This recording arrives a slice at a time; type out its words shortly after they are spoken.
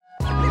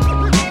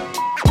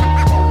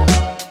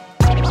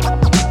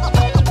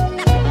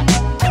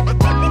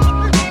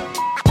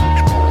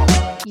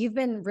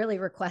been really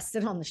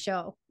requested on the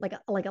show, like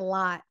a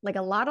lot,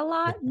 a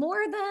lot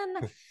more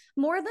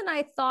than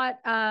I thought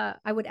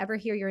I would ever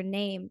hear your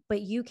name.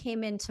 But you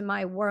came into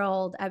my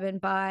world, Eben,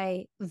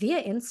 by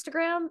via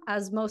Instagram,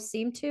 as most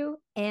seem to,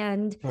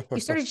 and you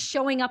started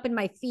showing up in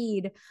my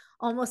feed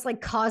almost like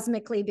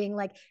cosmically being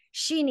like,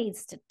 she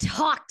needs to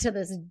talk to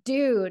this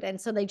dude. And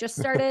so they just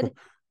started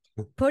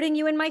putting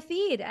you in my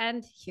feed,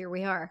 and here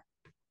we are.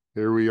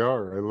 Here we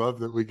are. I love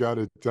that we got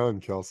it done,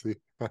 Kelsey.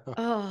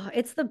 Oh,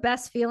 it's the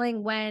best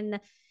feeling when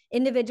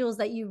individuals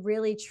that you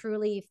really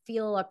truly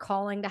feel a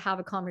calling to have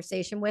a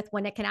conversation with,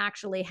 when it can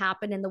actually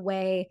happen in the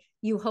way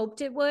you hoped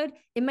it would.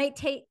 It might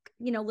take,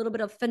 a little bit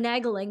of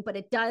finagling, but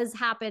it does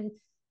happen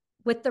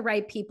with the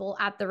right people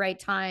at the right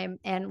time.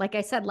 And like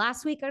I said,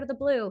 last week out of the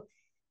blue,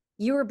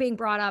 you were being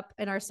brought up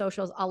in our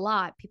socials a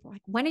lot. People were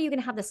like, when are you going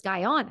to have this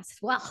guy on? I said,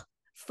 well,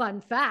 fun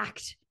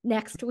fact,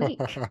 next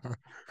week.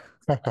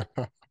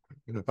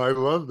 I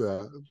love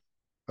that.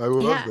 I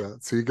love Yeah.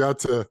 that. So you got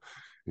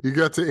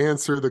to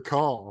answer the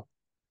call.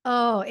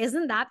 Oh,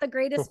 isn't that the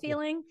greatest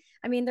feeling?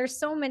 I mean, there's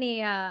so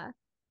many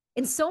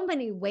in so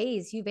many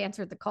ways you've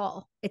answered the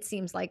call, it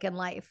seems like in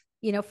life.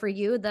 For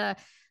you, the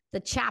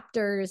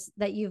chapters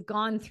that you've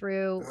gone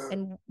through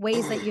and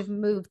ways that you've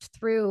moved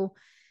through,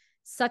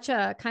 such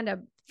a kind of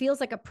feels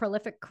like a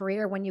prolific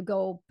career when you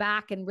go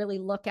back and really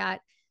look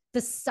at the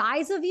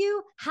size of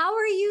you. How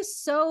are you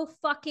so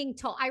fucking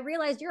tall? I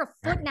realized you're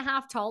a foot and a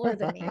half taller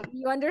than me.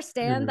 You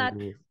understand that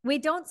we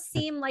don't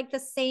seem like the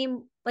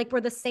same, like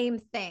we're the same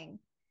thing.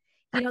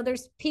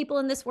 There's people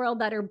in this world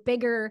that are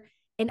bigger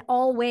in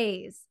all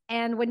ways.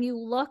 And when you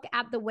look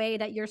at the way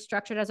that you're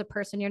structured as a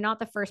person, you're not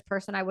the first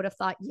person I would have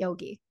thought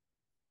yogi.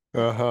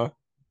 Uh-huh.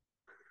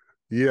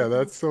 Yeah,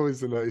 that's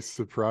always a nice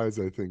surprise,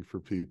 I think, for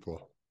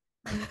people.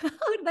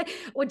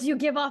 What do you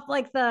give off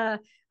like the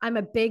I'm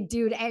a big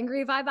dude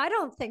angry vibe? I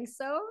don't think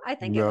so. I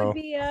think it would No.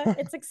 be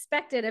it's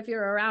expected if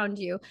you're around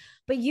you.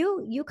 But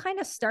you kind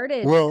of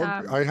started Well,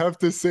 I have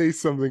to say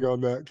something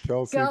on that,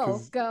 Kelsey,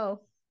 because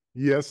go.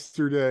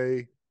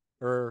 yesterday,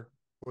 or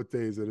what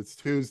day is it? It's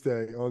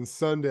Tuesday. On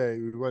Sunday,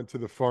 we went to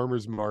the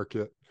farmer's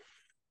market.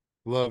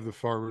 Love the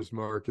farmer's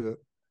market.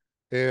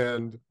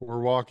 And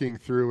we're walking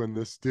through, and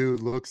this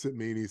dude looks at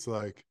me and he's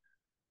like,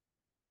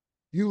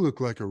 "You look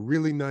like a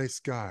really nice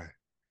guy.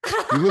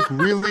 You look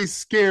really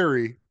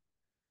scary."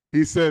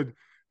 He said,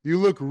 "You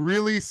look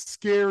really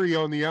scary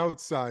on the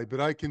outside, but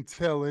I can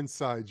tell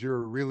inside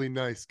you're a really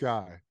nice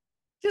guy."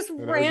 Just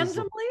And I was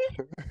just,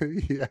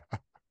 randomly? yeah,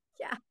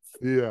 Yeah.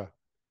 yeah.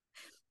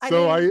 I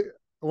So mean,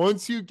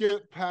 once you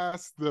get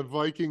past the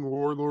Viking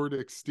warlord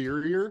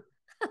exterior,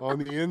 on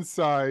the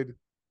inside,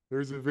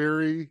 there's a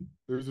very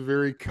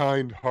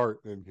kind heart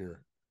in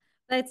here.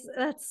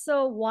 that's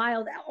so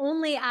wild.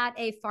 Only at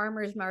a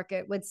farmer's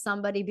market would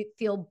somebody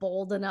feel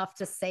bold enough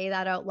to say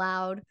that out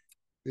loud.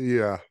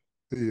 Yeah,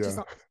 Just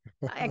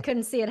yeah, I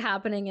couldn't see it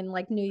happening in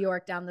like New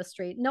York down the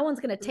street. No one's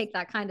going to take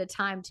that kind of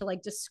time to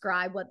like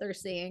describe what they're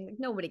seeing.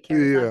 Nobody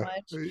cares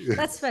that yeah, much.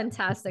 That's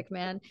fantastic,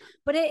 man.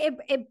 But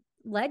it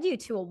led you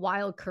to a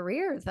wild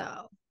career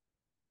though.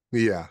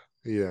 yeah,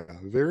 yeah.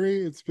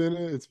 It's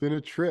been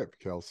a trip,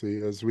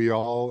 Kelsey, as we've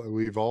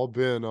all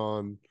been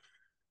on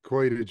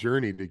quite a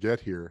journey to get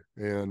here.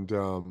 And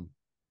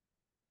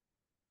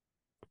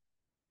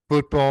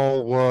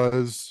football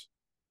was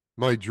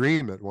my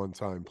dream at one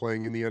time,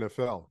 playing in the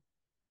NFL,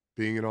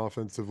 being an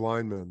offensive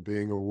lineman,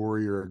 being a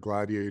warrior, a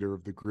gladiator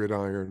of the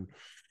gridiron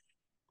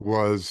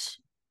was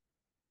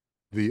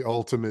the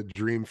ultimate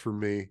dream for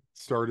me.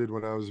 Started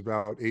when I was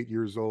about 8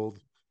 years old,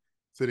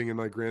 sitting in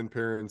my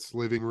grandparents'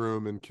 living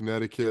room in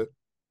Connecticut,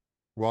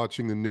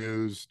 watching the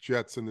news,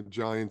 Jets and the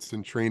Giants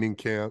in training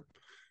camp.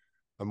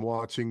 I'm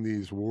watching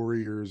these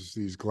warriors,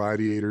 these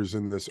gladiators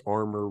in this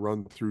armor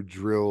run through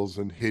drills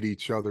and hit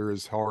each other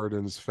as hard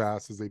and as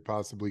fast as they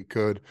possibly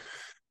could.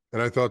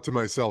 And I thought to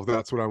myself,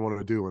 that's what I want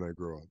to do when I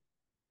grow up.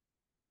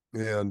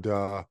 And,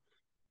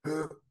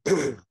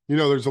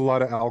 there's a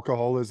lot of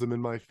alcoholism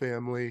in my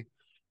family,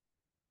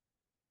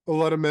 a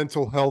lot of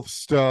mental health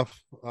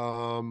stuff,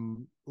 a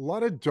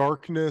lot of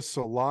darkness,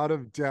 a lot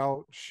of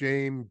doubt,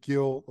 shame,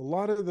 guilt, a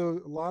lot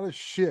of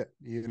shit,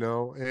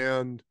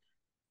 And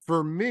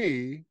for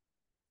me,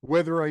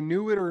 whether I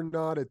knew it or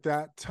not at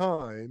that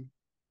time,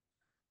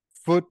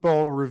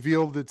 football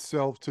revealed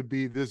itself to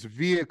be this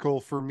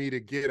vehicle for me to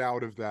get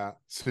out of that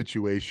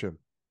situation.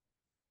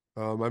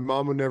 My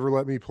mom would never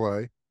let me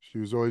play. She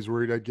was always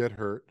worried I'd get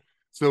hurt.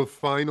 So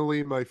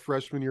finally, my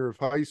freshman year of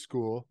high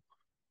school,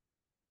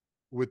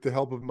 with the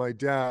help of my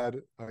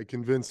dad, I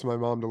convinced my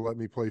mom to let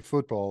me play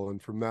football.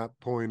 And from that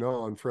point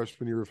on,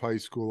 freshman year of high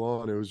school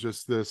on, it was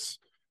just this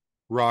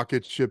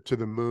rocket ship to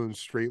the moon,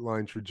 straight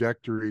line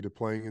trajectory to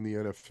playing in the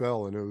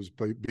NFL. And it was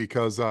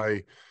because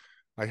I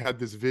had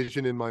this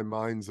vision in my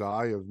mind's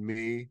eye of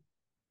me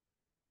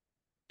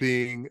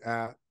being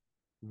at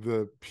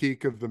the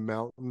peak of the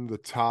mountain, the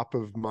top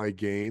of my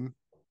game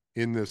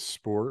in this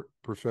sport,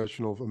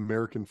 professional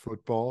American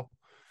football.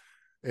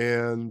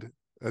 And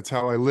that's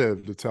how I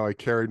lived. It's how I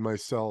carried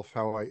myself,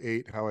 how I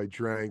ate, how I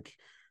drank,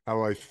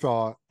 how I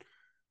thought,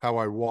 how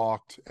I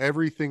walked.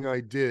 Everything I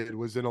did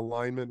was in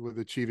alignment with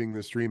achieving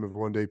this dream of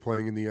one day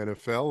playing in the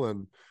NFL.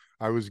 And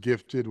I was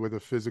gifted with a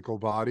physical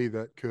body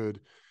that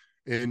could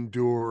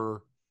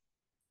endure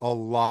a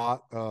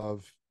lot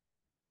of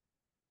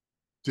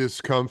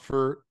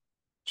discomfort,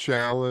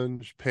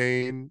 challenge,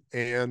 pain,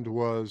 and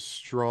was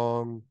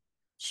strong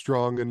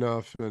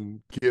enough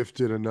and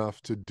gifted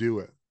enough to do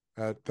it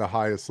at the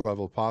highest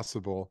level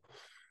possible.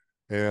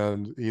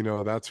 And,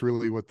 that's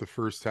really what the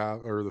first half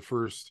or the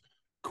first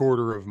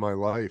quarter of my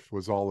life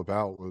was all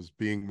about, was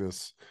being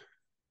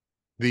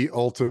the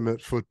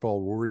ultimate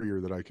football warrior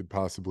that I could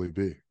possibly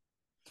be.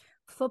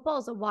 Football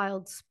is a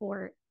wild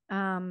sport.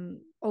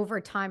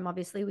 Over time,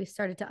 obviously, we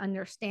started to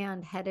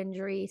understand head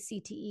injury,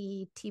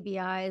 CTE,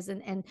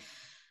 TBIs,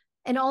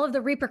 and all of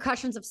the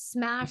repercussions of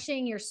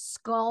smashing your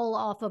skull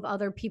off of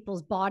other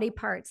people's body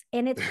parts.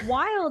 And it's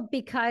wild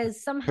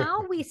because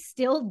somehow we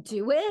still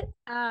do it.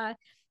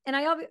 And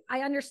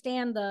I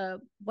understand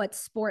what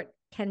sport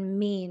can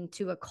mean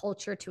to a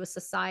culture, to a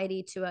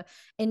society, to an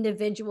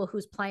individual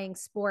who's playing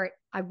sport.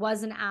 I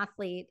was an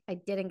athlete. I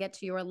didn't get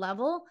to your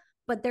level,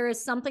 but there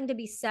is something to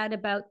be said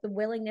about the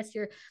willingness,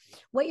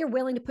 what you're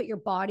willing to put your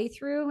body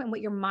through and what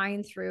your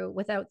mind through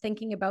without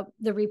thinking about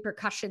the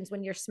repercussions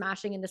when you're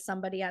smashing into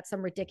somebody at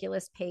some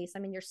ridiculous pace. I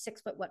mean, you're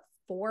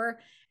 4,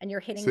 and you're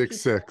hitting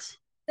 6'6".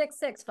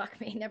 6'6",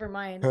 fuck me, never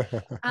mind.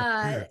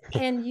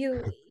 And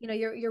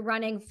you're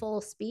running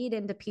full speed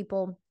into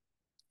people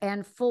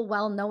and full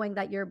well knowing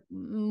that you're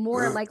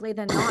more likely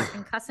than not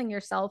concussing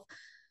yourself.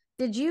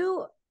 Did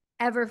you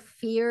ever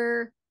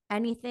fear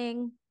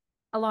anything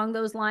along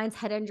those lines,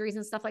 head injuries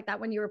and stuff like that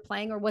when you were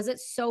playing, or was it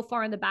so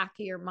far in the back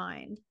of your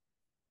mind?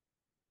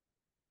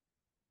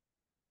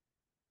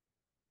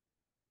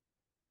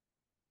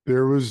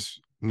 There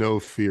was no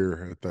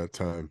fear at that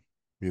time.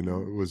 It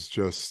was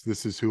just,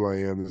 this is who I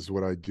am, this is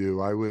what I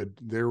do.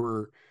 There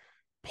were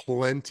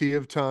plenty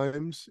of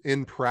times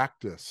in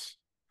practice,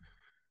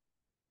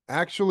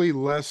 actually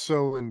less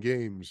so in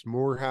games,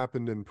 more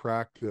happened in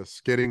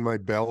practice, getting my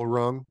bell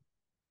rung,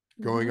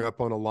 going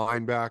up on a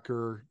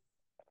linebacker,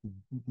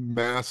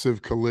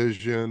 massive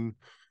collision,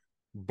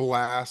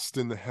 blast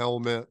in the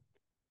helmet,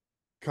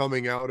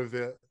 coming out of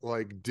it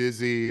like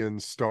dizzy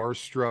and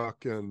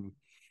starstruck, and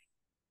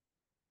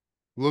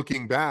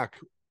looking back,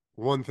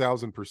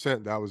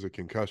 1000% that was a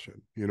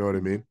concussion. You know what I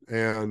mean?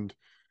 And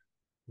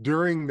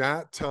during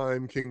that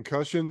time,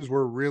 concussions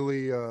were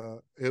really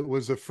it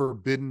was a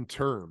forbidden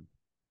term.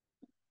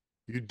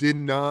 You did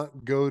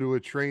not go to a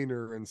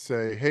trainer and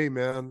say, hey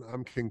man,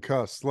 I'm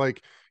concussed.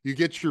 Like, you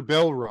get your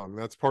bell rung,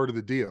 that's part of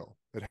the deal.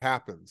 It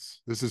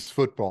happens. This is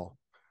football.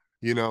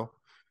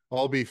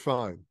 I'll be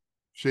fine.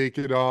 Shake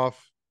it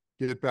off,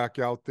 get back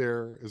out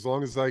there. As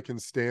long as I can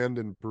stand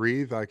and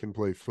breathe, I can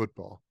play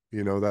football.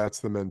 That's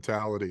the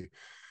mentality.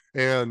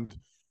 And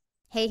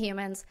hey,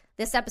 humans,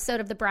 this episode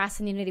of the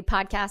Brass and Unity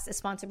podcast is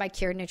sponsored by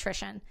Cured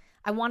Nutrition.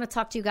 I want to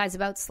talk to you guys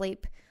about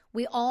sleep.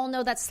 We all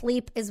know that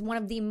sleep is one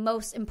of the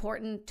most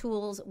important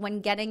tools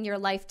when getting your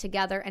life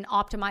together and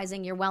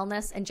optimizing your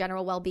wellness and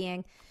general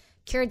well-being.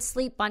 Cured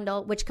Sleep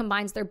Bundle, which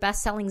combines their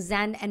best-selling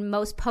Zen and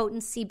most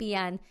potent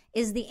CBN,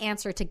 is the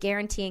answer to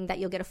guaranteeing that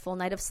you'll get a full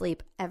night of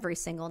sleep every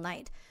single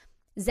night.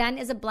 Zen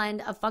is a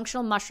blend of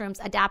functional mushrooms,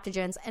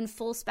 adaptogens, and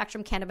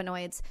full-spectrum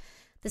cannabinoids.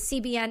 The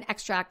CBN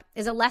extract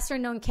is a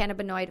lesser-known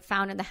cannabinoid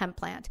found in the hemp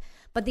plant,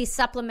 but these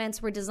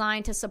supplements were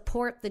designed to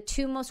support the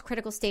two most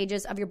critical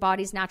stages of your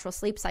body's natural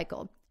sleep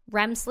cycle: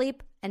 REM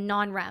sleep and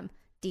non-REM,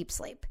 deep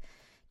sleep.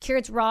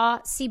 Cured's raw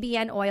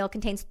CBN oil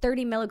contains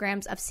 30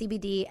 milligrams of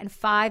CBD and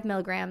 5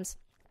 milligrams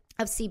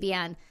of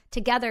CBN.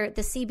 Together,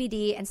 the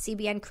CBD and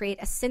CBN create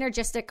a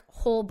synergistic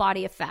whole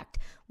body effect.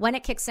 When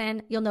it kicks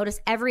in, you'll notice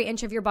every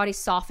inch of your body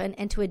soften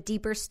into a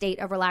deeper state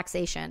of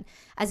relaxation,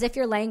 as if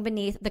you're laying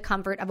beneath the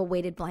comfort of a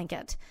weighted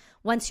blanket.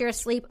 Once you're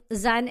asleep,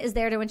 Zen is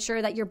there to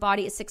ensure that your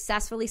body is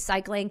successfully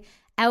cycling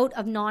out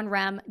of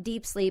non-REM,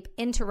 deep sleep,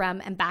 into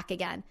REM, and back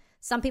again.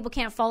 Some people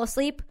can't fall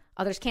asleep,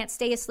 others can't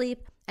stay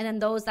asleep, and then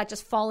those that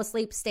just fall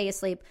asleep, stay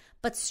asleep,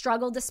 but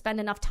struggle to spend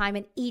enough time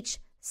in each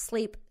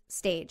sleep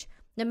stage.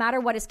 No matter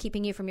what is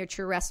keeping you from your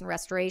true rest and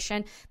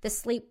restoration, the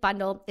Sleep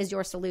Bundle is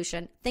your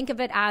solution. Think of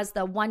it as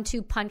the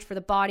 1-2 punch for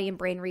the body and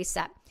brain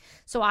reset.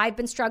 So I've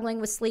been struggling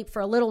with sleep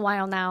for a little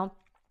while now,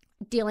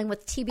 dealing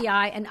with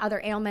TBI and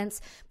other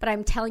ailments, but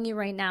I'm telling you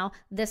right now,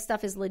 this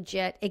stuff is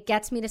legit. It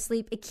gets me to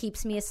sleep, it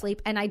keeps me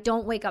asleep, and I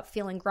don't wake up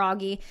feeling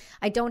groggy.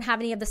 I don't have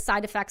any of the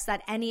side effects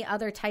that any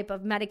other type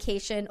of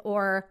medication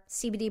or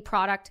CBD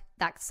product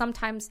that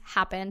sometimes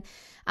happen.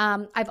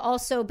 I've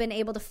also been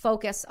able to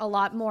focus a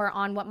lot more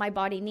on what my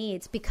body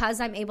needs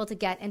because I'm able to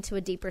get into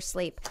a deeper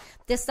sleep.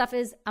 This stuff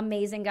is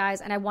amazing,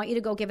 guys, and I want you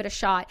to go give it a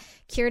shot.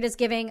 Cured is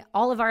giving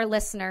all of our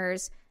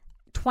listeners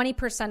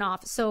 20%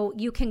 off. So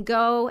you can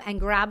go and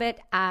grab it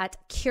at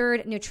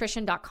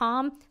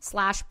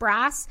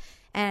curednutrition.com/brass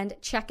and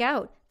check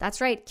out.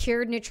 That's right.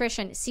 Cured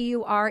Nutrition,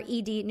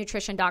 CURED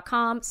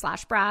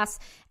nutrition.com/brass,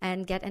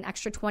 and get an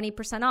extra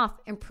 20%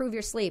 off. Improve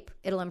your sleep.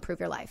 It'll improve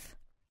your life.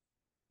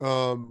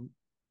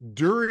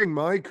 during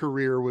my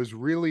career was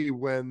really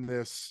when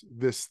this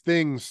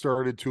thing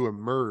started to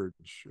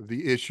emerge,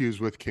 the issues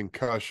with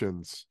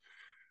concussions,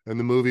 and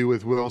the movie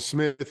with Will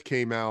Smith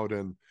came out.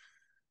 And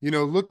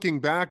looking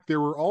back, there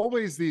were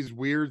always these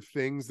weird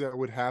things that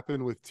would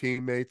happen with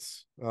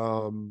teammates.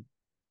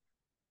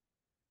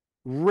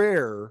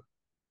 Rare,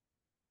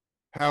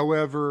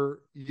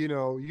 however,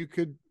 you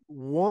could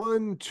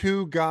one,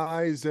 two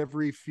guys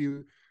every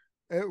few,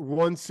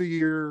 once a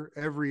year,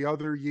 every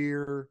other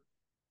year.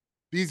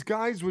 These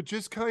guys would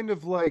just kind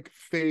of like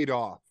fade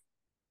off.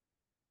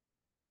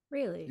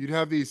 Really? You'd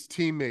have these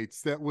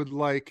teammates that would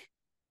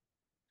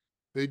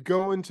they'd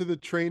go into the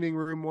training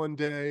room one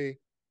day,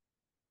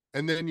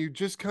 and then you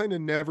just kind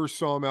of never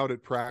saw them out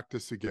at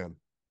practice again.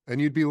 And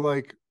you'd be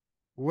like,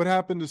 what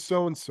happened to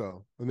so and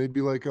so? And they'd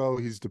be like, oh,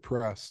 he's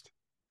depressed.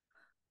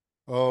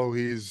 Oh,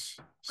 he's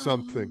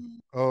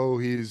something. Oh. Oh,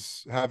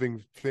 he's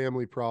having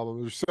family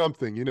problems or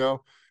something,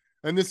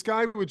 And this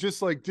guy would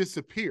just like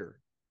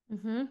disappear.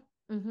 Mm-hmm.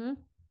 Mm-hmm.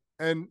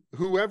 And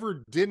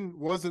whoever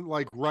wasn't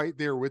like right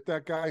there with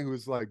that guy, who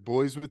was like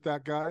boys with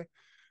that guy,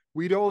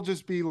 we'd all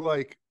just be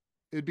like,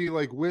 it'd be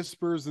like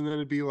whispers, and then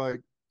it'd be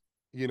like,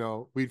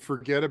 we'd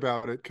forget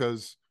about it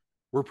because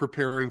we're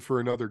preparing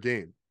for another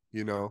game,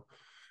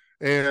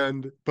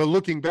 but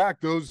looking back,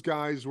 those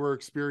guys were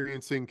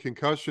experiencing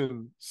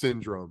concussion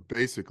syndrome,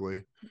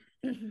 basically.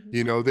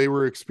 They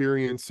were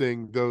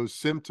experiencing those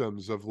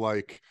symptoms of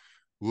like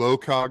low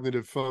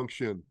cognitive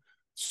function,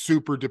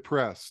 super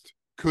depressed,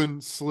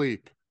 couldn't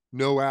sleep,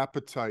 no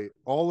appetite,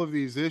 all of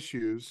these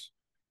issues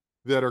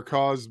that are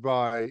caused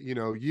by,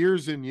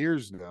 years and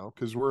years now,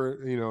 because we're,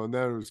 and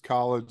then it was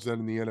college, then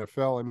in the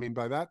NFL. I mean,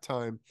 by that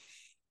time,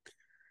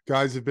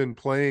 guys have been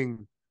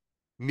playing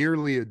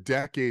nearly a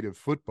decade of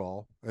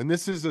football, and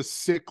this is a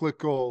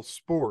cyclical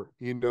sport,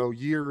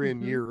 year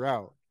in, year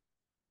out.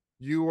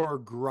 You are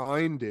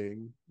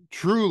grinding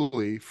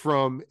truly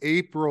from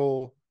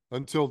April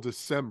until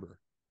December.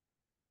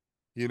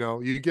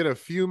 You get a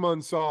few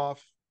months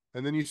off,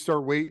 and then you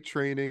start weight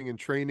training and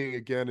training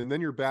again, and then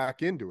you're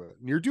back into it.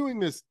 And you're doing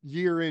this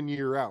year in,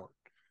 year out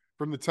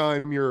from the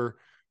time you're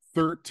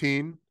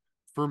 13.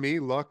 For me,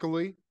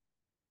 luckily,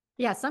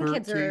 Yeah, some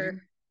kids 13,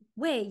 are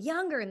way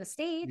younger in the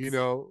States.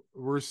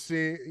 we're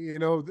seeing,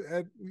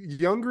 at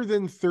younger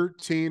than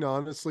 13,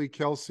 honestly,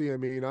 Kelsey, I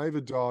mean, I have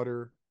a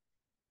daughter,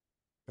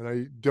 and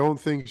I don't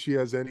think she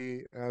has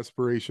any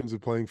aspirations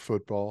of playing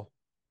football.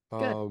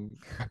 Good.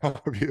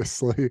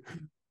 Obviously.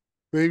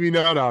 Maybe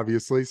not,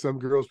 obviously. Some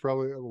girls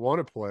probably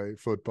want to play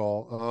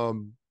football.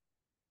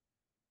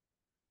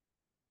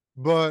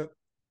 But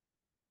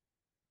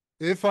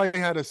if I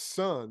had a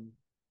son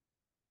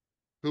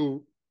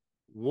who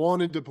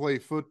wanted to play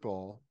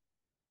football,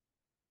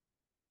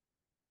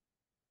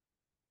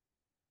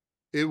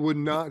 he would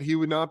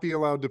not be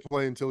allowed to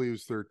play until he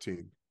was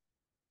 13.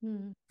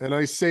 And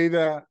I say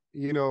that,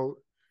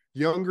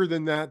 younger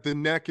than that, the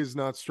neck is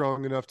not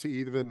strong enough to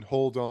even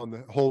hold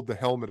the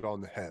helmet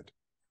on the head.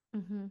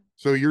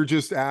 So you're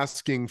just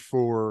asking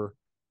for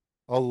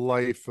a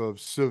life of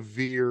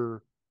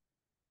severe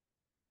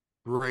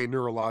brain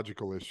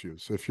neurological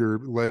issues if you're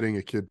letting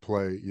a kid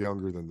play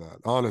younger than that.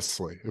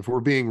 Honestly, if we're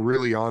being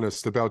really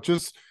honest about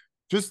just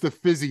the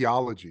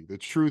physiology, the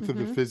truth of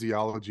the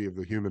physiology of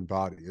the human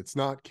body, it's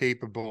not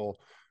capable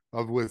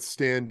of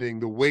withstanding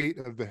the weight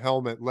of the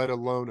helmet, let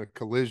alone a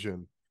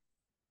collision.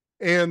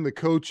 And the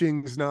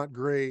coaching's not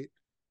great.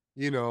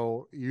 You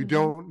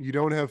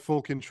don't have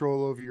full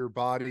control over your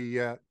body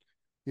yet.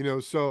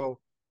 So,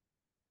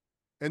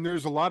 and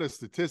there's a lot of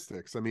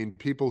statistics. I mean,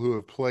 people who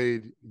have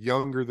played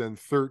younger than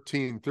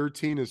 13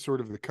 is sort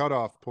of the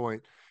cutoff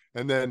point.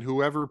 And then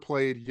whoever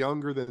played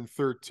younger than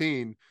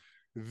 13,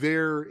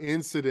 their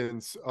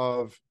incidence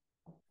of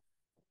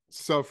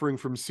suffering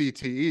from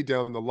CTE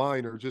down the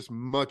line are just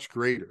much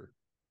greater.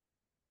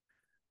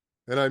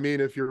 And I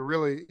mean, if you're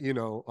really,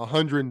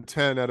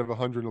 110 out of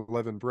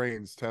 111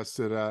 brains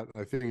tested at,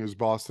 I think it was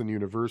Boston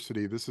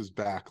University, this is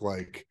back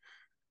like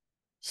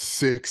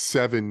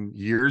 6-7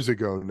 years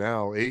ago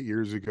now, 8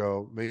 years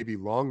ago, maybe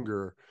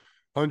longer.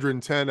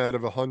 110 out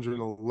of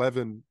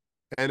 111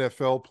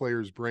 NFL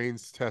players'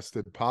 brains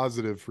tested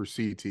positive for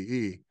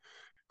CTE,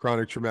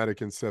 chronic traumatic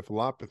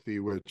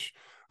encephalopathy, which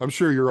I'm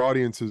sure your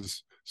audience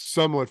is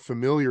somewhat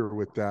familiar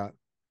with that.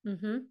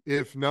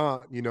 If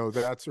not,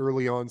 that's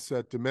early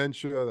onset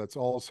dementia, that's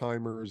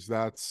Alzheimer's,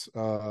 that's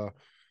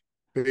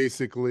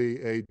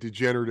basically a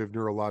degenerative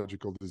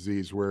neurological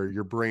disease where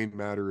your brain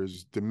matter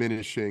is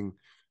diminishing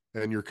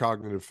and your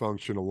cognitive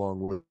function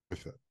along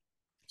with it.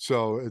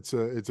 So it's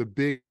a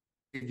big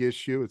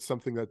issue. It's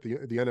something that the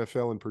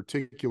NFL in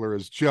particular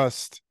is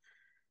just,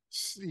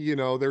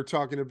 they're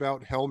talking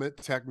about helmet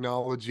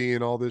technology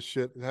and all this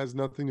shit. It has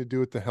nothing to do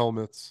with the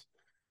helmets.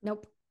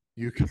 Nope.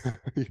 You can,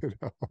 It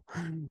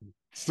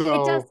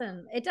So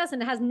doesn't. It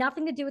doesn't. It has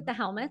nothing to do with the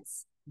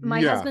helmets. My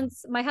yeah.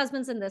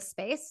 husband's in this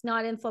space,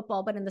 not in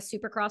football, but in the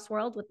supercross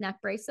world with neck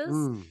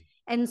braces.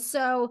 And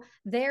so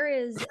there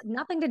is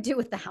nothing to do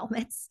with the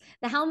helmets.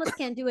 The helmets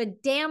can't do a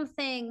damn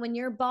thing when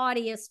your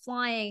body is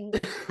flying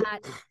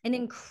at an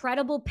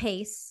incredible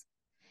pace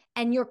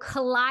and you're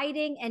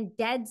colliding and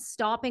dead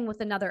stopping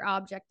with another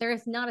object. There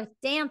is not a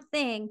damn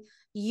thing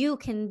you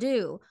can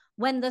do.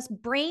 When this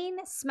brain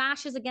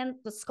smashes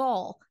against the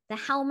skull, the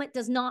helmet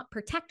does not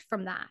protect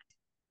from that.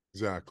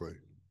 Exactly.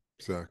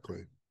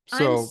 Exactly. I'm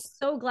So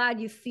so glad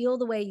you feel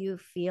the way you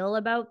feel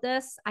about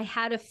this. I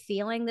had a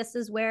feeling this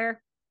is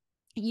where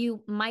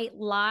you might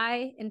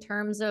lie in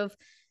terms of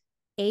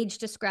age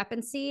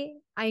discrepancy.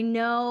 I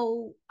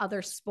know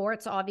other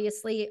sports,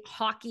 obviously,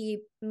 hockey,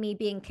 me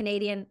being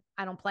Canadian,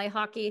 I don't play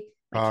hockey.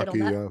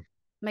 hockey,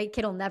 My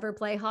kid will never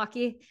play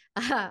hockey.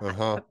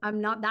 uh-huh. I'm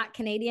not that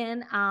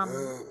Canadian.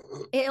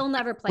 It'll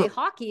never play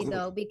hockey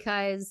though,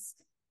 because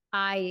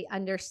I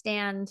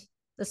understand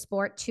the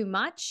sport too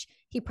much.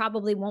 He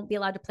probably won't be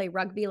allowed to play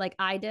rugby like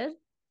I did,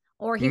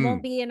 or he won't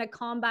Mm, be in a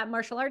combat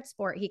martial arts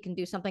sport. He can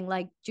do something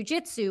like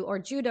jujitsu or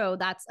judo.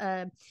 That's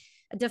a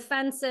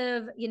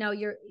defensive,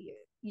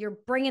 you're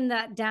bringing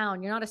that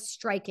down. You're not a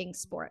striking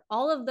sport.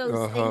 All of those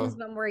uh-huh. things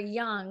when we're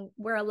young,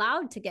 we're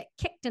allowed to get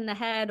kicked in the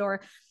head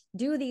or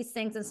do these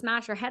things and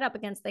smash our head up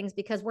against things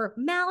because we're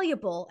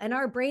malleable and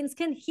our brains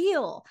can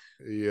heal.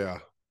 Yeah.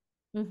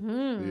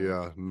 Mm-hmm.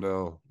 Yeah.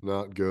 No,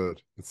 not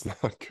good. It's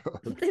not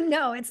good.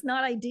 No, it's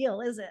not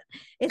ideal, is it?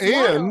 It's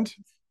wild. And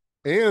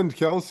and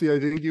Kelsey, I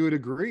think you would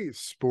agree,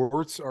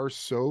 sports are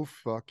so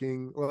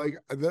fucking like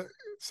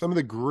some of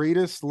the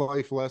greatest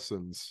life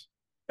lessons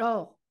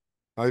Oh,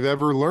 I've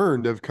ever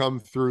learned have come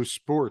through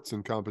sports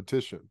and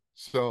competition.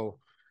 So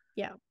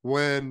yeah.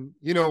 when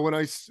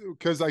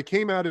because I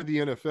came out of the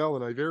NFL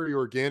and I very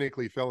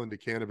organically fell into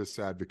cannabis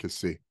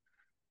advocacy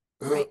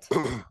Right.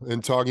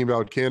 and talking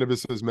about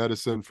cannabis as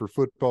medicine for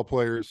football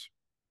players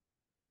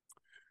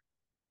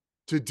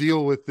to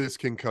deal with this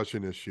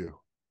concussion issue.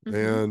 Mm-hmm.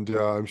 And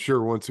I'm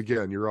sure, once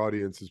again, your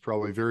audience is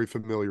probably very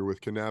familiar with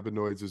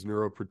cannabinoids as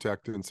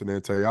neuroprotectants and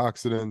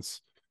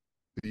antioxidants.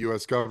 The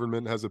US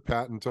government has a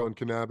patent on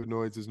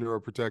cannabinoids as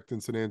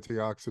neuroprotectants and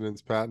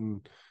antioxidants,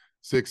 patent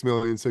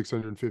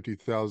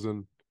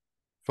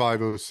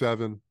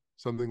 6,650,507,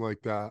 something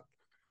like that.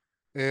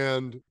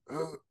 And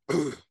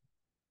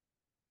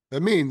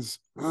that means,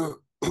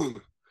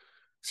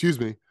 excuse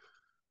me,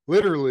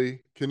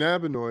 literally,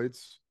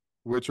 cannabinoids,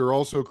 which are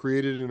also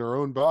created in our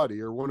own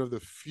body, are one of the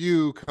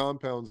few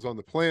compounds on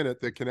the planet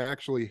that can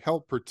actually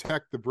help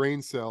protect the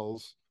brain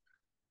cells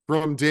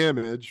from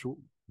damage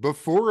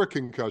before a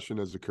concussion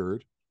has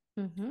occurred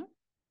Mm-hmm.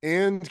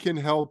 and can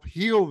help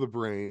heal the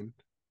brain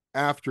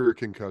after a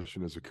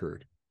concussion has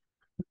occurred.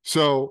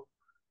 So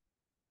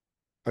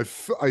I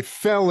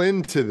fell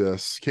into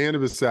this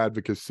cannabis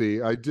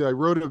advocacy. I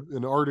wrote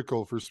an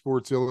article for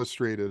Sports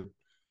Illustrated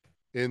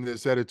in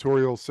this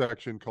editorial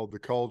section called The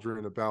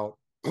Cauldron about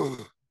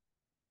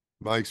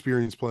my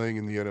experience playing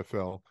in the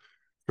NFL.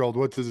 Called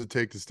 "What Does It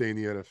Take to Stay in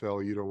the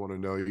NFL?" You don't want to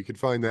know. You can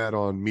find that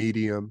on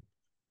medium.com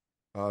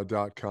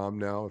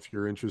now if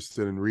you're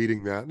interested in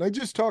reading that. And I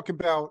just talk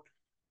about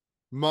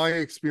my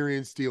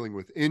experience dealing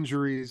with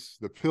injuries,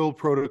 the pill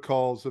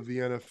protocols of the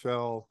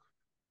NFL,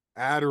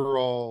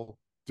 Adderall,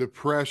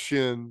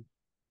 depression,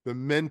 the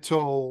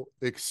mental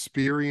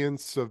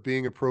experience of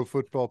being a pro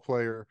football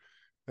player.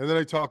 And then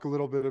I talk a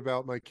little bit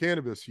about my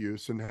cannabis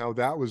use and how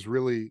that was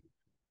really,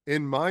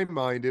 in my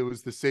mind, it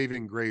was the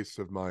saving grace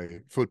of my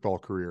football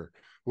career,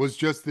 was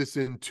just this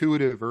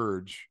intuitive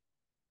urge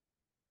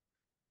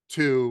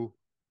to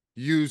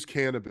use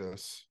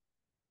cannabis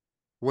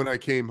when I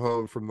came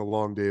home from the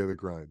long day of the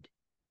grind.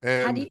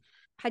 Had you And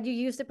had you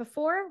used it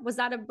before? Was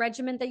that a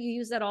regimen that you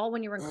used at all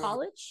when you were in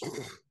college?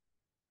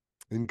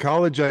 in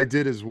college, I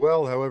did as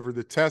well. However,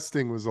 the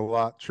testing was a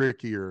lot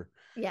trickier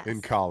in Yes.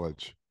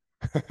 college.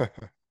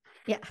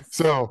 Yes.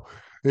 So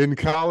in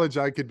college,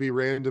 I could be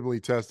randomly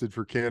tested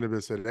for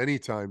cannabis at any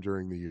time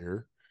during the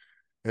year.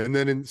 And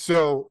then,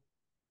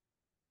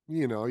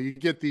 you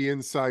get the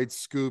inside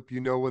scoop,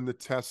 when the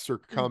tests are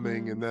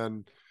coming. Mm-hmm.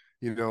 And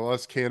then,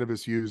 us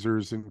cannabis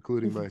users,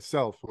 including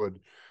myself,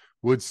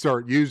 would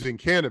start using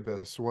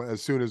cannabis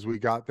as soon as we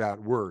got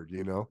that word.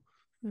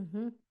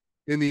 Mm-hmm.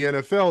 In the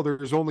NFL,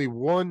 there's only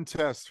one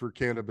test for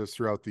cannabis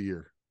throughout the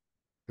year.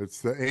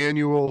 It's the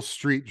annual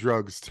street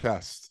drugs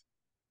test.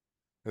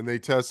 And they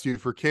test you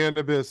for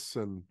cannabis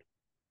and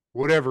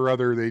whatever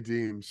other they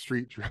deem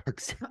street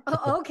drugs.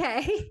 Oh,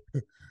 okay.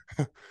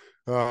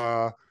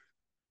 uh,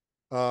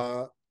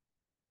 uh,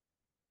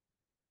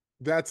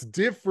 that's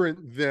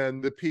different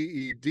than the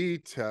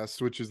PED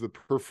test, which is the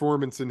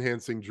performance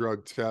enhancing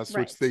drug test,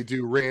 which Right. they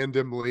do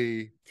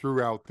randomly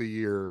throughout the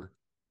year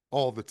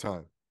all the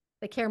time.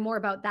 They care more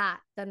about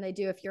that than they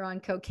do if you're on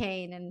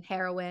cocaine and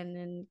heroin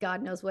and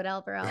God knows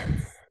whatever else.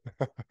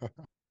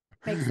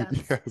 Makes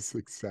sense. Yes,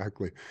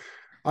 exactly.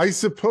 I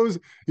suppose,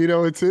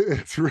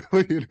 it's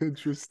really an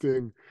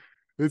interesting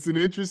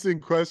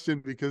question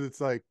because it's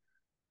like,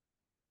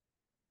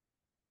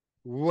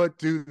 what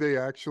do they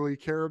actually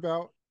care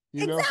about?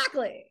 You know,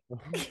 Exactly.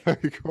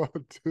 like what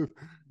do,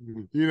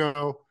 you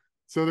know,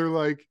 so they're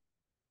like,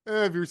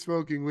 if you're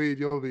smoking weed,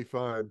 you'll be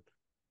fine.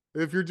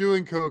 If you're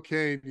doing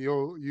cocaine,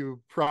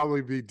 you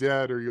probably be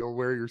dead or you'll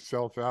wear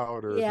yourself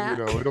out or, Yeah.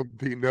 it'll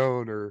be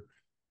known or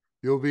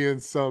you'll be in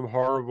some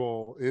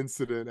horrible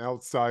incident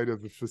outside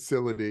of the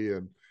facility,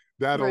 and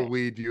that'll Right.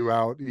 weed you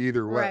out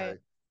either Right.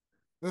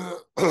 way.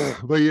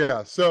 But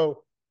yeah,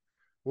 so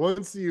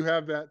once you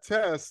have that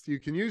test, you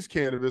can use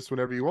cannabis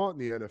whenever you want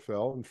in the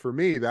NFL. And for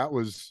me, that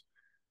was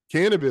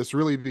cannabis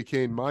really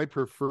became my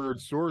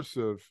preferred source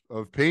of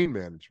pain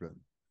management.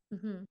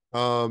 Mm-hmm.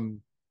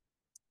 Um,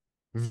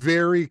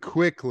 very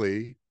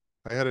quickly,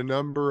 I had a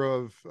number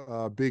of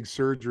big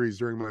surgeries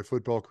during my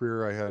football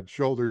career. I had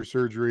shoulder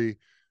surgery.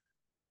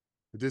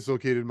 I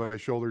dislocated my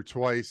shoulder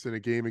twice in a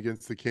game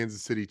against the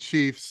Kansas City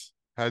Chiefs.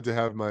 Had to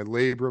have my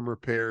labrum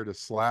repaired, a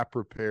slap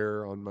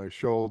repair on my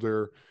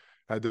shoulder.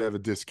 Had to have a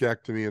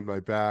discectomy in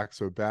my back,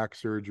 so back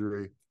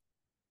surgery.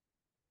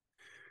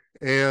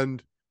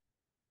 And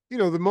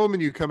the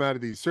moment you come out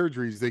of these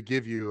surgeries, they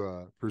give you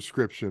a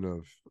prescription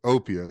of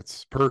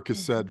opiates, Mm-hmm.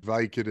 Percocet,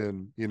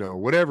 Vicodin,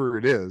 whatever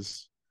it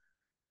is.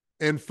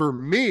 And for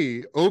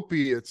me,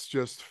 opiates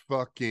just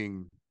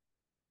fucking,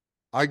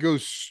 I go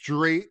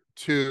straight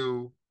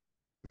to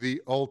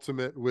the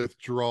ultimate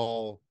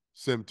withdrawal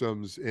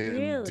symptoms in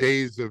Really?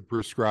 days of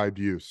prescribed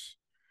use.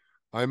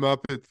 I'm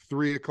up at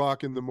 3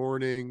 o'clock in the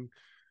morning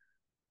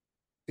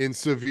in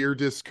severe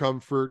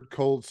discomfort,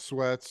 cold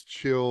sweats,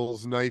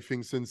 chills,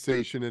 knifing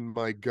sensation in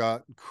my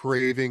gut,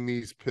 craving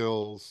these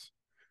pills.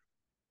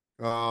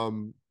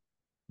 Um,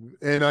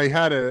 and I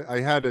had a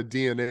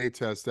DNA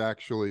test,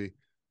 actually,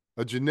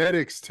 a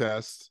genetics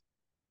test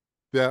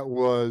that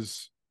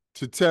was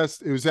to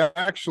test. It was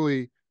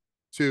actually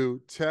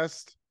to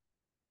test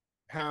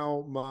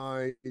how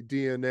my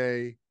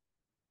DNA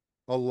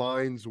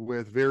aligns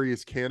with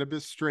various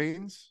cannabis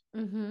strains.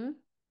 Mm-hmm.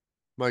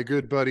 My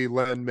good buddy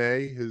Len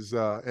May, his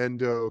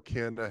Endo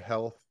Canna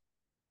Health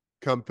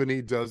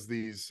company, does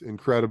these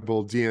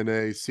incredible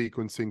DNA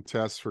sequencing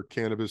tests for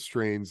cannabis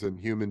strains and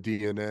human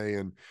DNA.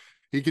 And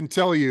he can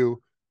tell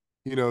you,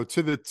 to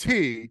the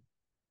T,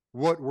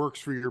 what works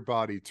for your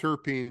body: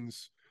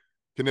 terpenes,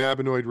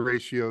 cannabinoid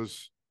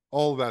ratios,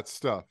 all that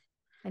stuff.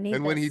 I need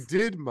And when he this.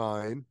 did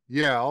mine,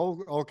 yeah,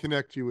 I'll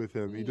connect you with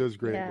him. He does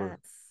great work.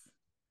 Yes.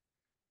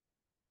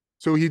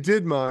 So he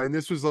did mine.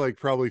 This was like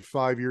probably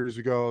 5 years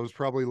ago. I was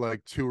probably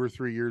like 2 or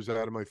 3 years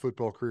out of my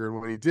football career.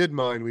 And when he did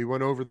mine, we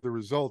went over the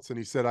results, and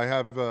he said, I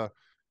have a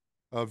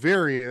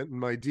variant in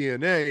my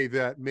DNA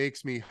that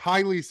makes me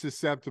highly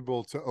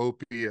susceptible to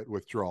opiate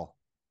withdrawal.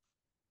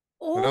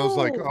 And I was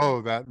like, Oh,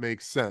 oh, that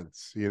makes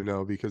sense,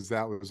 because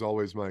that was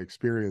always my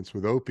experience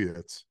with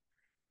opiates.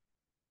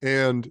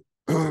 And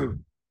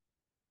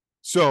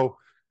so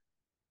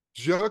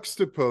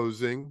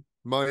juxtaposing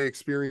my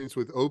experience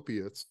with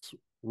opiates,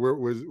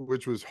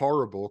 which was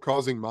horrible,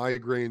 causing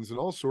migraines and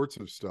all sorts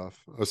of stuff,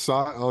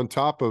 aside on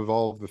top of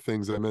all of the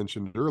things I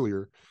mentioned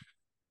earlier,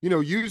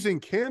 using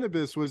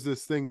cannabis was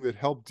this thing that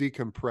helped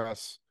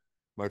decompress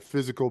my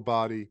physical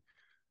body,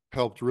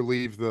 helped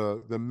relieve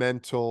the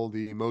mental,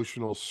 the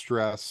emotional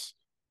stress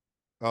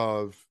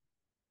of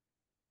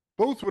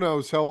both when I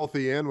was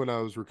healthy and when I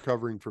was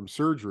recovering from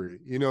surgery.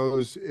 It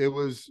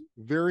was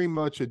very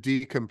much a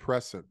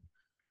decompressant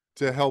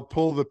to help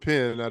pull the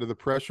pin out of the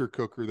pressure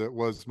cooker that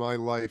was my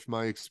life,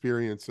 my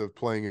experience of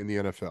playing in the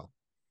NFL.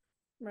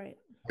 right.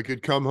 I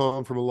could come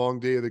home from a long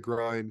day of the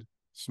grind,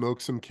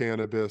 smoke some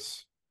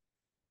cannabis,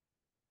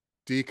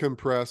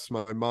 decompress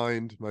my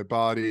mind, my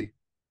body.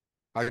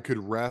 I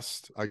could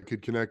rest. I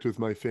could connect with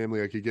my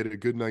family. I could get a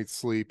good night's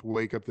sleep,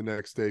 wake up the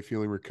next day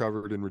feeling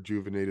recovered and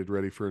rejuvenated,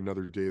 ready for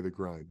another day of the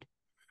grind.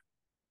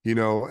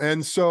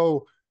 And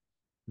so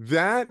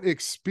that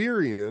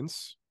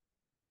experience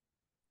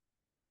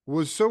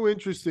was so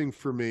interesting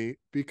for me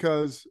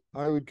because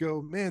I would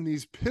go, man,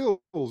 these pills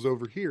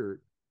over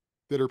here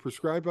that are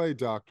prescribed by a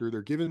doctor,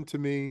 they're given to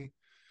me.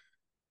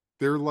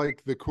 They're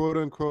like the quote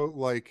unquote,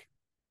 like,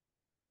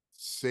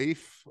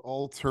 safe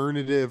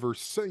alternative, or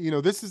so,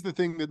 this is the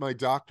thing that my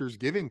doctor's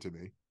giving to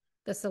me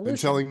The and solution.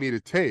 telling me to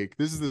take.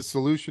 This is the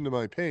solution to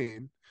my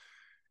pain.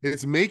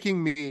 It's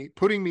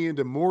putting me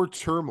into more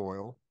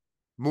turmoil,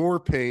 more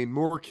pain,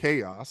 more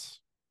chaos,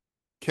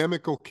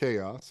 chemical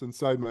chaos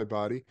inside my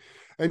body.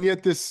 And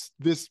yet this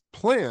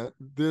plant,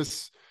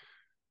 this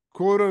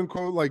quote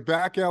unquote, like,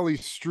 back alley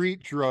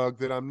street drug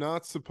that I'm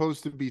not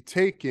supposed to be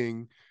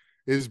taking,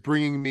 is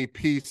bringing me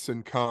peace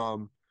and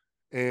calm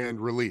and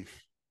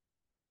relief.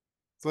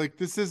 It's like,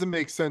 this doesn't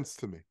make sense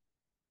to me,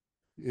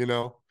 you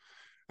know?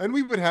 And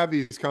we would have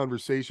these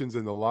conversations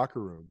in the locker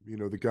room.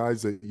 The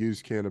guys that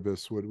use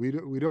cannabis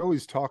we'd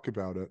always talk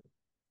about it.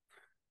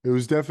 It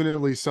was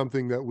definitely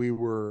something that we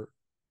were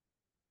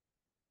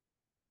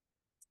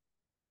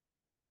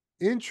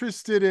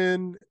interested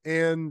in.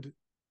 And,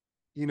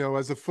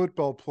 as a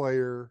football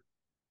player,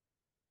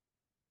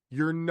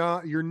 you're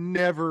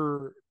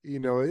never,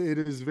 it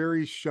is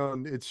very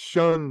shunned. It's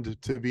shunned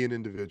to be an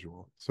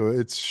individual. So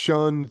it's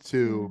shunned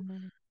to,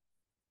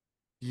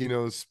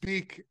 Mm-hmm.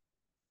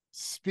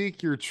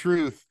 speak your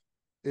truth.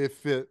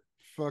 If it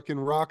fucking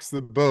rocks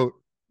the boat,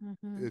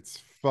 Mm-hmm.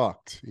 it's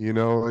fucked.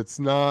 It's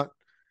not,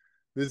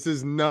 this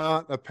is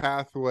not a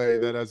pathway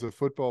that, as a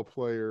football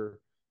player,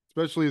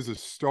 especially as a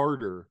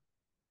starter,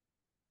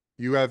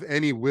 you have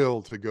any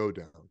will to go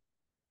down.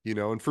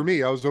 And for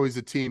me, I was always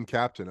a team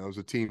captain. I was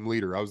a team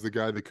leader. I was the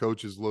guy the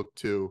coaches looked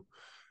to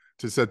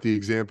set the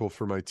example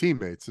for my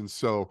teammates. And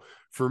so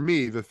for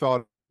me, the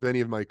thought of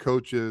any of my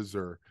coaches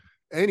or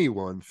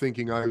anyone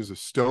thinking I was a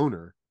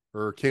stoner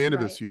or a Right.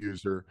 cannabis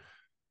user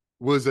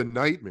was a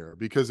nightmare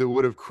because it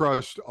would have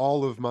crushed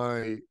all of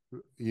my,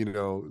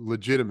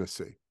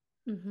 legitimacy.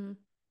 Mm-hmm.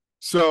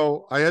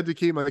 So I had to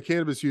keep my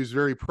cannabis use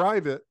very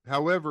private.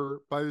 However,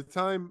 by the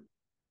time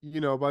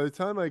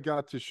I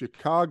got to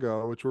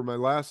Chicago, which were my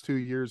last 2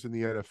 years in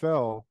the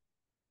NFL,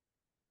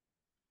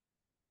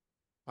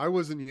 I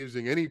wasn't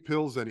using any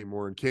pills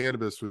anymore, and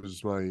cannabis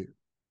was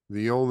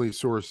the only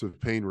source of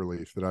pain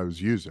relief that I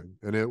was using.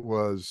 And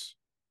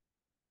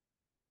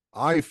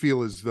I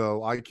feel as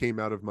though I came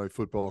out of my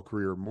football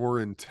career more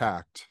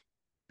intact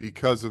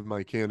because of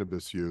my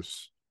cannabis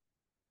use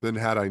than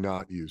had I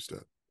not used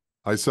it.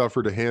 I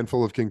suffered a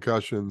handful of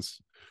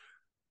concussions,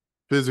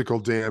 physical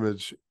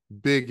damage,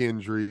 big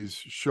injuries,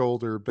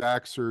 shoulder,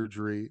 back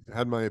surgery,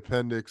 had my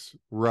appendix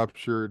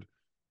ruptured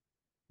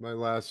my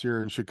last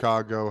year in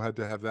Chicago, had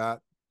to have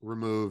that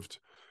removed.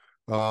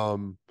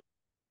 Um,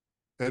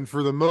 and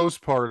for the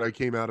most part, I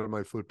came out of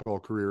my football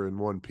career in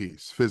one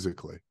piece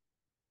physically.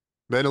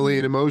 Mentally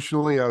and Mm.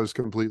 emotionally, I was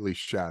completely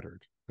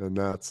shattered. And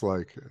that's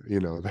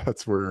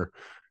that's where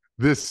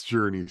this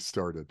journey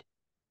started.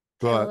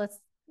 Okay, well But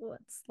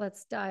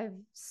let's dive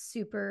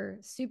super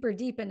super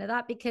deep into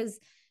that, because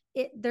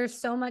there's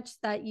so much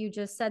that you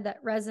just said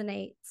that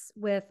resonates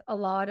with a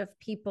lot of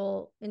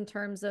people in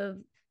terms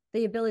of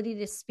the ability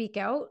to speak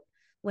out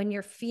when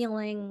you're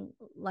feeling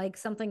like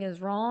something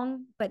is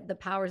wrong, but the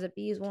powers that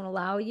be won't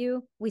allow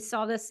you. We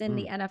saw this in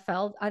the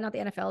NFL, not the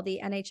NFL, the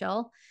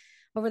NHL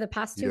over the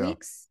past two yeah.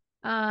 weeks.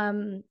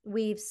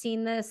 We've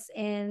seen this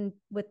in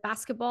with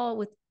basketball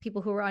with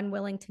people who are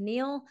unwilling to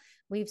kneel.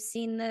 We've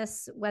seen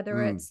this whether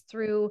Mm, it's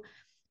through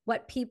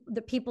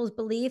the people's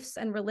beliefs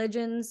and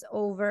religions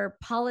over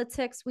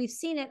politics. We've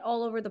seen it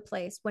all over the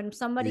place. When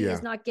somebody is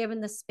yeah. not given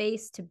the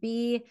space to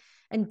be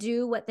and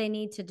do what they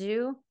need to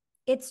do,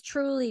 it's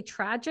truly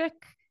tragic,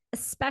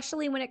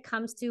 especially when it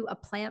comes to a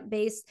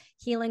plant-based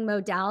healing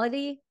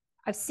modality.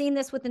 I've seen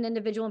this with an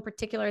individual in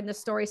particular, and the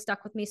story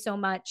stuck with me so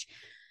much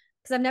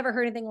because I've never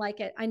heard anything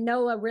like it. I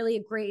know a really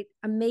great,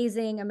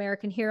 amazing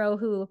American hero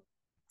who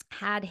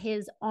had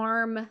his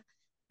arm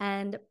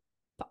and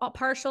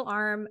partial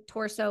arm,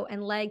 torso,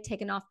 and leg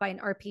taken off by an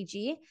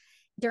RPG Mm,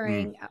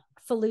 during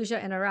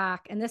Fallujah in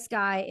Iraq. And this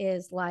guy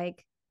is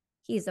like,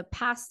 he's a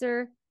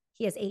pastor,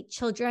 he has 8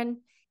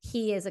 children.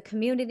 He is a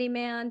community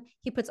man.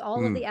 He puts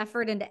all of mm, the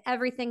effort into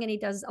everything, and he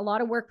does a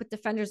lot of work with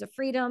Defenders of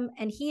Freedom.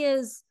 And he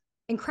is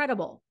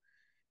incredible.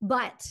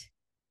 But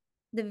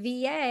the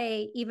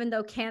VA, even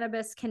though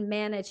cannabis can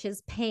manage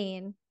his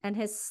pain and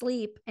his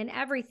sleep and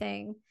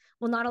everything,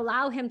 will not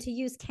allow him to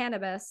use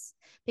cannabis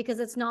because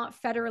it's not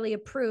federally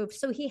approved.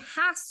 So he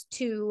has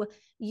to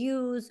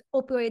use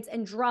opioids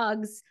and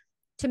drugs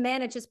to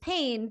manage his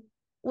pain,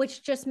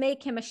 which just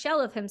make him a shell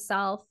of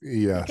himself.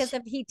 Because yes.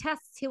 if he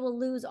tests, he will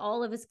lose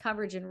all of his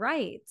coverage and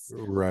rights.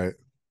 Right.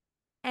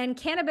 And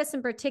cannabis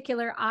in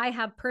particular, I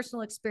have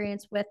personal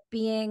experience with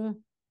being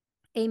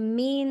a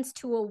means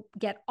to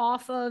get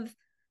off of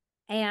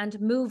and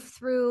move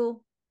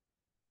through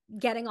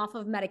getting off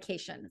of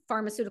medication,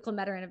 pharmaceutical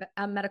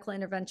medical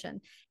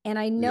intervention. And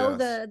I know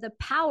Yes. the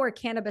power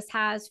cannabis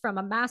has, from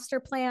a master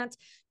plant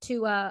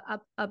to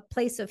a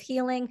place of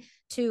healing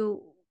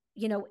to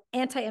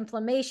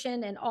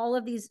anti-inflammation and all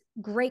of these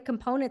great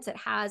components it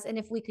has. And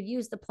if we could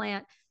use the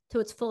plant to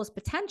its fullest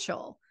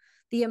potential,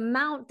 the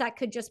amount that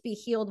could just be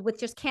healed with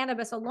just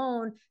cannabis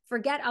alone,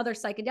 forget other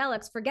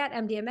psychedelics, forget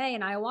MDMA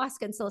and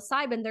ayahuasca and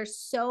psilocybin. There's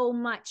so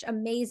much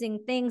amazing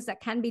things that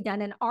can be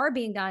done and are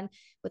being done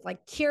with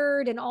like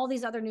Cured and all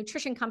these other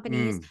nutrition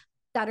companies Mm,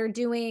 that are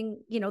doing,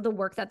 the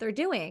work that they're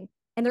doing,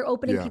 and they're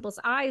opening yeah. people's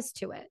eyes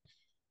to it.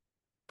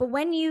 But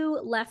when you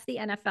left the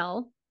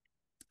NFL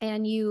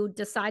and you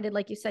decided,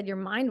 like you said, your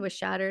mind was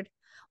shattered,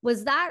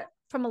 was that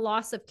from a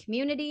loss of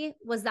community?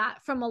 Was that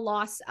from a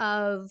loss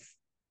of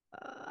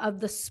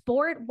the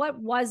sport? What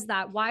was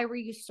that? Why were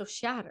you so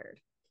shattered?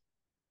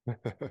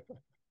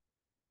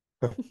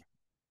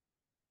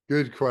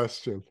 Good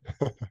question.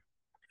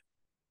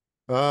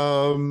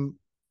 Um,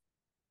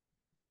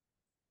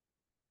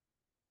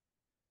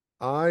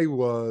 I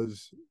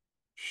was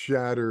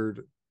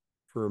shattered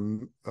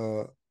for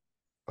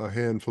a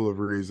handful of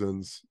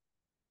reasons.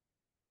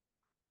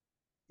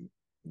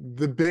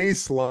 The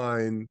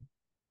baseline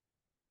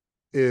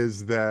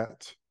is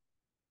that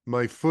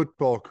my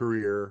football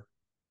career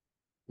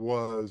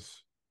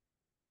was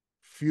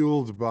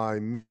fueled by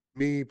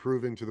me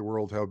proving to the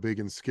world how big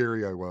and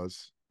scary I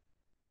was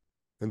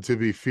and to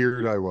be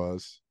feared I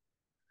was.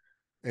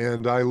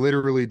 And I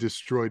literally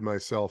destroyed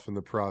myself in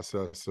the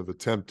process of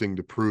attempting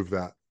to prove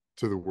that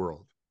to the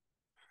world.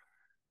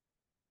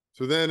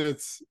 So then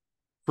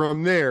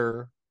from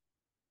there,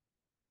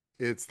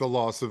 it's the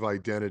loss of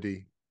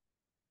identity,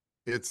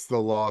 it's the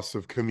loss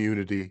of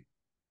community,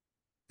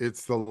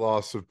 it's the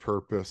loss of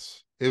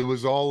purpose. It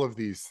was all of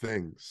these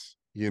things,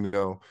 and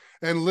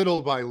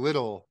little by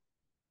little,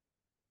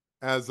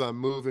 as I'm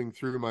moving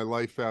through my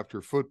life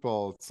after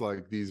football, it's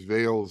like these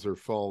veils are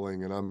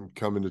falling and I'm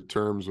coming to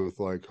terms with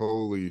like,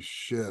 holy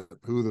shit,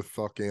 who the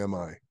fuck am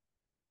I?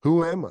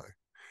 Who am I?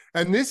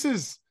 And this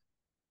is,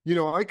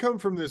 I come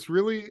from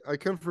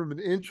an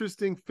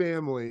interesting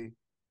family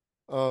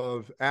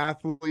of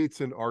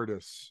athletes and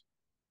artists.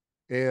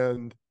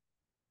 And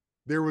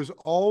there was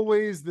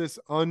always this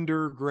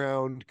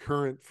underground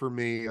current for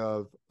me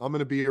of I'm going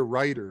to be a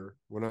writer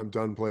when I'm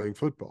done playing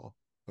football.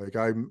 Like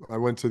I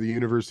went to the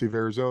University of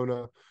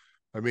Arizona.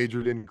 I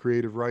majored in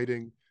creative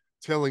writing.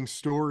 Telling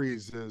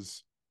stories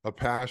is a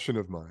passion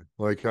of mine.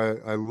 Like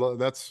I love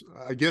that's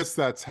I guess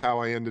that's how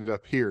I ended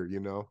up here,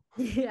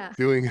 Yeah.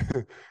 doing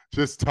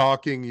just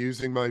talking,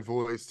 using my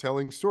voice,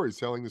 telling stories,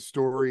 telling the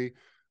story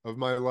of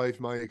my life,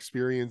 my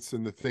experience,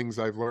 and the things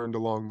I've learned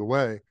along the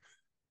way.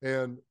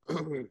 And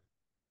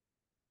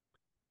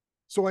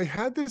so I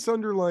had this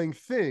underlying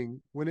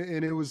thing and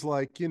it was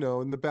like,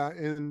 in the back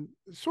and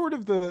sort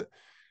of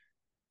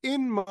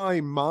in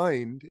my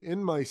mind,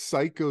 in my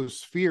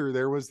psychosphere,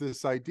 there was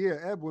this idea,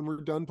 Eb, when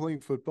we're done playing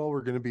football,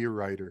 we're going to be a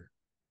writer,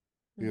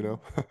 you Mm. know?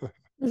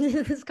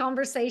 This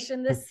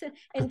conversation, this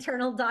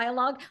internal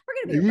dialogue. We're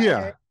going to be a writer. Yeah.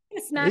 I'm going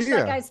to smash that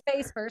Yeah. guy's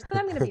face first, but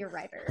I'm going to be a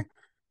writer.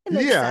 It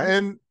makes Yeah.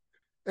 sense.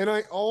 And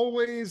I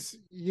always,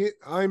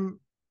 I've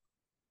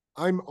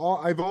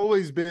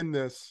always been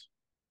this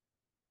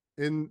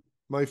in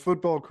my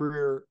football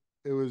career.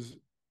 It was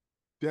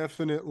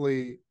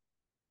definitely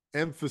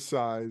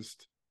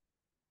emphasized.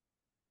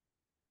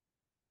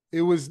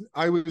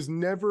 I was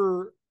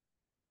never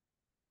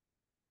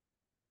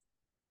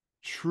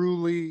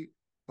truly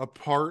a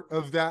part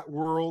of that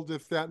world,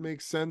 if that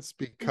makes sense,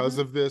 because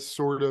Mm-hmm. of this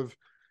sort of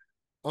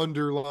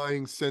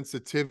underlying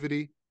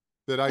sensitivity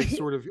that I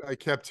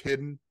kept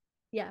hidden,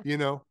 Yeah. you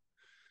know?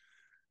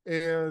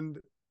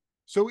 And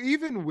so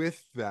even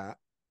with that,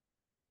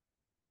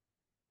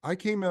 I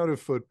came out of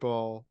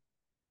football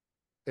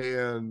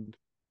and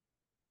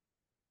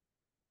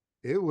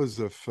it was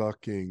a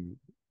fucking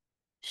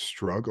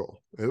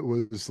struggle. It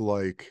was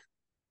like,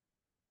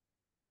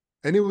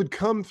 and it would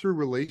come through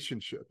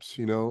relationships,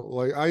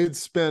 like I had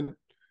spent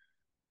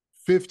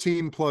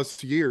 15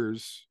 plus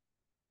years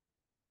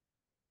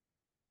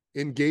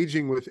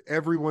engaging with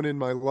everyone in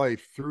my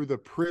life through the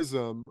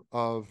prism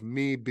of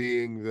me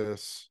being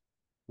this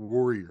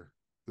warrior,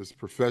 this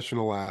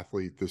professional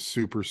athlete, this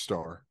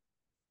superstar.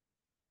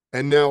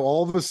 And now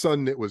all of a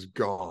sudden it was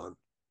gone,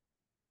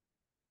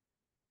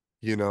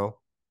 you know?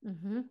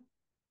 Mm-hmm.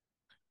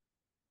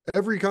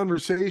 Every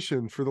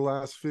conversation for the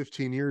last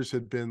 15 years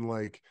had been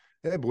like,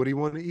 Eb, what do you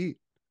want to eat?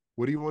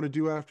 What do you want to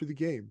do after the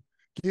game?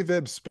 Give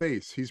Eb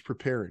space. He's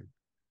preparing.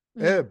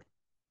 Mm. Eb,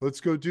 let's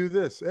go do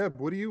this. Eb,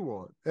 what do you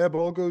want? Eb,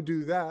 I'll go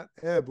do that.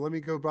 Eb, let me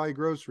go buy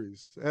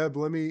groceries. Eb,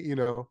 let me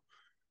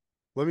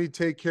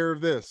take care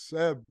of this.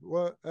 Eb,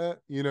 what?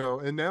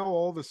 And now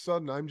all of a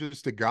sudden I'm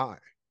just a guy,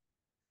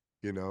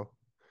 you know,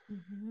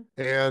 Mm-hmm.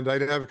 and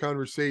I'd have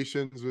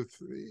conversations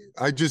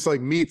I'd just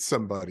like meet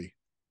somebody.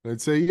 And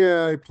I'd say,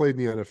 yeah, I played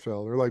in the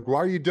NFL. They're like, why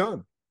are you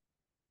done?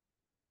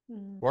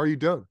 Mm. Why are you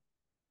done?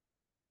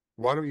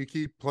 Why don't you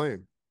keep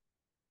playing?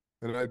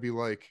 And I'd be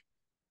like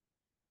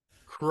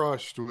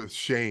crushed with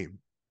shame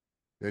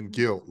and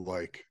guilt.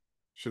 Like,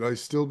 should I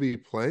still be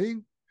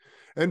playing?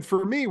 And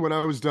for me, when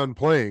I was done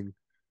playing,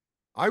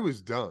 I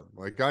was done.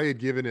 Like I had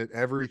given it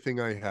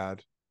everything I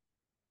had.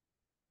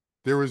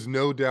 There was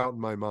no doubt in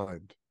my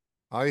mind.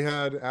 I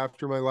had,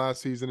 after my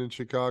last season in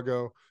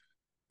Chicago,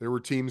 there were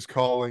teams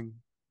calling,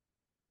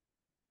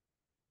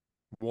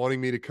 wanting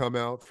me to come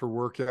out for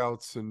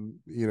workouts and,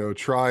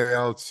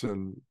 tryouts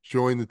and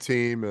join the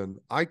team. And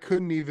I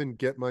couldn't even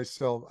get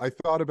myself, I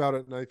thought about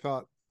it and I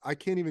thought, I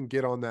can't even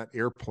get on that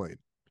airplane.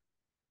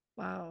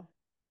 Wow.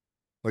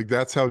 Like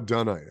that's how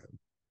done I am,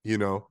 you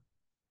know?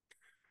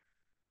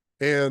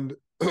 And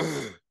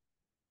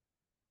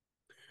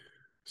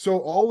so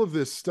all of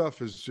this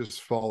stuff is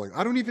just falling.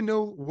 I don't even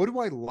know, what do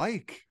I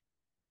like?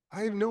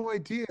 I have no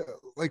idea.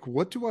 Like,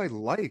 what do I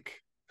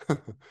like?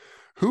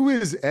 Who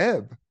is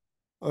Eb?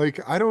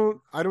 Like, I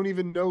don't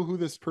even know who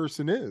this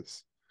person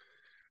is.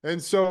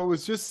 And so it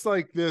was just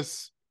like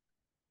this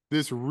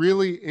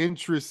really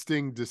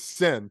interesting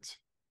descent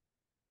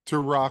to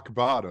rock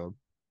bottom,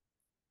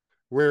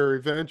 where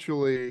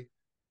eventually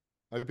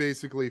I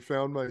basically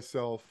found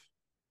myself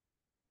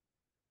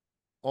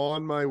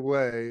on my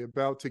way,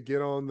 about to get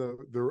on the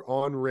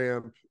on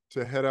ramp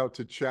to head out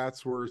to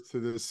Chatsworth to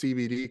the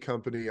CBD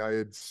company I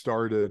had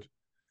started,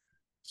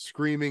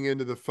 screaming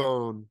into the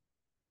phone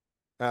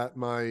at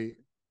my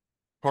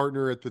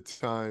partner at the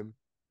time,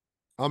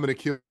 I'm going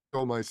to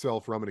kill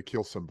myself or I'm going to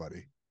kill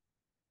somebody.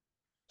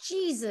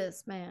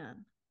 Jesus,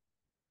 man.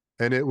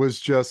 And it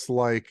was just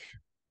like,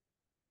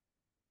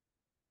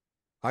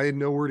 I had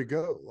nowhere to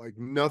go. Like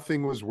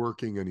nothing was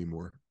working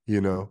anymore,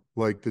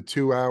 like the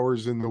 2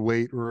 hours in the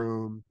weight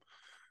room,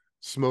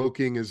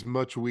 smoking as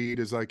much weed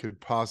as I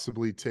could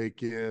possibly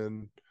take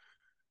in,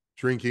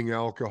 drinking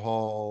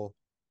alcohol,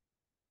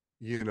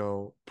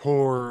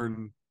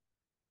 porn,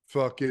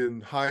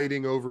 fucking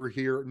hiding over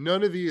here.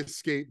 None of the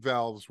escape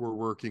valves were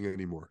working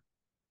anymore.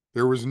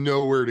 There was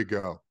nowhere to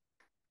go.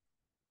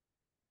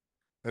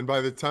 And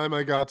by the time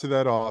I got to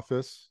that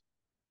office,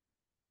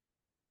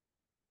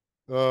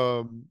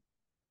 um,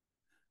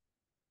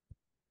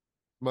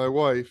 my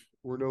wife,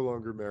 we're no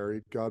longer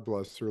married. God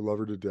bless her, love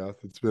her to death.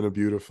 It's been a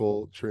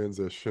beautiful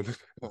transition.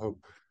 um,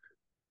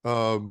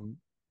 um,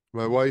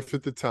 my wife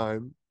at the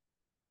time,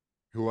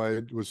 who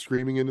I was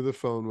screaming into the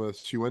phone with,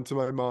 she went to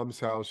my mom's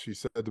house. She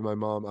said to my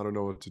mom, I don't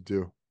know what to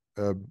do.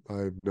 I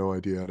have no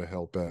idea how to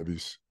help Eb.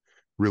 He's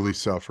really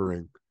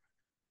suffering.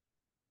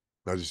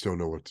 I just don't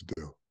know what to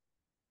do.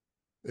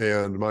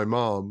 And my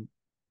mom,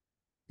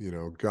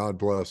 God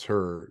bless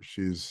her.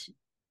 She's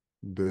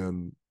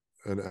been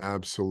an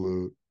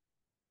absolute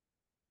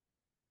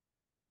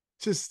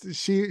just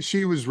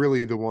she was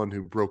really the one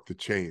who broke the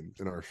chain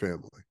in our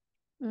family.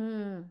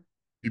 Mm.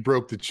 She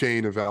broke the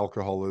chain of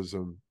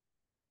alcoholism,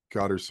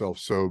 got herself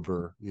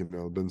sober,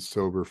 been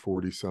sober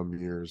 40 some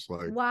years.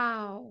 Like,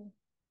 Wow.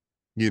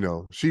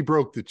 she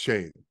broke the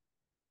chain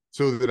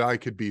so that I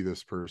could be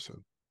this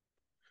person.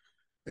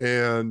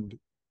 And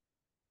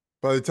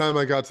by the time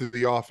I got to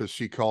the office,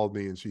 she called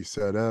me and she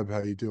said, Eb,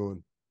 how you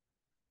doing?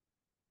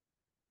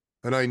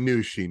 And I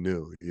knew she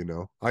knew,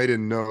 I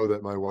didn't know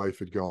that my wife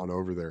had gone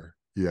over there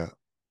yet.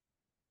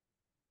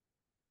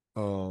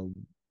 Um,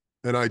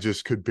 and I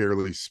just could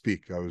barely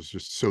speak. I was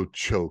just so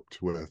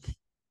choked with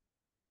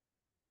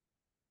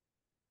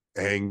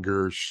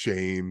anger,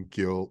 shame,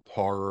 guilt,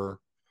 horror.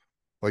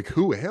 Like,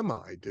 who am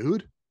I,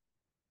 dude?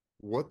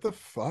 What the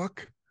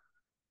fuck?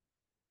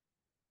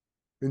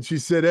 And she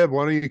said, Eb,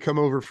 why don't you come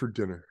over for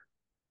dinner?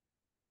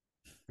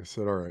 I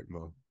said, all right,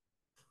 Mom.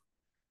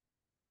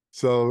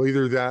 So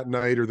either that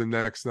night or the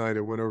next night,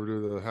 I went over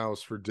to the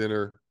house for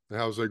dinner, the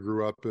house I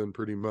grew up in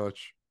pretty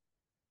much.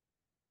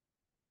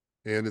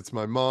 And it's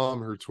my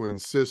mom, her twin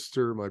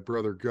sister, my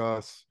brother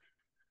Gus,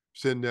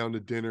 sitting down to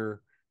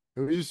dinner.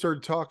 And we just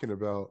started talking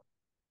about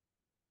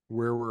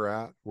where we're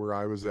at, where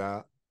I was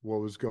at,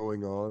 what was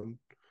going on.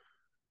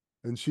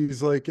 And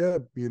she's like,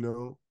 Eb,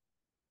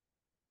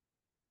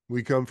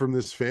 we come from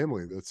this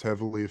family that's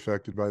heavily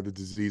affected by the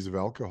disease of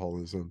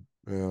alcoholism.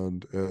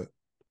 And,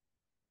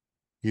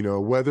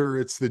 whether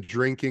it's the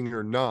drinking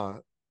or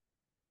not,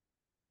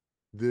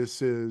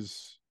 this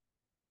is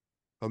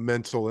a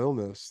mental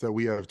illness that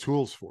we have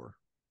tools for.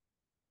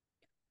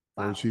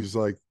 And Wow. she's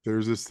like,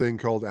 there's this thing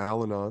called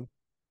Al Anon,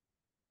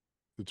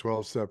 the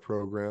 12-step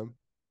program.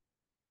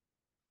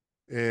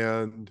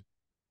 And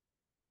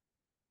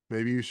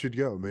maybe you should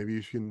go. Maybe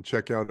you can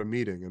check out a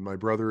meeting. And my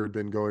brother had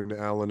been going to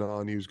Al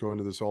Anon. He was going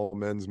to this all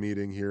men's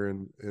meeting here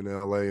in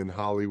LA and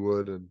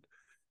Hollywood, and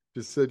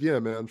just said, yeah,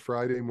 man,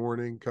 Friday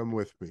morning, come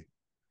with me.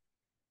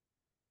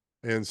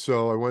 And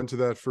so I went to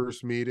that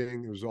first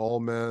meeting. It was all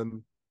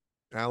men,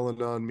 Al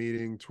Anon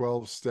meeting,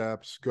 12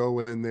 steps. Go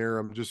in there.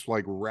 I'm just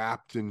like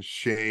wrapped in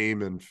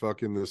shame and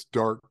fucking this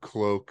dark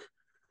cloak,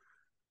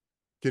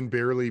 can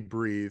barely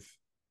breathe.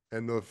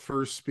 And the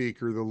first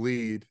speaker, the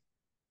lead,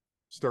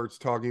 starts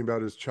talking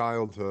about his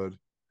childhood.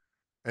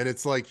 And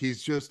it's like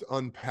he's just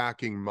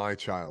unpacking my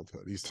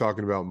childhood. He's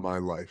talking about my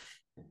life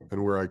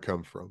and where I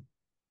come from.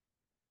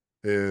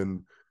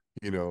 And,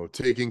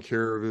 taking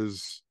care of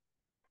his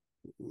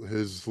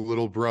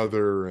little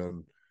brother,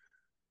 and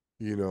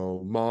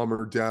mom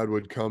or dad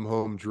would come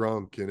home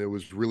drunk and it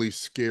was really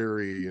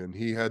scary, and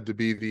he had to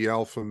be the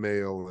alpha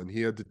male and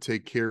he had to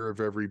take care of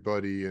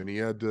everybody, and he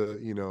had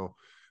to,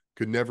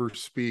 could never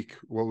speak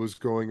what was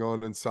going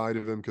on inside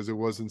of him because it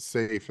wasn't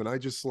safe. And I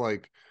just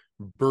like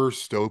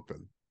burst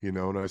open,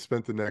 and I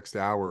spent the next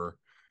hour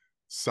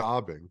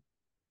sobbing,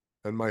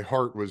 and my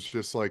heart was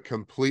just like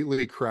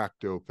completely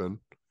cracked open.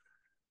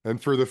 And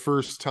for the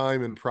first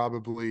time and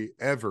probably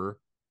ever,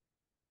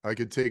 I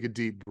could take a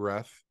deep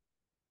breath,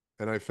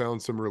 and I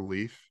found some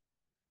relief,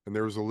 and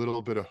there was a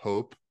little bit of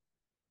hope,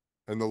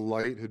 and the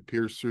light had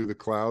pierced through the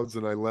clouds.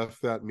 And I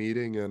left that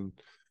meeting, and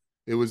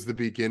it was the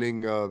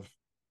beginning of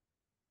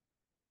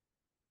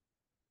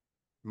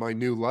my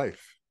new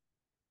life.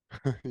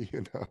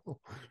 you know,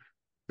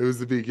 it was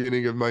the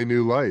beginning of my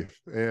new life.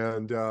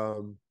 And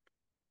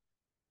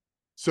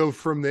so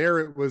from there,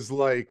 it was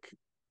like,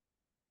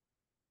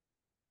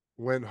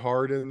 went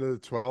hard into the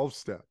 12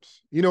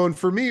 steps, and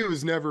for me, it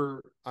was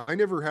I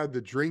never had the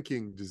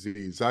drinking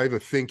disease. I have a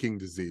thinking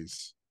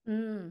disease.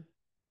 Mm.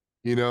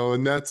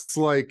 And that's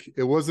like,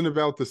 it wasn't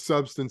about the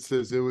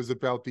substances, it was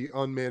about the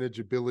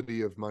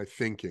unmanageability of my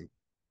thinking.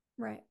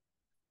 Right.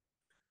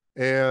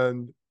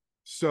 And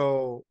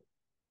so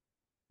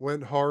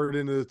went hard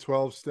into the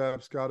 12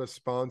 steps, got a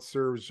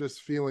sponsor, was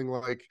just feeling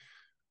like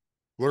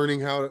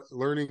learning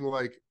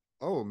like,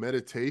 oh,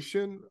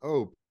 meditation,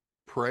 oh,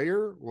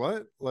 prayer,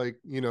 what? Like,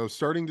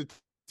 starting to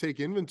take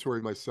inventory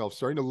of myself,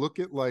 starting to look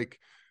at like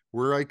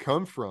where I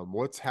come from,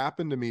 what's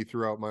happened to me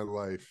throughout my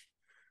life.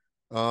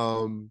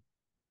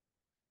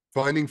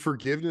 Finding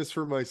forgiveness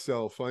for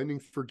myself, finding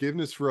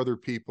forgiveness for other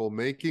people,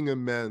 making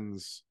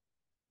amends,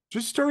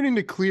 just starting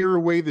to clear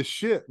away the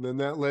shit. And then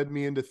that led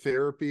me into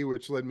therapy,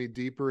 which led me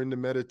deeper into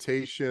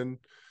meditation,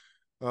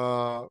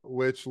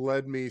 which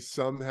led me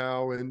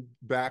somehow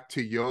back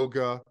to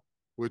yoga,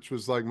 which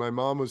was like my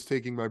mom was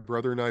taking my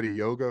brother and I to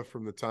yoga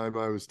from the time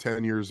I was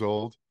 10 years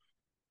old.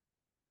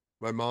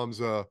 My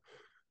mom's a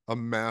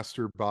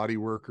master body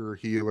worker,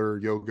 healer,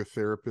 yoga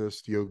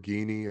therapist,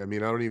 yogini. I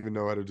mean, I don't even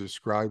know how to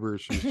describe her.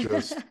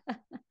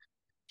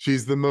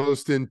 She's the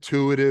most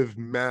intuitive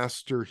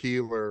master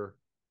healer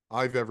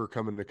I've ever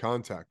come into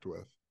contact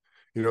with.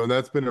 You know, and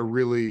that's been a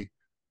really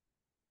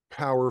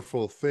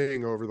powerful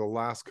thing over the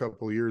last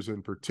couple of years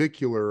in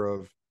particular,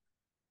 of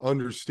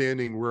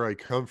understanding where I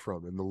come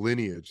from and the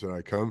lineage that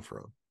I come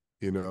from,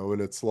 you know.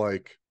 And it's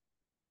like,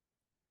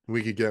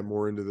 we could get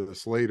more into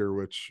this later,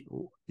 which,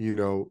 you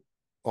know,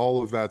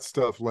 all of that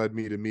stuff led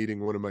me to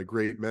meeting one of my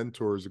great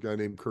mentors, a guy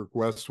named Kirk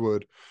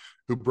Westwood,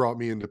 who brought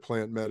me into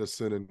plant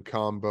medicine and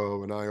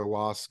combo and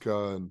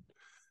ayahuasca. And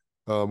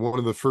one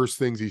of the first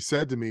things he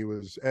said to me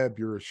was, Eb,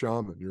 you're a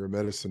shaman, you're a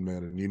medicine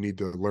man, and you need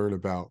to learn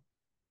about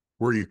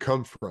where you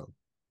come from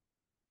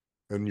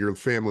and your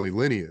family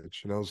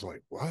lineage. And I was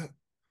like, what?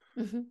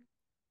 Mm-hmm.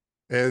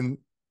 And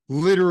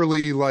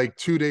literally like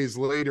 2 days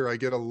later, I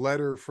get a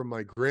letter from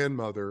my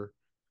grandmother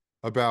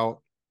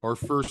about our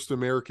first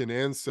American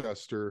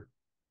ancestor.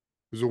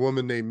 There's a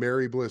woman named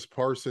Mary Bliss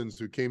Parsons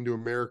who came to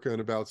America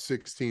in about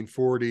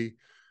 1640,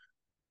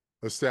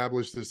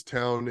 established this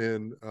town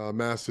in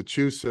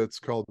Massachusetts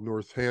called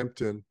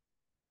Northampton.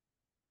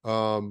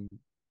 And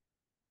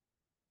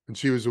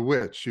she was a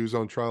witch. She was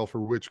on trial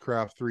for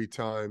witchcraft 3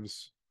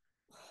 times.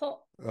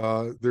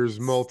 There's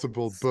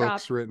multiple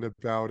books written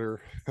about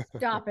her.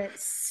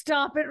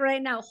 Stop it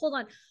right now. Hold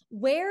on.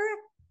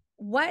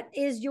 What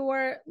is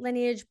your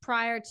lineage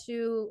prior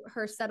to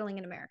her settling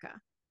in America?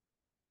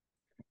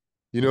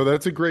 You know,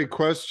 that's a great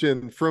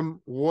question.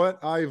 From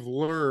what I've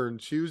learned,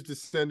 she was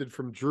descended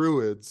from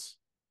Druids.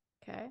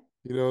 Okay.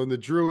 You know, and the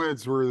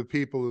Druids were the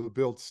people who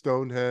built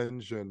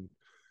Stonehenge. And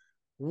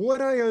what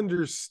I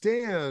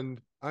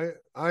understand,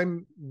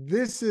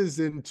 this is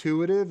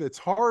intuitive. It's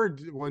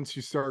hard once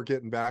you start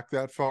getting back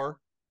that far.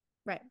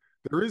 Right.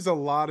 There is a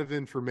lot of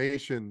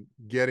information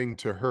getting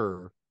to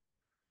her.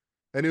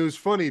 And it was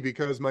funny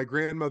because my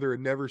grandmother had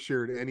never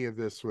shared any of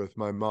this with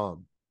my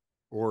mom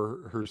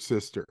or her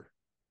sister.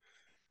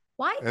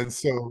 Why? And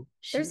so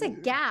there's a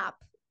gap.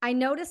 I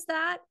noticed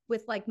that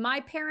with like my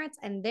parents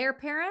and their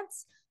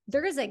parents.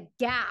 There is a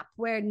gap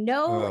where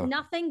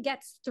nothing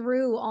gets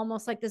through,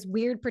 almost like this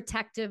weird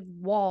protective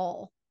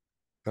wall.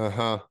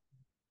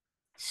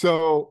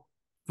 So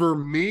for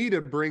me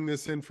to bring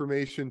this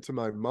information to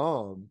my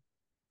mom,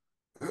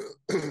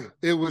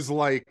 it was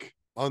like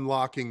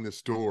unlocking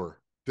this door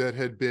that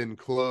had been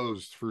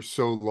closed for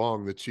so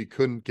long that she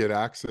couldn't get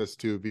access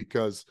to.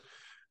 Because,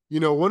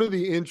 you know, one of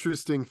the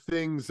interesting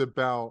things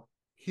about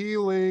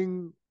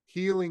healing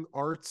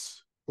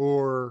arts,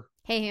 or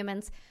hey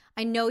humans,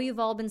 I know you've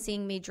all been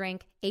seeing me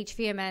drink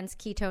HVMN's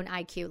Ketone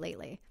IQ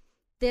lately.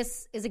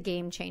 This is a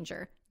game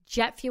changer.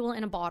 Jet fuel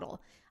in a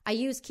bottle. I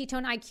use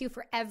Ketone IQ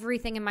for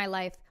everything in my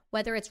life,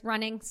 whether it's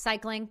running,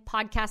 cycling,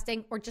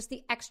 podcasting, or just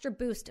the extra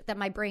boost that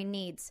my brain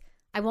needs.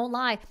 I won't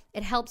lie,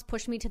 it helps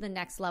push me to the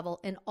next level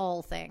in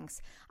all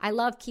things. I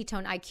love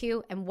Ketone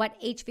IQ and what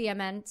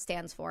HVMN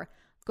stands for.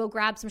 Go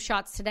grab some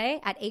shots today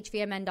at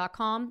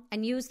hvmn.com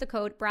and use the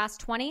code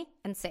BRASS20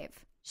 and save.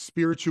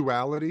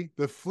 Spirituality.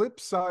 The flip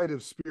side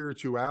of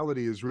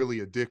spirituality is really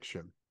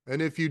addiction. And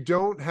if you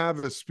don't have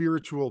a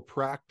spiritual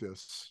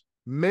practice,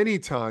 many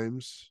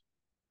times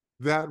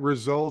that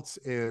results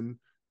in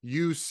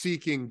you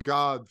seeking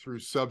God through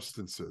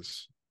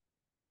substances.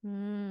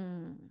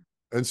 And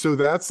so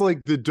that's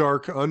like the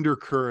dark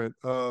undercurrent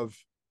of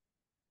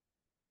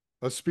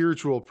a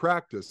spiritual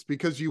practice,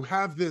 because you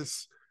have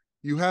this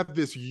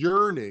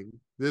yearning,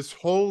 this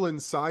hole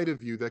inside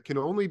of you that can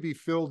only be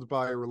filled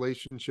by a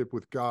relationship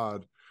with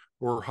God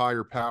or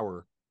higher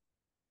power,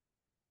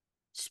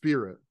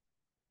 spirit.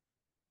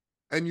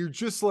 And you're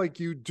just like,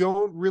 you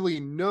don't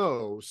really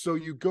know. So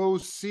you go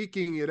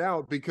seeking it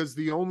out, because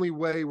the only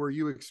way where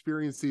you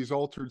experience these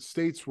altered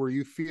states where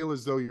you feel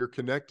as though you're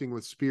connecting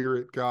with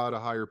spirit, God, a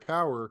higher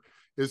power,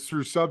 is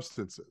through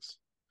substances.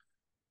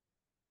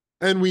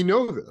 And we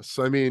know this.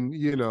 I mean,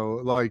 you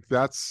know, like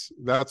that's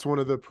one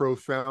of the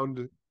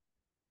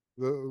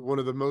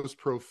most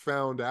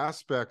profound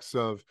aspects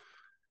of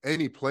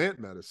any plant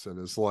medicine,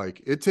 is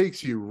like, it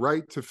takes you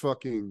right to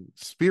fucking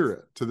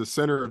spirit, to the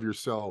center of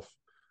yourself,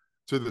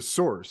 to the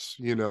source,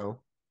 you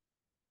know.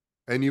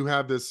 And you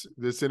have this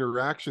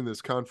interaction,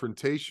 this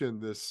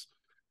confrontation,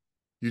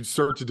 you'd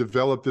start to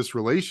develop this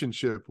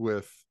relationship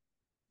with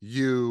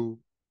you,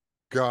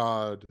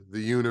 God,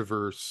 the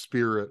universe,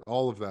 spirit,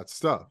 all of that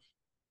stuff.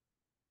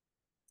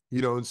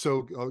 You know, and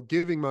so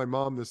giving my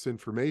mom this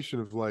information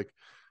of like,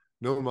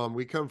 no, Mom,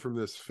 we come from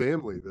this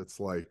family that's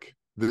like,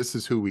 this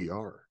is who we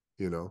are,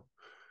 you know.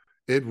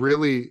 It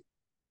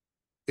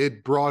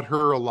brought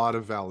her a lot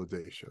of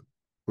validation,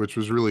 which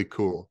was really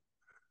cool.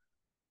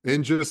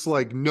 And just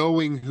like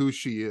knowing who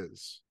she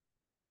is,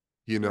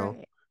 you know,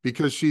 right.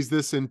 Because she's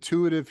this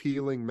intuitive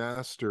healing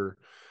master.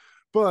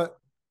 But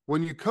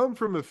when you come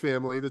from a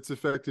family that's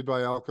affected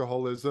by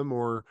alcoholism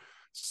or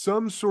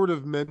some sort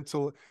of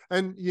mental.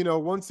 And you know,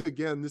 once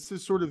again, this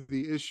is sort of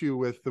the issue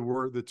with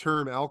the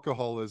term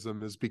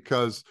alcoholism, is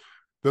because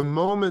the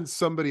moment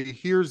somebody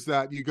hears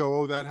that, you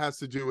go, oh, that has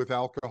to do with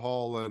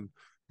alcohol and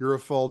you're a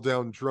fall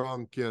down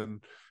drunk,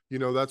 and you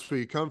know, that's where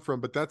you come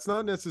from. But that's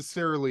not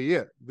necessarily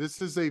it.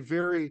 This is a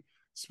very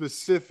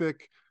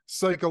specific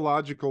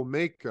psychological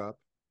makeup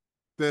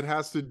that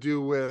has to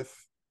do with,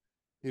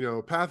 you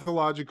know,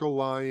 pathological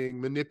lying,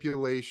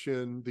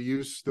 manipulation, the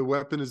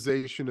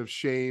weaponization of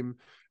shame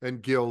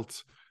and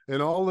guilt,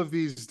 and all of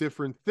these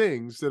different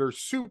things that are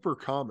super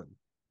common.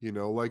 You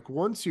know, like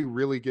once you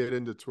really get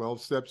into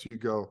 12 steps, you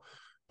go,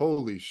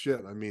 holy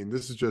shit. I mean,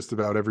 this is just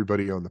about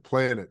everybody on the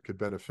planet could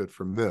benefit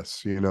from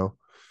this, you know,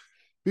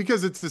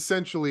 because it's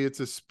essentially,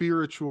 it's a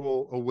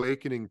spiritual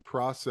awakening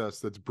process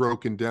that's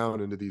broken down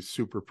into these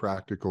super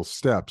practical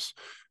steps.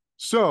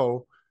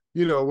 So,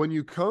 you know, when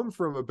you come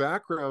from a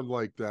background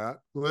like that,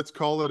 let's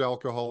call it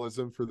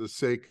alcoholism for the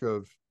sake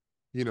of,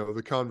 you know,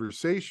 the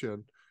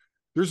conversation,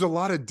 there's a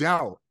lot of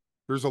doubt.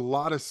 There's a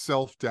lot of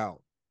self-doubt.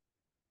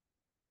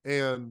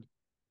 And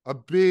a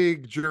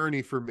big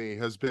journey for me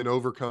has been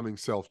overcoming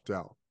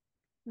self-doubt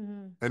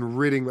and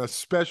ridding,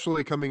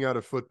 especially coming out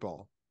of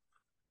football.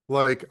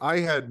 Like I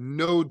had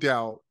no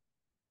doubt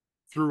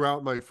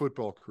throughout my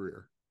football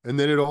career. And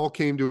then it all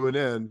came to an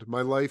end.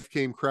 My life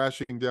came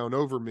crashing down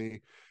over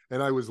me,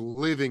 and I was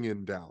living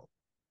in doubt.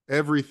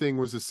 Everything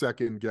was a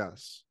second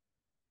guess.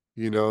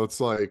 You know, it's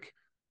like,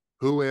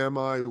 who am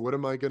I? What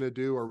am I going to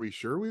do? Are we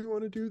sure we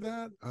want to do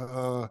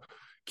that?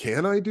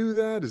 Can I do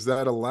that? Is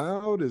that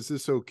allowed? Is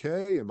this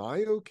okay? Am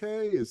I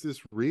okay? Is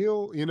this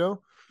real? You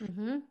know?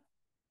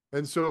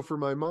 And so for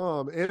my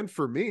mom and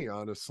for me,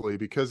 honestly,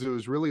 because it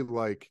was really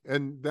like,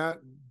 and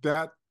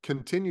that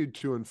continued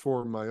to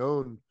inform my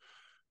own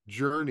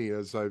journey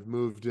as I've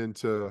moved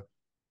into,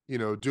 you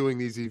know, doing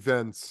these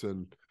events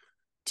and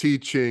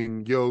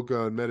teaching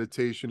yoga and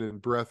meditation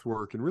and breath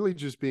work, and really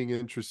just being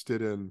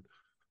interested in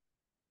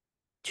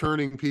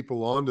turning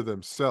people onto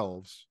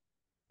themselves,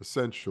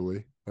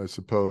 essentially, I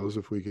suppose,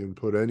 if we can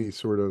put any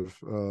sort of,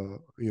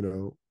 you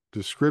know,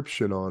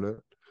 description on it,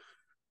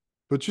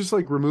 but just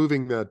like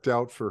removing that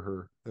doubt for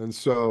her. And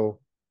so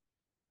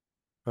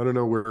I don't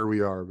know where we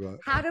are, but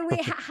how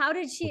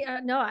did she,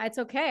 no, it's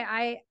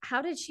okay.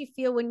 How did she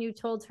feel when you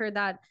told her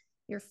that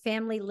your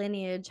family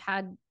lineage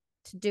had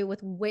to do with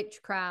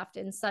witchcraft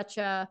in such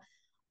a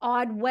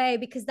odd way?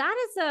 Because that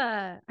is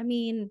I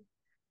mean,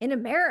 in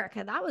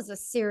America, that was a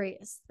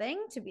serious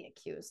thing to be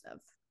accused of.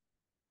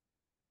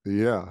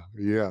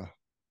 yeah.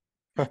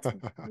 That's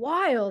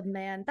wild,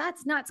 man.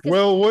 That's nuts. Because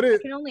Well, I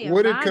can only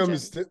what it imagine.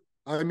 comes to,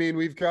 I mean,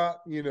 we've got,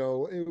 you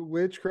know,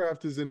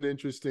 witchcraft is an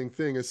interesting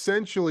thing.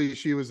 Essentially,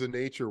 she was a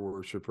nature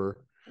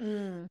worshiper.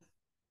 Mm.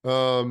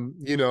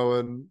 You know,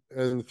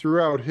 and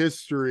throughout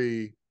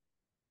history,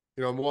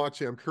 you know,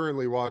 I'm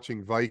currently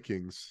watching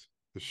Vikings,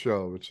 the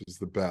show, which is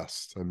the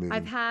best. I I've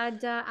mean,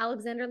 had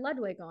Alexander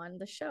Ludwig on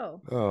the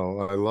show.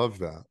 oh, I love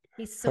that.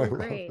 He's I so love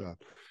great. that.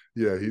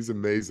 Yeah, he's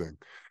amazing.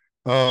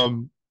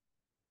 Um,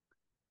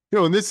 you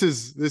know, and this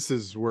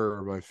is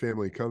where my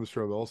family comes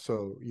from.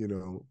 Also, you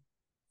know,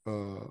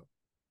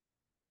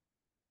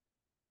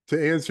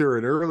 to answer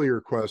an earlier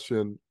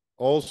question,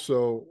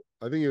 also,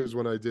 I think it was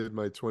when I did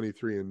my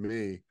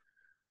 23andMe,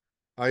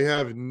 I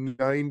have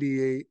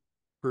 98%,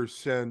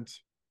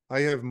 I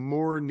have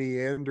more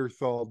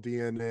Neanderthal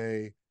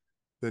DNA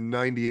than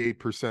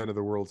 98% of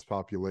the world's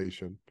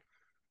population.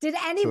 Did So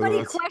anybody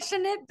that's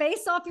question it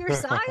based off your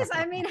size?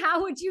 I mean,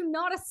 how would you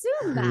not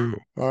assume that?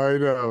 I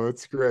know,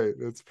 it's great.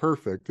 It's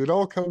perfect. It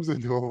all comes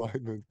into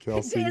alignment,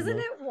 Kelsey, you Isn't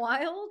know. it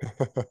wild?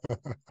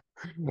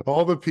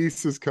 All the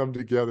pieces come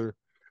together.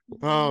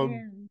 Um,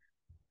 Man.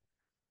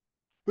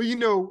 but you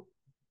know,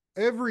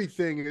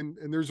 everything,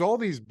 and there's all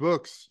these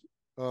books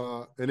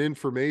and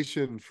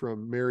information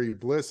from Mary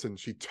Bliss, and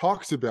she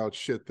talks about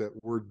shit that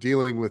we're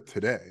dealing with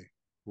today,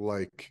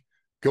 like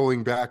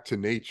going back to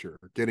nature,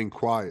 getting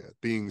quiet,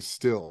 being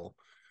still,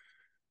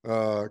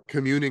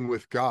 communing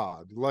with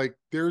God. Like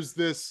there's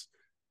this,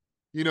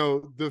 you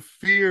know, the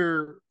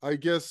fear, I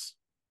guess,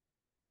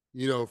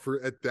 you know,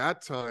 for at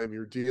that time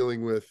you're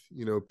dealing with,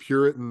 you know,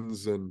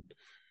 Puritans and,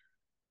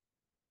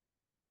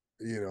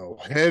 you know,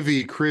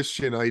 heavy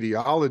Christian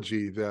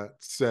ideology that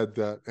said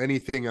that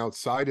anything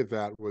outside of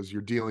that was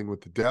you're dealing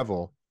with the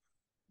devil.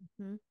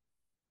 Mhm.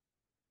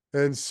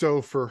 And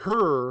so for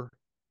her,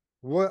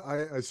 what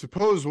I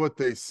suppose what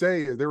they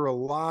say, there were a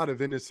lot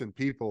of innocent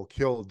people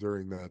killed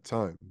during that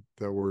time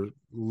that were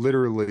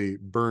literally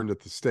burned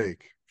at the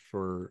stake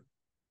for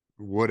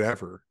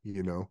whatever,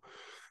 you know.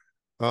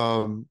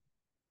 Um,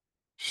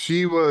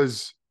 she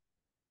was,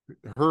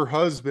 her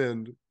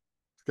husband,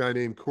 a guy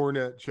named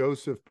Cornette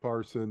Joseph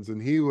Parsons, and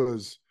he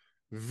was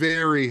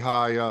very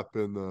high up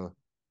in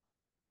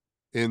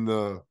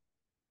the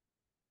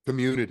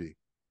community.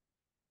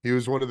 He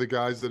was one of the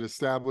guys that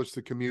established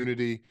the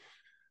community.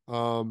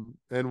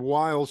 And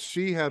while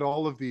she had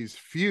all of these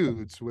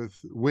feuds with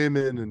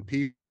women and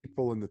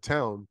people in the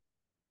town,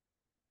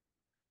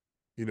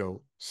 you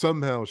know,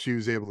 somehow she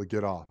was able to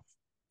get off.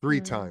 three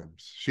Mm.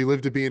 times. She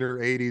lived to be in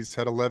her 80s,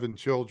 had 11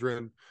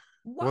 children.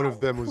 One of Wow.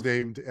 them was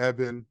named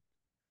Eben.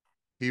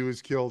 He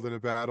was killed in a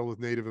battle with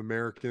Native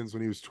Americans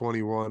when he was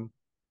 21.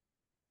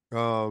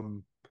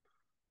 Um,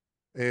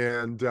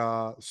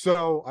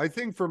 so I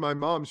think for my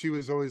mom, she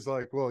was always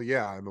like, well,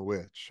 yeah, I'm a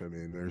witch. I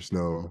mean, there's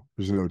no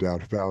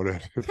doubt about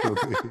it for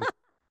me,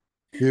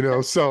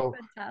 That's so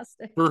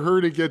fantastic. for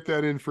her to get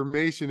that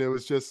information, it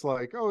was just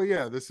like, oh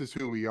yeah, this is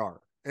who we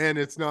are. And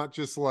it's not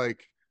just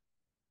like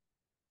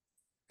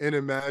an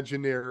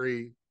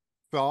imaginary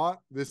thought.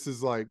 This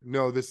is like,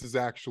 no, this is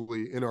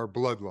actually in our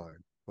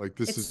bloodline. Like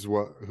this It's is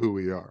who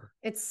we are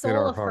it's in soul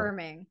our heart.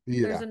 affirming.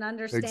 There's Yeah, an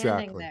understanding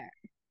exactly. there.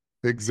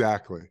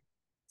 Exactly.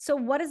 So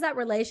what has that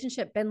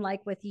relationship been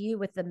like with you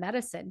with the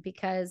medicine?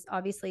 Because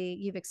obviously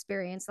you've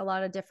experienced a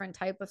lot of different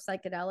type of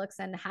psychedelics,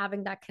 and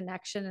having that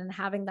connection and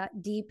having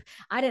that deep,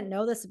 I didn't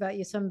know this about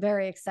you, so I'm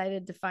very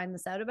excited to find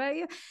this out about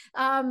you.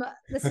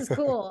 This is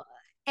cool.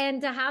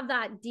 And to have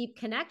that deep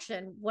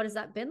connection, what has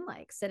that been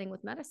like sitting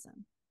with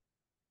medicine?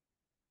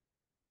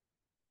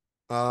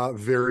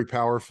 Very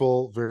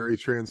powerful, very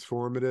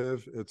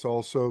transformative. It's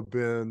also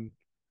been,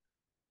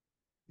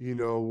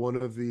 one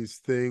of these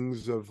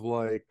things of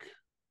like,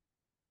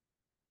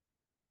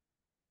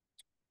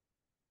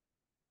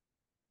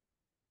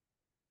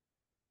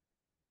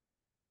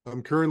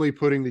 I'm currently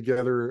putting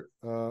together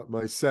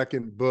my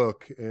second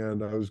book,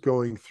 and I was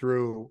going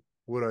through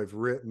what I've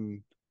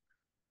written.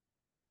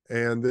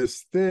 And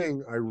this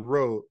thing I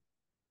wrote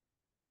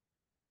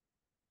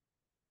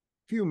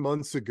a few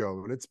months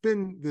ago, and it's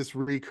been this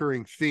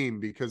recurring theme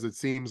because it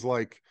seems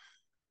like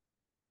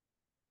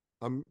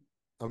I'm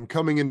I'm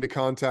coming into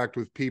contact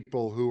with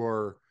people who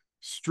are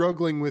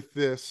struggling with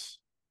this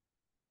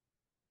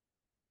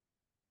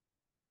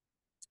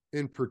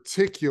in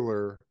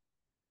particular,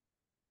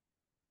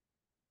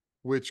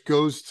 which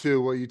goes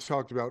to what you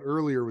talked about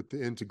earlier with the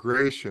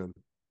integration,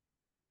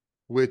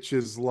 which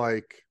is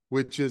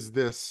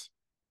this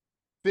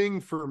thing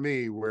for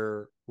me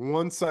where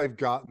once I've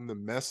gotten the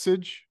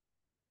message,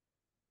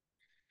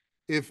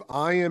 if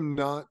I am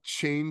not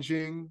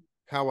changing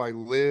how I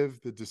live,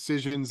 the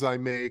decisions I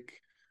make,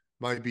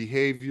 my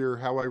behavior,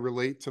 how I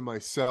relate to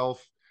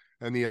myself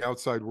and the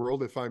outside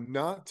world, if I'm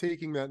not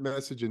taking that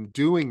message and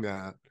doing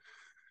that,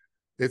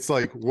 it's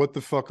like, what the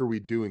fuck are we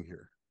doing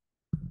here?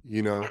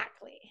 You know?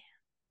 Exactly.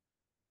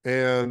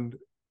 And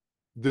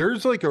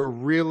there's like a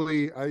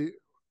really,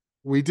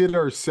 we did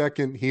our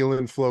second Heal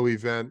and Flow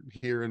event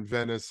here in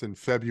Venice in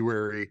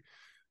February.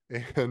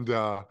 And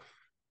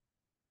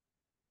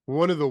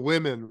one of the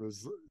women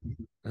was,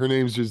 her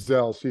name's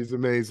Giselle. She's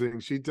amazing.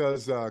 She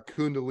does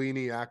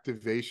Kundalini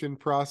activation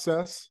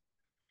process.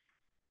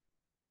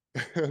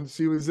 And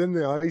she was in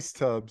the ice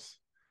tubs,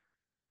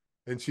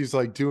 and she's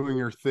like doing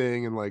her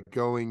thing and like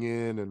going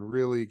in and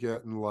really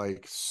getting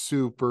like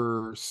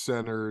super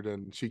centered.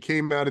 And she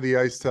came out of the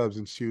ice tubs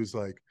and she was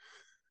like,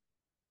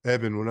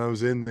 Eben, when I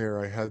was in there,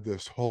 I had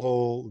this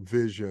whole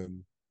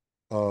vision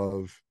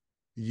of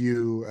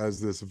you as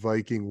this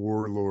Viking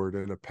warlord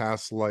in a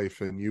past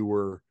life, and you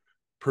were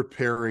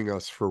preparing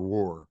us for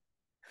war.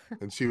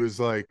 And she was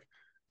like,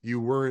 you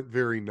weren't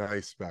very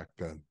nice back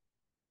then,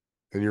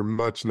 and you're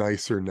much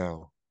nicer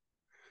now.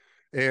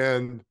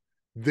 And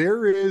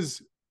there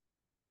is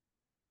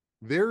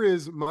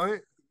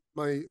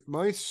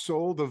my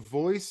soul, the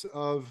voice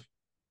of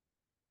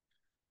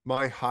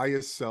my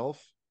highest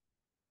self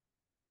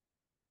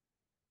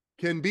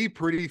can be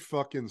pretty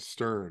fucking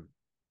stern.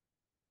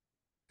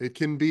 It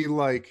can be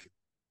like,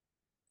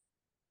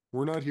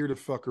 we're not here to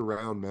fuck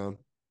around, man,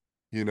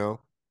 you know?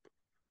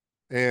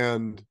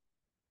 And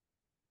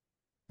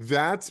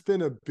that's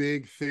been a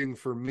big thing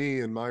for me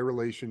in my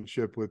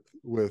relationship with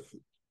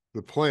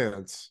the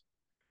plants,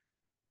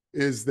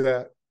 is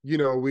that,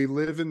 we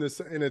live in this,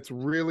 and it's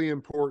really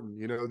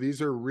important.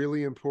 These are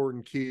really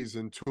important keys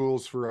and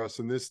tools for us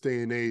in this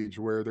day and age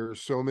where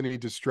there's so many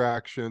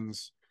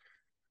distractions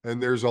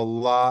and there's a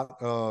lot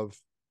of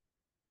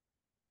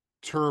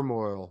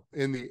turmoil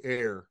in the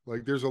air.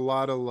 Like there's a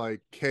lot of like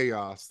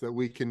chaos that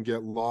we can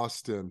get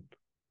lost in.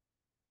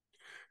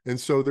 And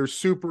so they're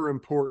super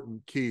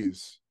important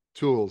keys,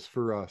 tools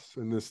for us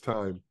in this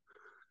time.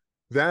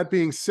 That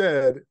being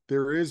said,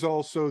 there is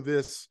also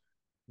this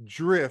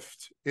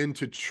drift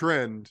into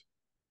trend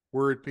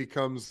where it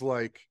becomes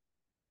like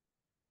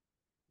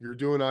you're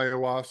doing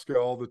ayahuasca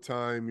all the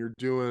time, you're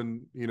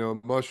doing,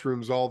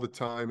 mushrooms all the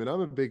time. And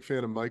I'm a big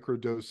fan of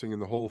microdosing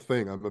and the whole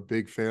thing. I'm a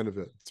big fan of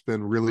it. It's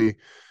been really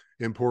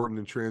important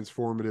and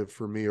transformative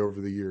for me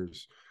over the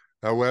years.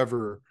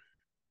 However,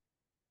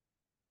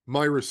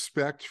 my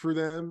respect for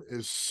them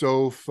is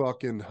so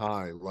fucking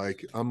high.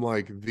 Like, I'm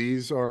like,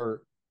 these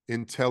are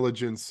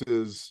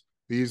intelligences,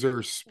 these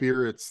are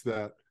spirits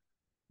that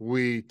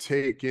we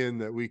take in,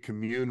 that we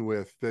commune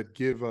with, that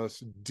give us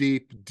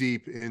deep,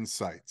 deep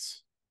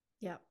insights,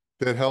 Yeah.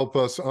 that help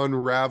us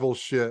unravel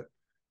shit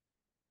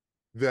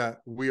that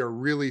we are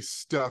really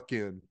stuck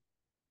in.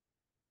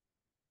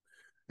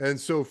 And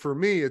so for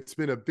me, it's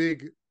been a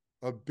big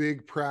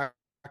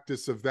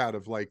practice of that,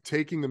 of like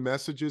taking the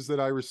messages that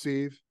I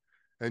receive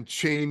and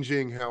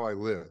changing how I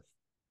live,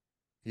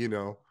 you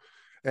know.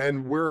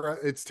 And where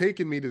it's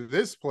taken me to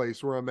this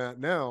place where I'm at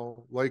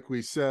now, like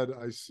we said,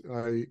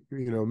 I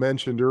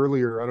mentioned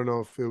earlier, I don't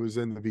know if it was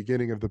in the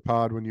beginning of the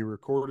pod when you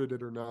recorded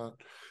it or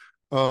not,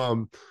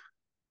 um,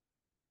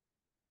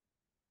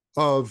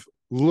 of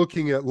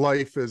looking at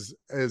life as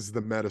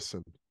the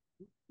medicine.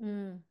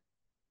 Mm.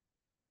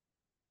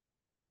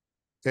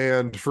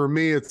 And for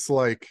me, it's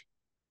like,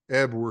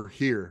 Eb, we're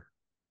here.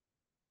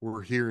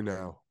 We're here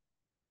now.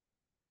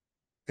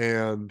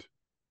 And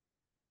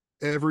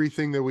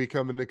everything that we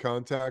come into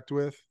contact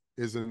with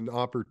is an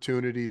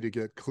opportunity to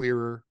get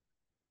clearer,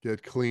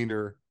 get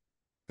cleaner,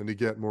 and to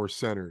get more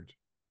centered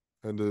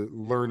and to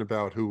learn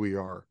about who we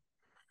are,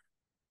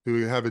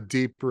 to have a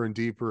deeper and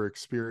deeper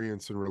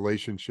experience and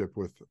relationship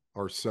with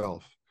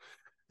ourself.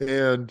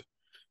 And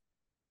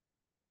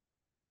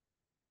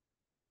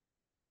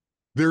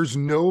there's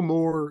no,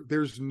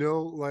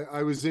 like,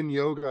 I was in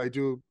yoga,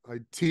 I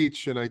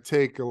teach and I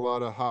take a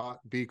lot of hot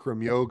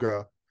Bikram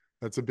yoga.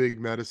 That's a big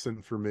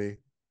medicine for me,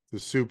 the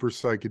super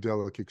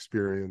psychedelic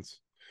experience.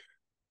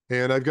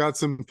 And I've got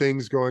some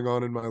things going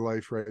on in my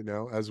life right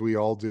now, as we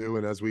all do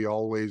and as we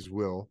always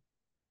will.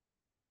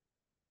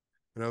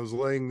 And I was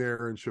laying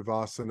there in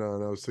Shavasana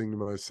and I was thinking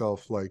to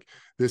myself, like,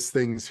 this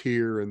thing's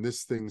here and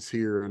this thing's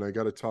here, and I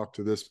got to talk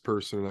to this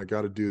person and I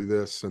got to do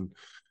this. And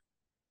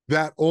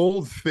that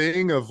old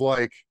thing of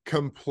like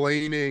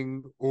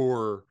complaining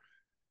or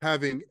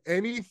having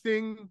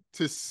anything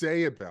to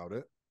say about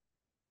it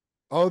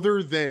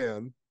other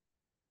than,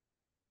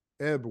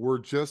 Eb, we're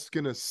just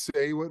going to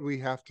say what we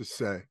have to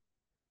say.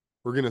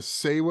 We're going to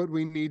say what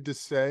we need to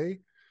say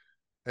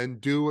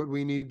and do what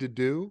we need to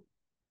do.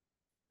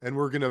 And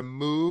we're going to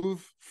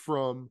move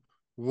from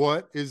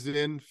what is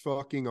in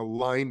fucking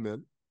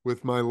alignment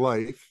with my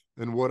life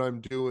and what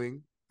I'm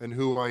doing and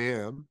who I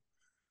am.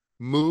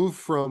 Move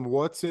from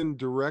what's in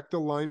direct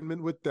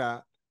alignment with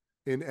that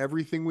in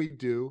everything we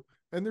do.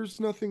 And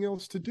there's nothing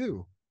else to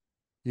do,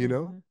 you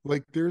know?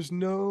 Like, there's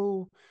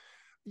no,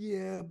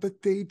 yeah,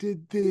 but they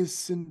did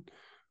this and,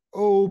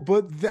 oh,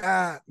 but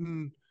that,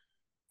 and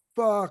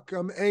fuck,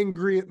 I'm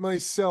angry at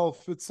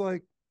myself. It's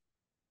like,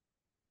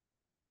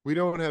 we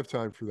don't have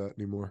time for that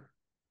anymore.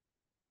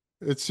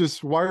 It's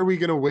just, why are we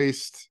going to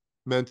waste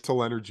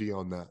mental energy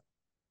on that?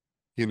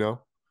 You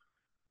know,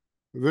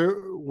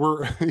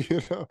 we're,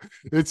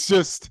 it's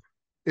just,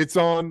 it's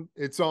on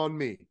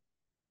me.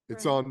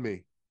 It's Right. on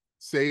me.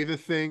 Say the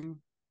thing,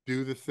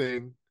 do the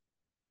thing.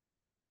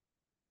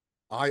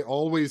 I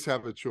always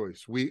have a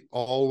choice. We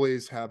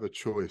always have a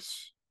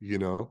choice, you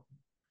know?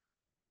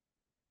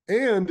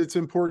 And it's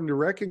important to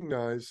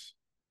recognize,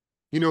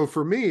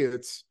 for me,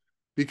 it's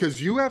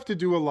because you have to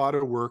do a lot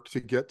of work to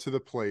get to the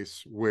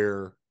place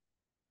where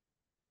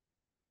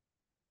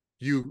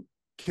you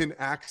can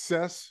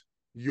access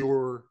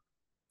your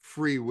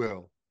free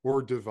will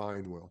or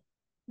divine will.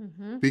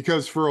 Mm-hmm.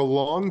 Because for a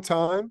long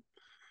time,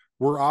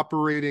 we're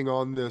operating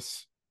on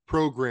this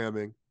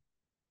programming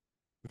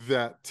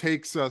that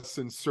takes us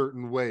in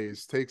certain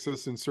ways, takes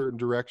us in certain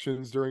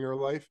directions during our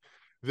life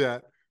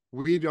that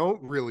we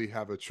don't really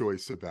have a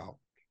choice about.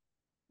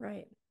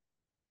 Right.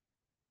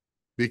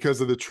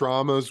 Because of the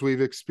traumas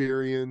we've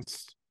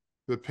experienced,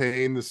 the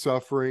pain, the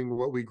suffering,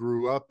 what we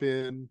grew up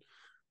in,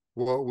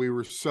 what we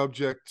were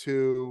subject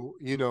to,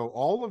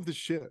 all of the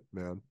shit,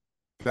 man.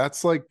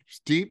 That's like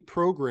deep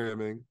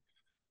programming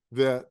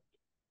that,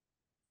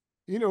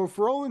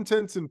 for all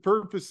intents and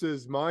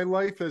purposes, my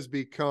life has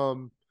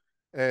become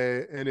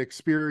an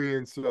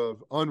experience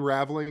of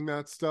unraveling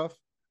that stuff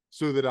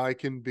so that I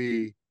can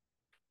be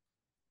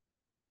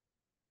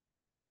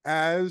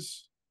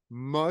as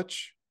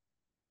much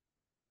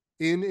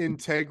in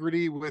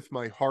integrity with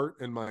my heart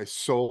and my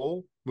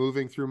soul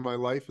moving through my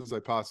life as I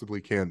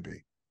possibly can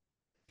be.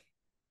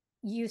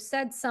 You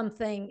said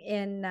something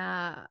in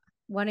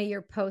one of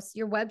your posts.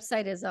 Your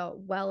website is a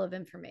well of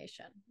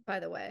information, by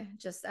the way,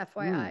 just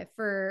FYI.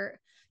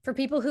 For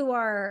people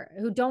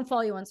who don't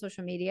follow you on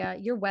social media,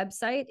 your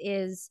website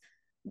is,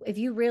 if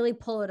you really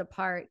pull it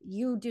apart,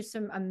 you do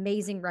some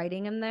amazing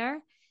writing in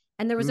there.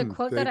 And there was a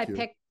quote that I Thank you.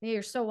 picked.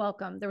 You're so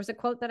welcome. There was a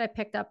quote that I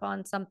picked up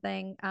on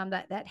something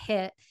that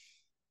hit,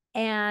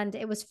 and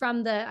it was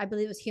from I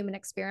believe it was Human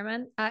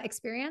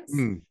Experience.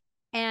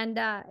 And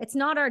it's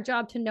not our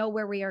job to know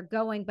where we are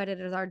going, but it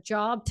is our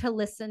job to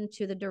listen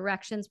to the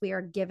directions we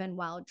are given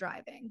while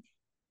driving.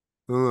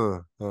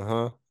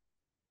 Uh-huh.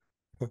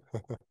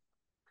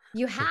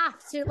 You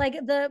have to, like,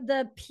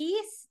 the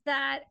piece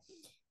that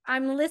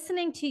I'm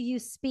listening to you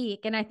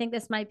speak, and I think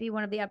this might be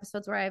one of the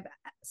episodes where I've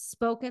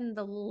spoken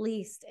the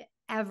least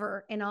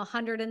ever in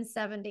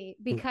 170,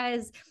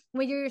 because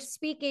when you're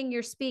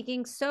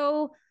speaking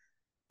so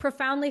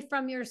profoundly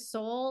from your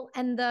soul,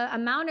 and the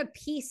amount of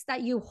peace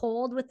that you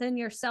hold within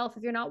yourself,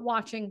 if you're not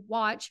watching,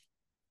 watch.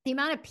 The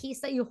amount of peace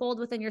that you hold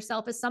within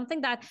yourself is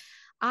something that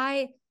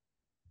I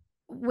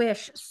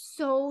wish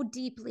so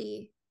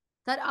deeply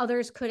that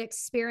others could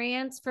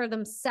experience for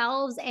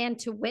themselves and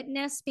to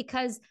witness,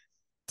 because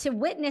to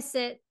witness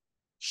it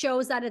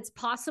shows that it's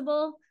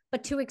possible,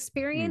 but to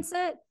experience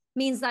it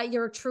means that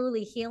you're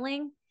truly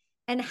healing,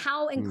 and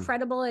how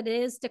incredible it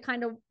is to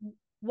kind of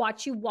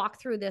watch you walk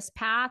through this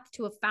path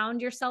to have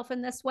found yourself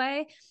in this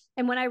way.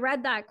 And when I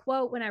read that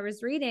quote when I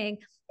was reading,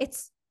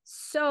 it's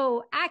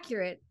so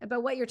accurate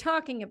about what you're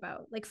talking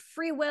about. Like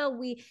free will,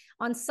 we,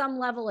 on some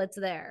level, it's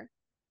there.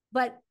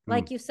 But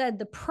like you said,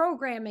 the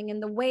programming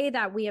and the way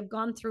that we have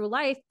gone through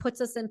life puts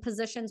us in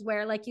positions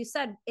where, like you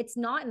said, it's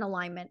not in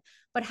alignment.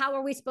 But how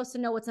are we supposed to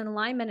know what's in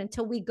alignment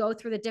until we go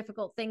through the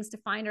difficult things to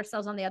find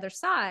ourselves on the other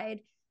side?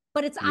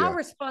 But it's our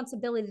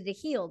responsibility to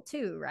heal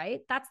too,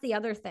 right? That's the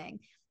other thing.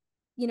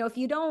 You know, if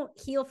you don't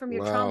heal from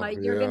your trauma,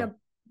 you're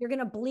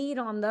gonna bleed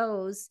on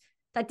those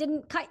that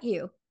didn't cut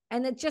you,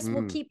 and it just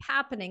will keep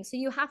happening. So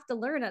you have to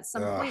learn at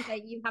some point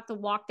that you have to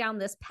walk down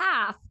this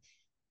path,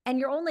 and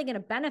you're only going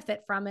to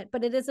benefit from it.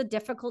 But it is a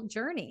difficult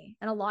journey,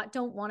 and a lot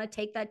don't want to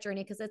take that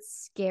journey because it's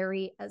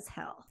scary as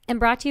hell. And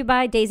brought to you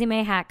by Daisy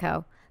May Hat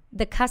Co.,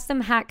 the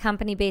custom hat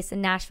company based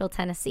in Nashville,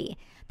 Tennessee.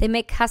 They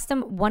make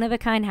custom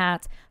one-of-a-kind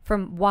hats,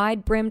 from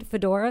wide-brimmed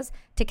fedoras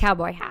to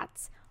cowboy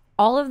hats.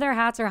 All of their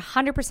hats are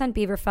 100%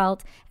 beaver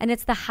felt, and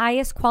it's the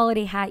highest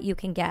quality hat you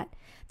can get.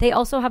 They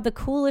also have the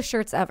coolest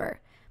shirts ever.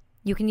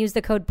 You can use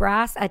the code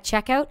BRASS at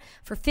checkout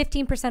for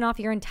 15% off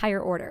your entire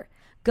order.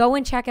 Go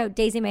and check out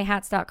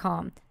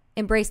daisymayhats.com.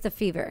 Embrace the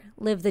fever.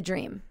 Live the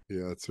dream.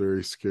 Yeah, it's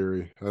very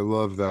scary. I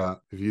love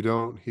that. If you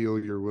don't heal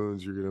your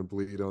wounds, you're going to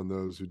bleed on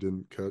those who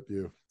didn't cut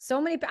you.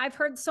 I've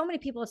heard so many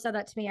people have said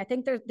that to me. I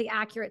think the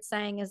accurate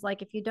saying is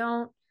like, if you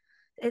don't,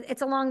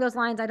 it's along those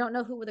lines. I don't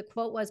know who the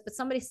quote was, but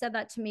somebody said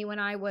that to me when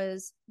I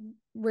was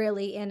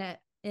really in it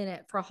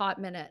for a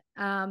hot minute.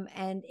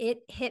 And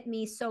it hit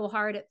me so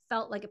hard. It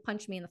felt like it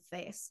punched me in the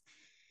face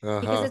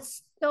because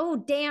it's so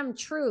damn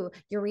true.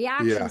 Your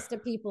reactions to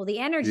people, the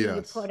energy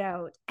you put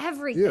out,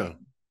 everything.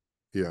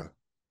 Yeah.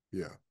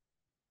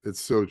 It's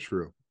so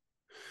true.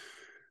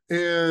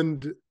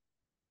 And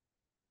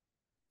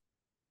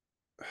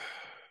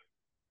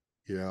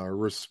our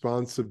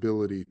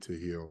responsibility to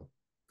heal.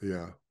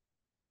 Yeah.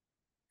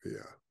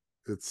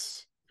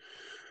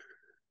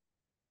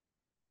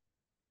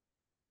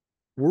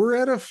 We're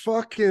at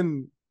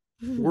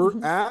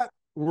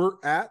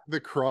the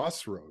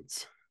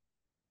crossroads.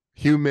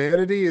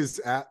 Humanity is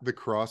at the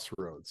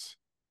crossroads.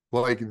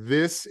 Like,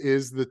 this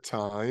is the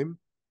time.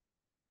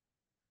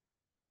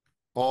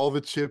 All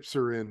the chips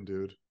are in,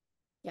 dude.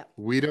 Yep.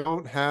 We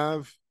don't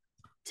have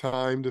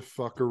time to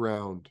fuck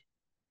around.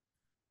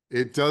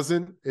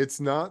 It's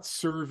not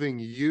serving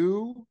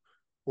you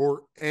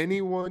or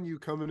anyone you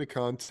come into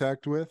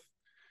contact with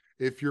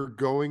if you're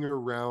going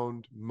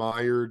around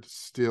mired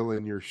still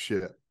in your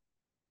shit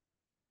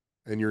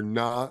and you're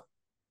not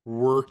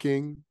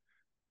working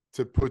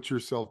to put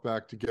yourself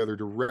back together,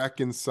 to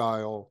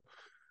reconcile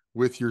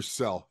with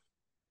yourself.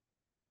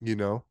 You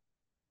know,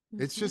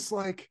 it's just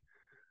like,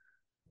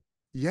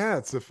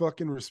 it's a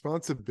fucking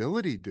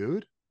responsibility,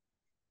 dude.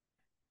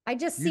 I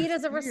just see it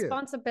as a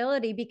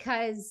responsibility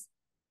because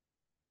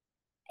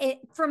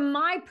from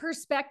my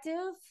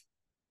perspective,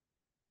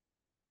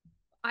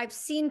 I've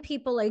seen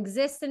people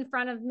exist in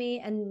front of me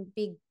and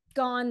be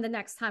gone the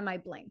next time I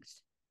blinked.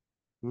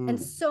 And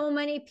so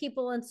many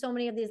people and so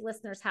many of these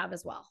listeners have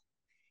as well.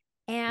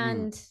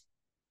 And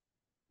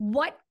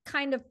what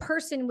kind of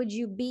person would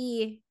you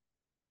be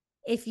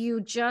if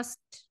you just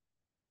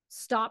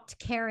stopped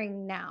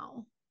caring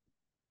now?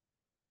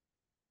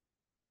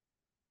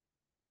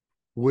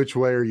 Which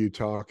way are you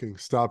talking?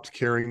 Stopped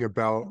caring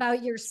about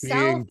yourself,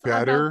 being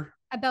better,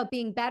 about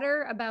being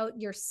better, about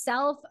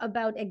yourself,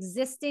 about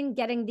existing,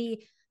 getting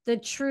the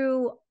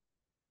true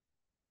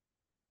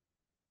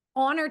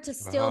honor to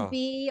still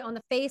be on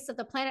the face of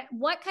the planet.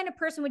 What kind of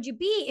person would you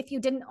be if you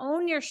didn't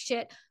own your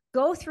shit,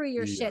 go through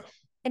your shit?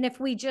 And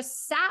if we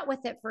just sat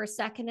with it for a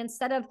second,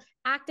 instead of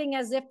acting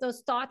as if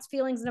those thoughts,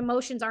 feelings, and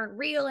emotions aren't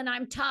real and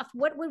I'm tough,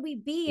 what would we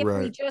be if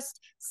we just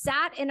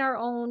sat in our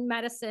own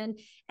medicine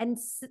and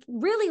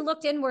really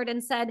looked inward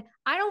and said,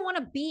 I don't want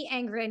to be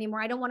angry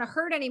anymore. I don't want to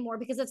hurt anymore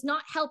because it's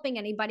not helping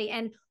anybody.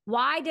 And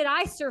why did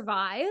I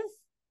survive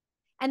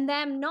and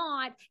them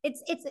not?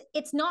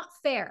 It's not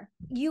fair.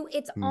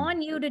 It's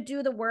on you to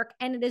do the work,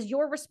 and it is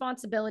your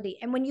responsibility.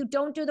 And when you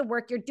don't do the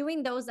work, you're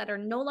doing those that are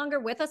no longer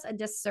with us a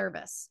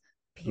disservice.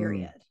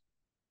 Period.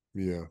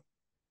 Yeah,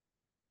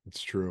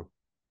 it's true.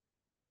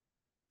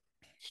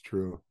 It's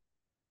true.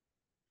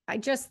 I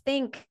just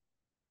think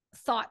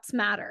thoughts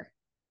matter.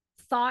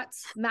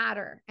 Thoughts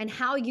matter. And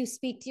how you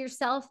speak to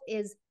yourself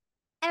is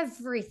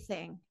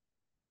everything.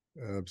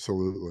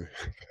 Absolutely.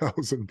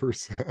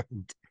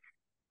 1,000%.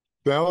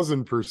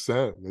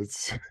 1,000%.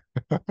 It's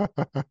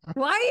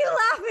Why are you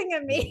laughing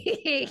at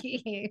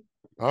me?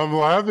 I'm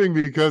laughing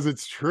because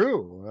it's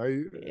true.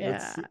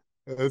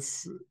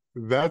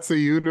 That's a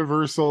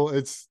universal,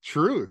 it's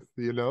truth,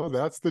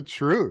 that's the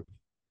truth.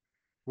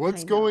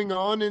 What's going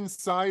on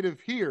inside of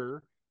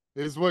here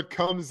is what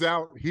comes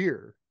out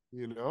here,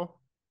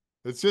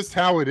 it's just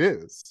how it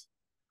is.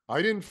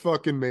 I didn't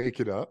fucking make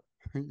it up.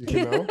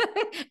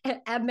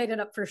 I've made it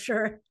up for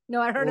sure.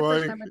 No, I heard it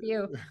first time with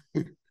you.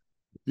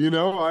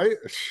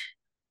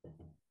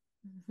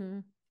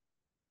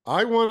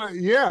 I want to,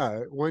 yeah,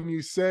 when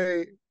you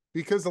say,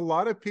 because a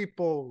lot of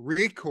people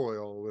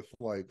recoil with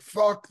like,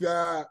 fuck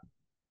that,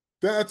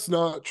 that's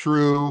not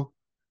true.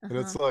 And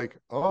Uh-huh. it's like,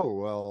 oh,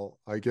 well,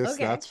 I guess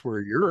Okay. that's where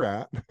you're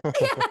at.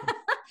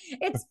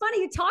 It's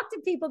funny, you talk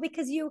to people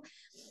because you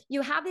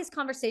have these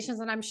conversations,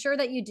 and I'm sure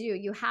that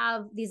you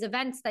have these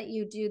events that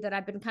you do that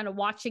I've been kind of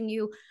watching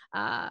you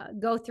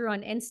go through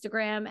on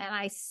Instagram, and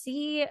I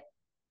see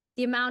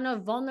the amount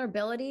of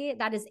vulnerability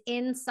that is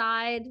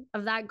inside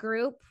of that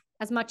group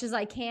as much as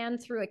I can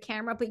through a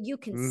camera, but you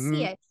can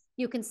see Mm-hmm. it.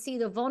 You can see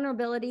the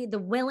vulnerability, the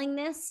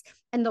willingness,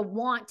 and the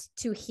want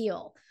to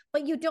heal.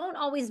 But you don't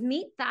always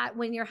meet that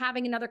when you're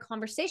having another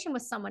conversation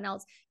with someone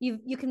else.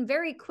 You can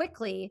very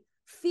quickly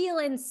feel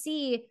and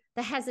see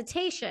the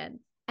hesitation,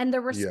 and the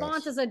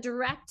response Yes.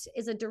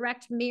 is a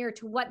direct mirror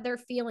to what they're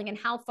feeling and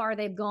how far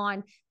they've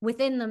gone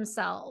within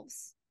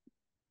themselves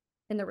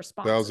in the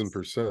responses.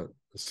 1,000%.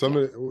 Some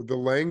Yeah. of the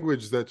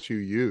language that you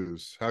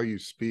use, how you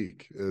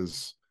speak,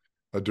 is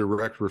a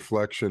direct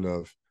reflection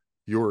of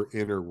your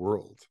inner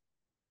world.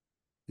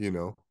 You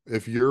know,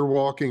 if you're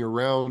walking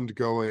around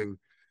going,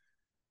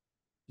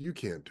 you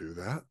can't do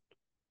that,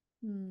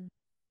 Mm.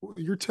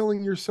 you're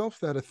telling yourself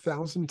that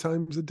 1,000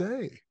 times a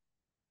day.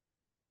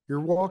 You're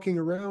walking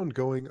around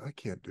going, I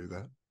can't do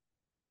that.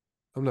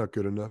 I'm not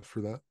good enough for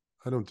that.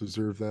 I don't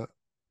deserve that.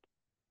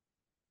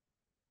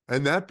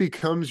 And that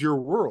becomes your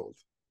world.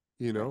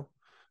 You Right. know,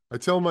 I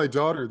tell my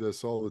daughter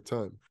this all the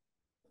time.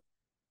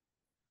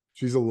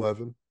 She's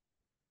 11.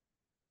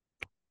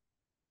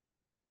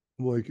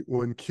 I'm like,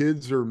 when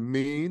kids are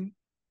mean,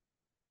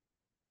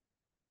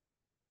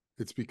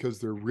 it's because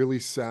they're really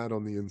sad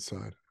on the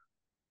inside,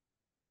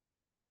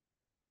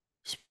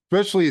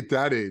 especially at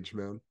that age,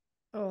 man.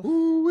 Oh.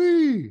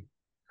 Ooh-wee.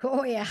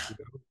 Oh yeah. You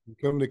know, you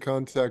come into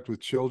contact with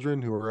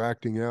children who are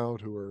acting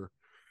out, who are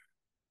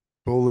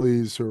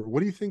bullies, or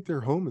what do you think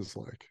their home is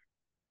like?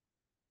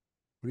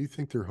 What do you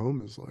think their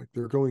home is like?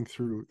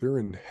 They're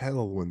in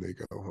hell when they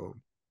go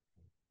home.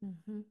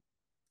 Mm-hmm.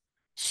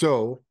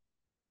 So,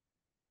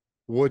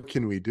 what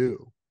can we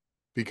do?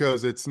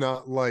 Because it's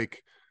not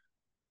like,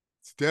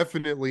 it's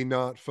definitely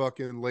not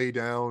fucking lay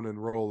down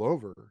and roll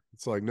over.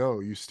 It's like,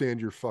 no, you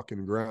stand your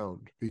fucking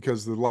ground,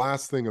 because the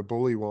last thing a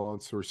bully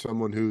wants, or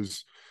someone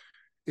who's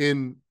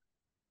in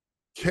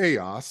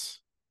chaos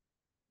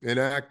and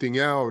acting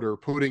out or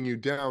putting you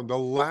down, the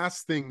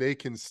last thing they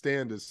can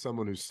stand is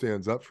someone who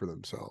stands up for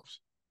themselves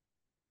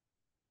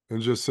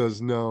and just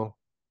says no.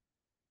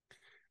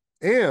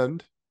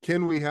 And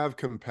can we have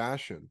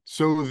compassion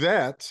so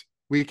that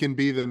we can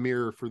be the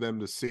mirror for them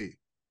to see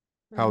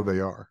how Mm-hmm. they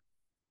are?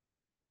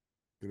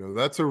 You know,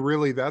 that's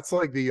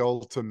like the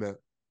ultimate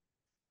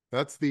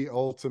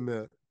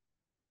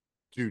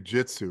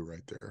jujitsu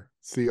right there.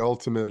 It's the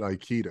ultimate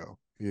Aikido,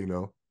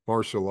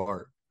 martial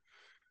art.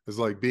 Is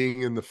like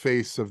being in the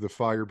face of the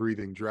fire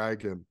breathing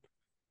dragon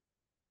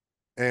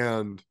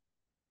and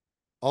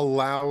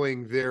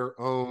allowing their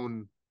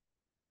own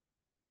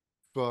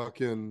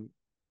fucking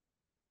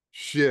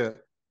shit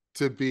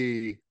to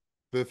be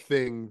the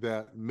thing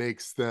that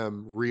makes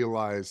them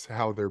realize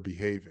how they're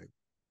behaving.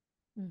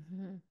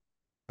 Mm-hmm.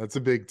 That's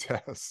a big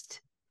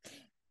test.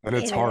 And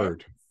it's It is.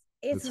 hard.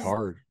 It's It's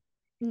hard.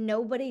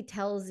 nobody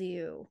tells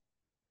you.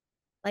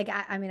 Like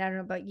I mean, I don't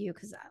know about you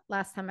because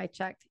last time I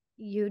checked,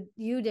 you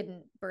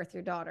didn't birth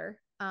your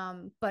daughter.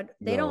 But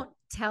they don't No.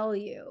 tell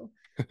you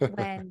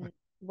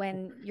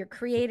when you're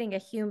creating a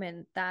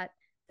human that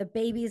the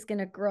baby's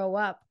gonna grow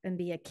up and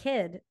be a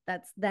kid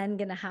that's then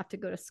gonna have to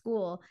go to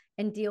school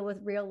and deal with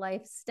real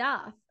life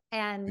stuff.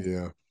 And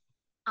Yeah.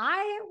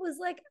 I was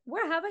like,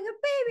 we're having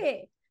a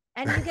baby.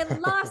 And you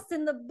get lost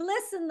in the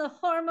bliss and the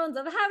hormones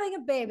of having a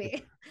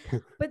baby.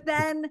 But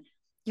then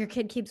your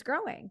kid keeps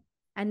growing.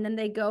 And then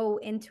they go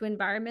into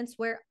environments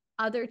where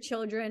other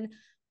children,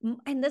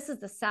 and this is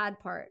the sad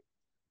part,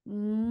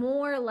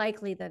 more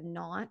likely than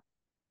not,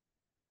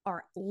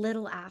 are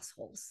little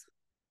assholes.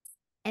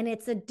 And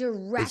it's a It's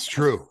direct,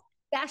 true.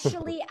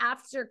 especially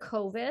after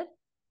COVID,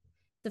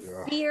 the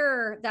Yeah.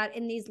 fear that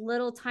in these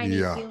little tiny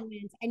Yeah.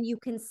 humans, and you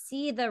can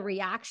see the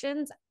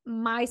reactions.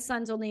 My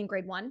son's only in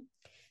grade 1,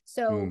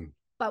 so Mm.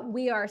 but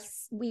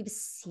we've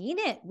seen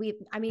it.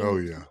 I Oh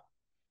mean, yeah, for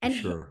and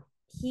sure.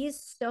 he's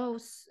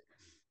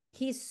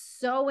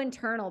so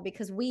internal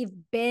because we've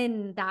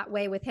been that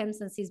way with him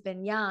since he's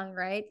been young,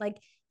 right? Like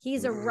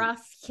he's a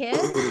rough kid,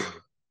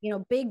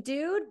 big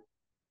dude,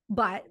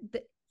 but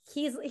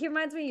he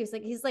reminds me,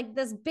 he's like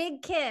this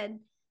big kid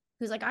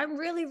who's like, I'm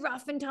really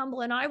rough and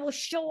tumble and I will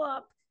show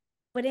up.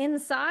 But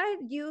inside,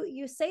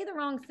 you say the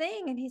wrong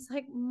thing, and he's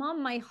like,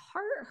 Mom, my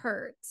heart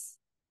hurts.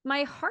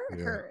 My heart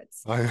Yeah.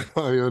 hurts.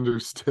 I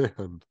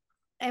understand.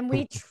 And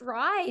we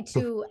try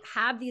to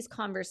have these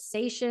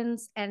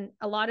conversations, and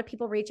a lot of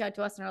people reach out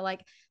to us and are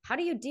like, how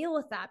do you deal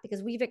with that?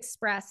 Because we've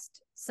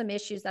expressed some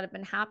issues that have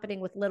been happening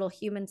with little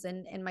humans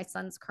in my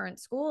son's current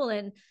school.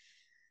 And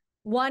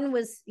one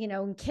was,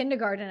 in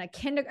kindergarten,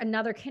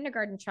 another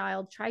kindergarten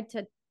child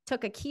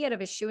took a key out of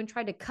his shoe and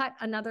tried to cut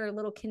another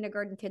little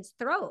kindergarten kid's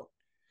throat.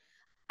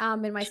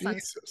 in my son's.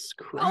 Jesus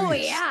Oh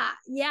Christ.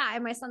 yeah,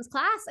 in my son's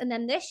class. And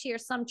then this year,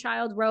 some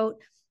child wrote,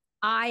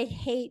 "I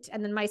hate,"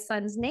 and then my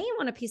son's name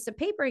on a piece of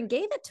paper and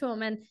gave it to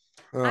him. And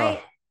Ugh.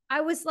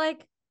 I was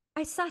like,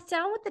 I sat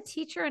down with the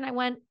teacher and I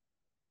went,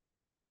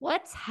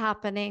 "What's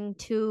happening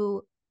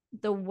to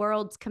the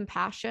world's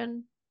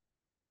compassion?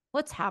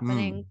 What's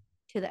happening Mm,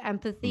 to the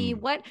empathy?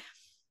 mm. What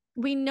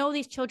we know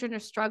these children are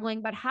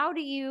struggling, but how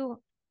do you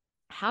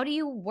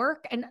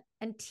work and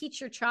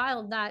teach your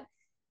child that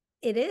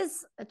it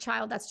is a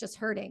child that's just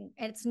hurting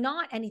and it's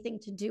not anything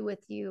to do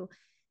with you?"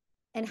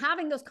 And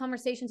having those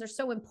conversations are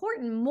so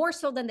important, more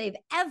so than they've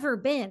ever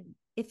been,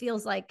 it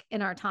feels like,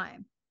 in our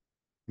time.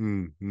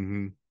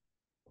 Mm-hmm.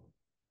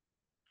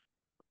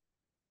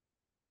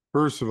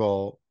 First of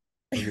all,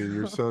 I mean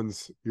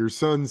your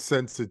son's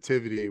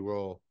sensitivity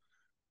will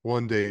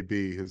one day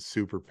be his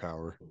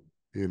superpower,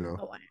 you know.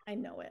 Oh, I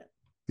know it.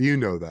 You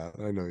know that.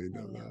 I know you I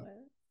know know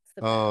it. It's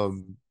the that.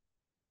 best.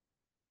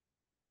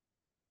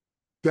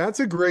 That's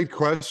a great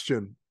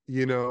question,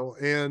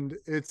 and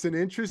it's an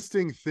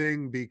interesting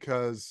thing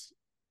because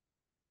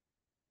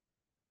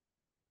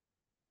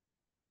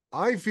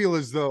I feel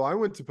as though I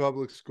went to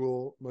public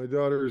school. My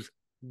daughter's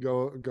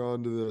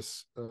gone to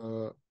this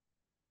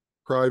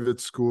private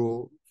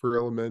school for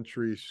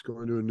elementary. She's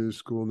going to a new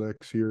school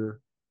next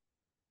year.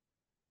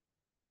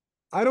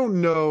 I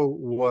don't know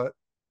what,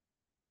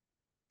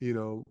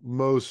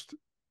 most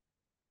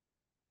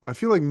I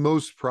feel like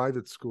most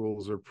private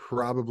schools are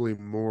probably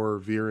more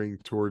veering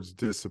towards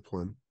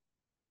discipline,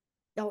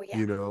 Oh yeah.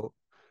 you know.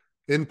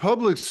 In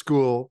public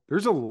school,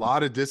 there's a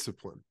lot of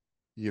discipline.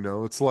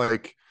 It's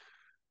like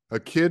a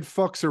kid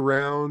fucks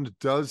around,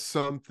 does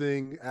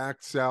something,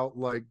 acts out,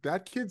 like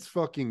that kid's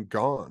fucking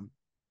gone,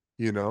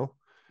 you know?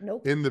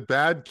 Nope. In the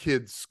bad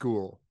kids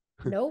school.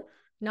 Nope.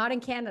 Not in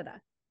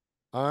Canada.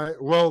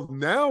 Well,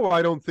 now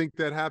I don't think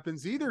that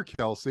happens either,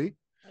 Kelsey.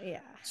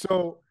 Yeah.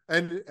 So,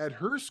 and at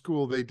her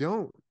school, they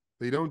don't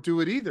do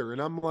it either.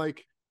 And I'm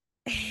like,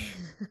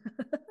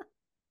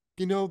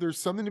 there's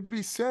something to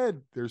be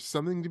said. There's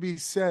something to be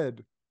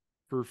said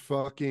for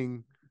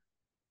fucking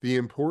the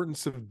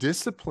importance of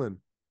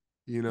discipline.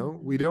 We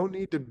Mhm. don't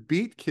need to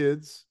beat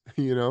kids,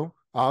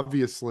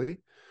 obviously,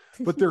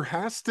 but there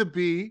has to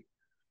be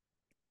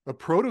a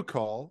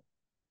protocol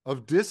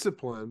of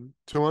discipline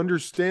to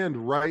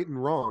understand right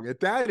and wrong at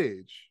that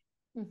age.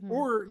 Mhm.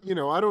 Or,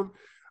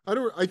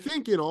 I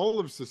think in all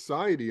of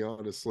society,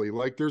 honestly,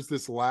 like there's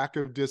this lack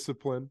of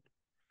discipline.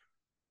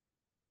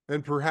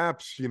 And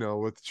perhaps,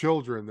 with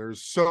children,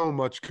 there's so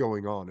much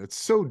going on. It's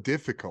so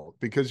difficult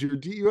because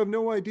you have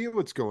no idea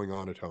what's going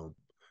on at home.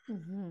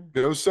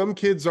 Mhm. Some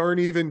kids aren't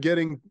even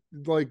getting,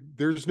 like,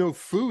 there's no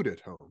food at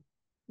home.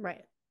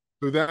 Right.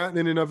 So that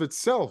in and of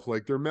itself,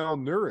 like they're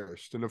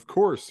malnourished. And of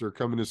course they're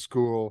coming to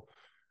school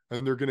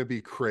and they're going to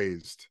be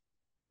crazed.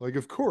 Like,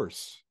 of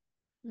course,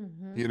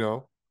 Mhm. you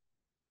know?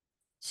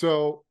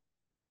 So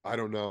I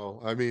don't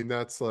know. I mean,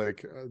 that's a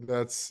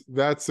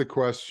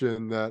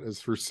question that is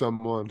for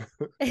someone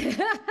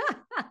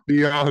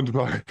beyond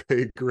my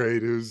pay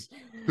grade who's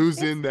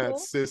It's in that cool.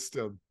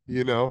 system.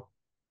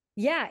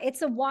 Yeah,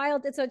 just a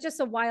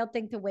wild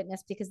thing to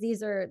witness because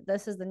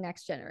this is the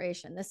next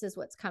generation. This is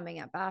what's coming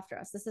up after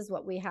us. This is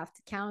what we have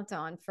to count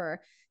on to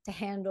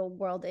handle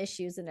world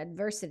issues and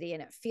adversity.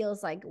 And it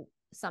feels like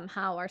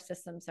somehow our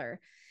systems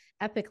are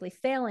epically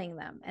failing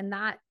them. And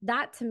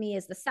that to me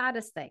is the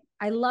saddest thing.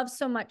 I love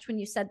so much when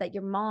you said that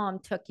your mom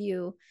took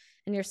you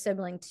and your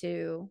sibling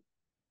to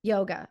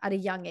yoga at a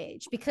young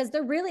age, because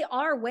there really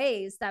are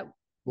ways that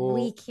we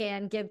Well,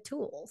 can give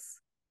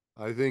tools.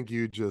 I think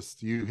you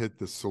hit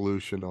the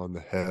solution on the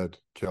head,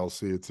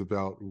 Kelsey. It's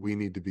about we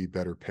need to be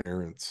better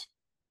parents,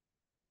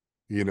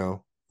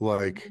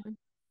 like Mhm.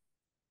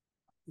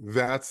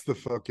 that's the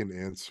fucking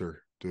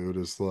answer, dude.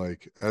 Is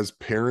like, as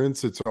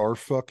parents, it's our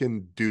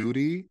fucking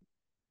duty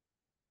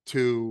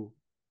to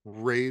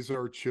raise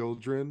our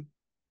children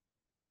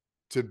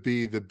to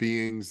be the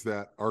beings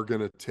that are going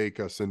to take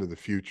us into the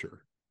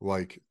future.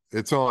 Like,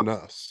 it's on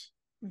us.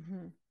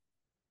 Mhm.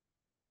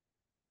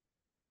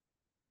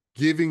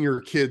 Giving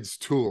your kids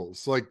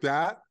tools like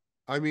that.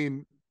 I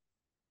mean,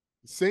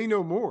 say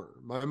no more.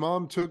 My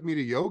mom took me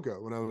to yoga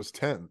when I was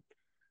 10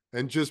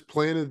 and just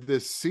planted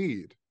this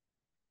seed.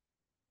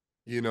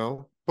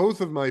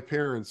 Both of my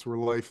parents were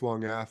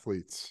lifelong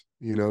athletes,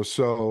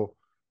 so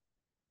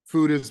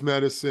food is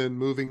medicine,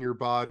 moving your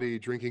body,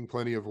 drinking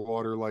plenty of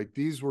water, like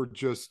these were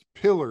just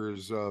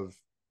pillars of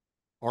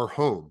our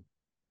home.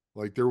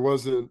 Like there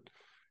wasn't,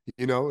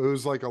 it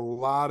was like a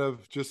lot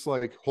of just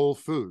like whole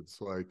foods,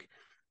 like,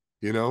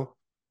 you know,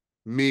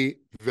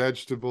 meat,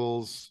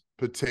 vegetables,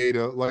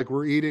 potato, like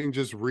we're eating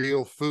just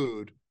real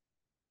food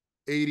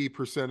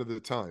 80% of the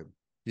time,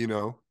 you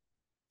know,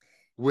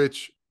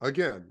 which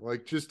again,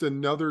 like just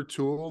another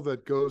tool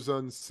that goes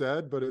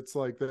unsaid, but it's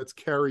like that's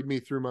carried me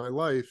through my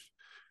life.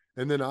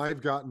 And then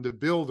I've gotten to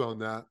build on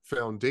that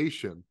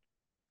foundation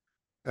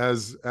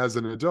as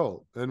an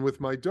adult. And with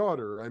my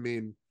daughter, I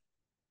mean,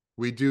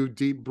 we do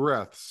deep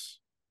breaths.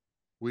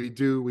 We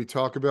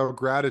talk about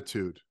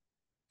gratitude.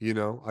 You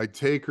know, I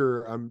take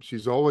her,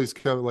 she's always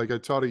coming, like I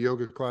taught a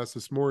yoga class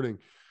this morning.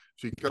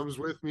 She comes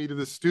with me to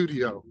the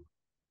studio.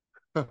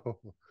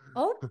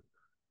 Oh,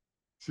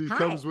 She hi.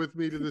 comes with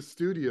me to the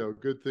studio.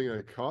 Good thing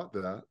I caught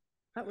that.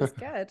 That was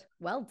good.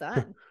 Well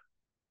done.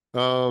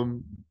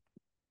 um,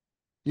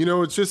 you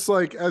know, it's just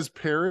like as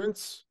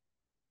parents,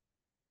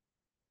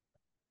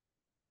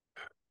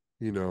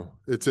 you know,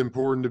 it's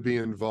important to be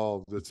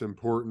involved. It's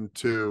important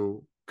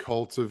to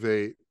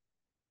cultivate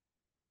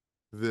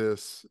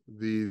these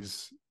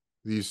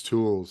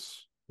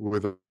tools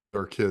with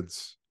our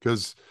kids,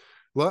 because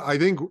I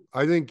think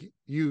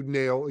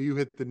you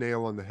hit the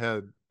nail on the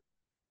head.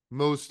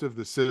 Most of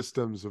the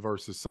systems of our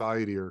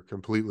society are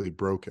completely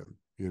broken.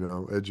 You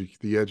know,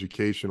 the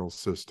educational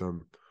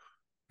system,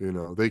 you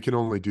know, they can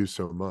only do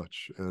so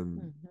much, and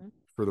Mm-hmm.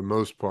 for the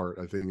most part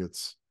I think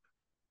it's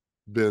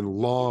been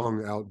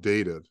long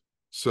outdated.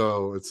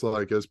 So it's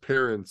like, as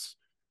parents,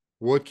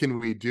 what can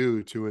we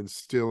do to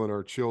instill in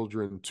our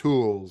children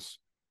tools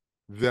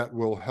that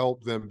will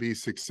help them be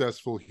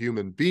successful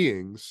human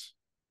beings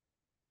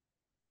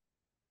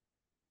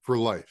for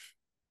life,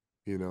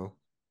 you know?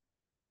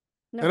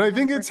 No, And I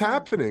think it's 100%.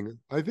 happening.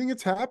 I think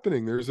it's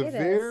happening. It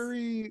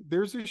is.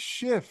 There's a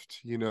shift,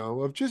 you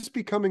know, of just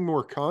becoming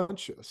more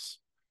conscious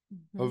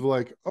Mm-hmm. of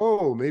like,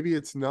 oh, maybe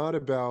it's not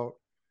about,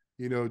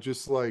 you know,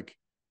 just like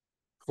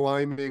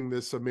climbing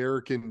this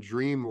American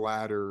dream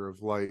ladder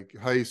of like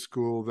high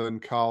school,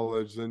 then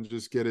college, then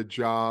just get a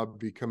job,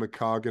 become a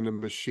cog in a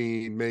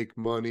machine, make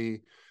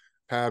money,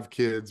 have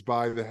kids,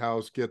 buy the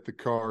house, get the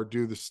car,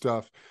 do the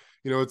stuff.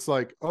 You know, it's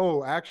like,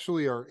 oh,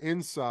 actually our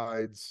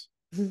insides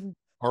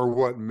are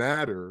what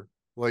matter.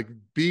 Like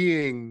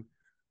being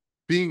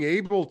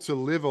able to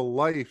live a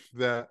life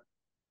that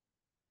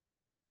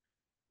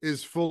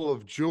is full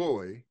of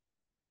joy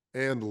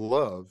and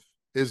love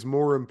is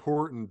more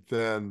important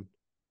than,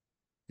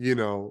 you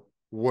know,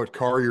 what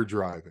car you're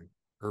driving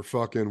or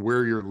fucking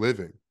where you're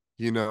living,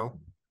 you know?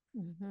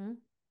 Mm-hmm.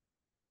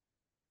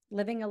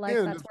 Living a life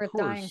And that's of worth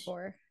dying course,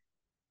 for.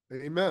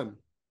 amen.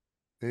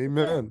 That's it.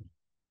 Amen.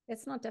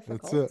 It's not That's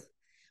difficult. it.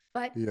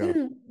 But Yeah.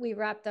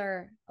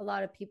 a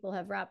lot of people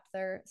have wrapped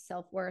their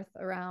self-worth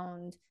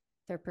around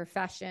their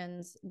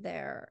professions,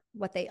 their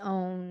what they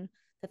own,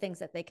 the things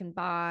that they can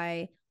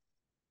buy.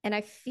 And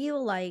I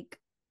feel like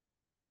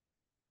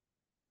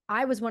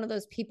I was one of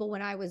those people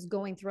when I was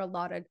going through a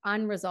lot of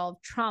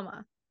unresolved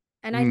trauma.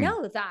 And I Mm,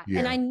 know that. And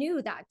yeah. I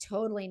knew that,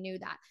 totally knew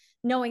that.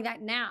 Knowing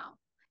that now,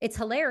 it's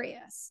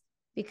hilarious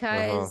Uh-huh.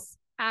 because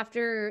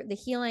after the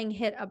healing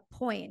hit a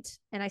point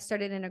and I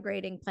started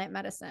integrating plant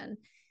medicine,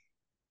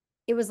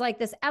 it was like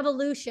this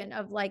evolution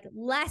of like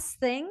less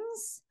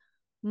things,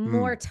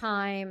 more Mm,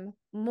 time,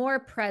 more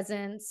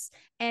presence.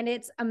 And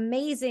it's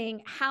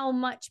amazing how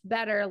much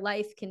better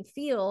life can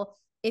feel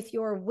if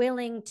you're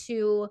willing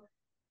to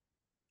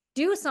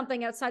do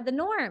something outside the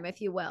norm,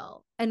 if you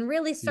will, and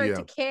really start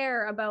to yeah.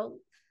 care about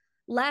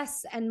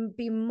less and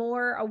be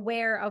more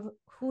aware of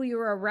who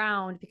you're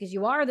around because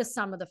you are the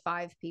sum of the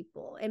five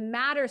people. It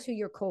matters who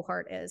your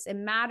cohort is. It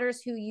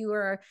matters who you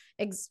are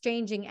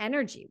exchanging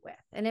energy with.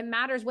 And it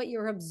matters what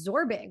you're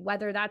absorbing,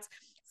 whether that's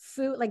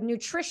food, like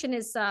nutrition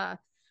is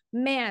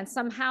man,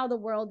 somehow the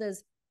world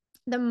is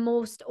the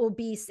most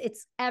obese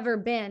it's ever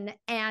been,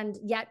 and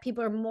yet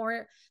people are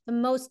more the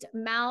most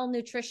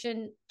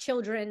malnutrition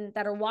children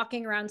that are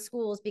walking around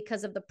schools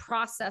because of the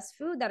processed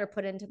food that are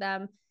put into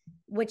them,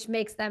 which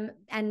makes them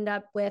end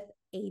up with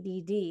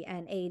ADD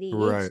and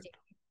Right. ADHD,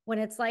 when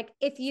it's like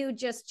if you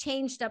just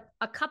changed up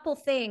a couple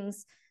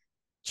things,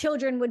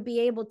 children would be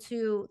able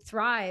to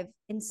thrive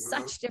in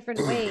such different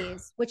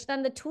ways, which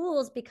then the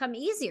tools become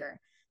easier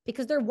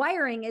because their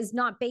wiring is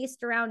not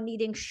based around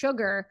needing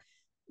sugar,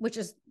 which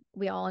is,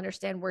 we all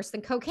understand, worse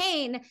than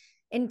cocaine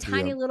in Yeah.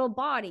 tiny little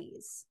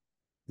bodies.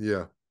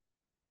 Yeah.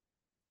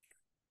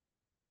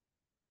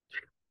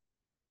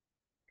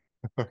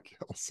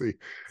 Kelsey,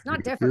 It's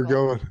not you're difficult.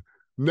 going,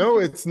 no,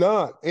 it's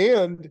not.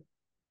 And,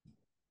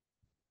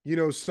 you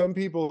know, some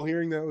people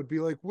hearing that would be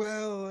like,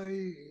 well,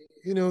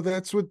 you know,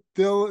 that's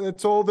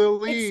all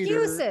they'll eat.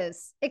 Or,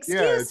 Excuses,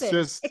 yeah, it's excuses,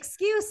 just, it's,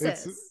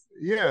 excuses.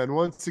 yeah. And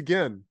once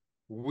again,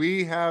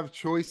 we have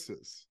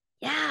choices.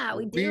 Yeah,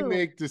 we We do.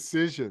 make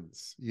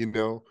decisions, you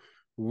know,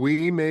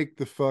 we make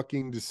the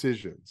fucking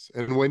decisions.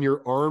 And when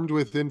you're armed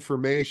with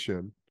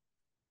information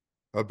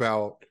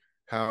about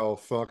how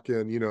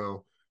fucking, you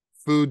know,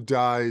 food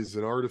dyes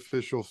and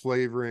artificial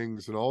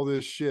flavorings and all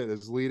this shit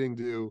is leading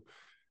to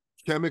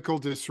chemical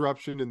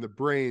disruption in the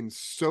brain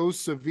so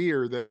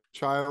severe that a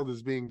child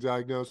is being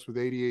diagnosed with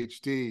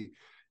ADHD,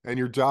 and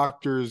your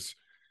doctor's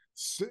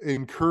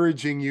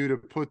encouraging you to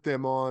put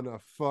them on a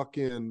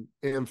fucking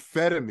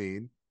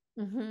amphetamine.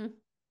 Mm-hmm.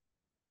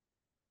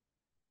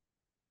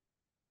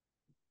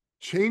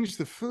 Change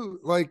the food,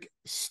 like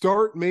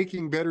start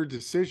making better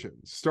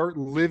decisions, start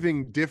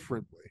living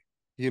differently,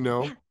 you Yeah.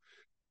 know.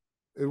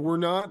 We're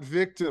not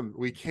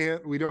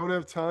we don't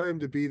have time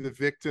to be the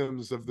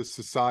victims of the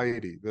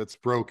society that's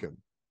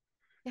broken.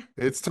 Yeah.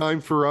 It's time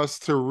for us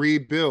to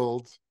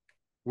rebuild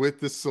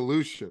with the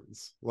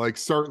solutions, like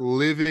start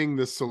living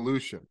the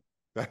solution.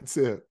 That's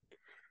it.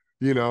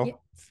 You know,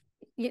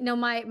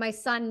 My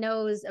son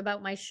knows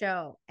about my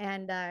show,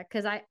 and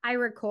because I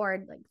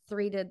record like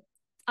 3 to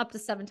up to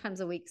 7 times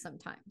a week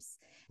sometimes,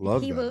 and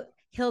love that.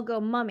 he'll go,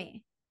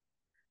 "Mummy,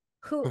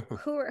 who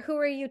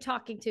are you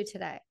talking to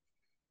today?"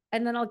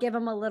 And then I'll give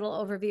him a little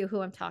overview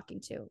who I'm talking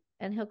to,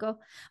 and he'll go,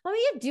 "Mommy,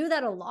 you do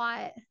that a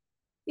lot.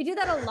 You do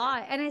that a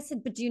lot." And I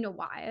said, "But do you know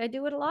why I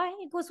do it a lot?"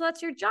 He goes, "Well,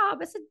 that's your job."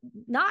 I said,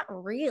 "Not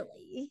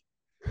really."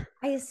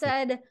 I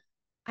said,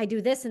 "I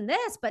do this and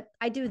this, but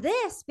I do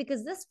this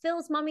because this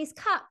fills mommy's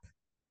cup."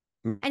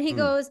 And he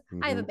goes,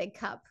 "I have a big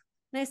cup."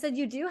 And I said,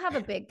 "You do have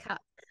a big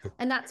cup.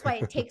 And that's why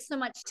it takes so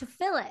much to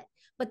fill it.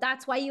 But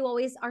that's why you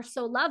always are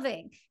so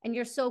loving and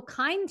you're so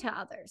kind to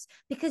others,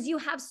 because you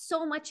have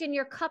so much in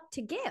your cup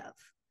to give."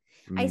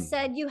 I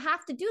said, "You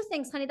have to do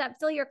things, honey, that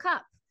fill your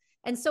cup."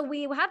 And so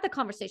we had the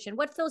conversation.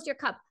 What fills your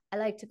cup? I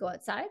like to go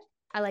outside.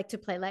 I like to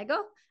play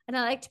Lego, and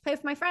I like to play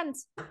with my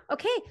friends.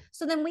 Okay.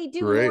 So then we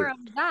do Great. more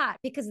of that,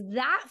 because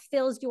that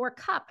fills your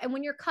cup. And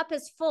when your cup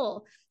is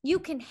full, you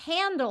can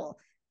handle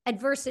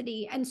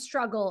adversity and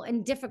struggle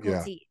and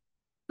difficulty.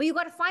 But you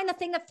got to find the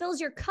thing that fills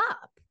your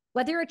cup,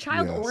 whether you're a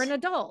child or an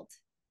adult.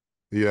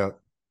 Yeah.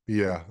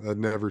 Yeah. That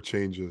never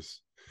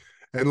changes.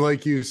 And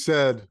like you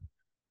said,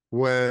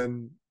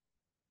 when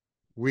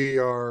we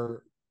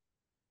are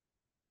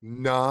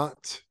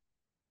not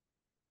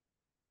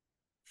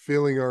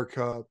filling our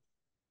cup,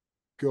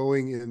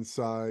 going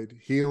inside,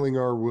 healing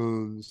our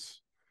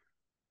wounds,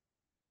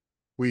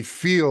 we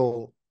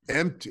feel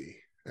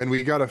empty, and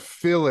we got to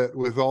fill it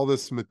with all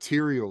this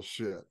material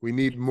shit. We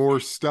need more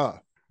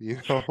stuff,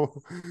 you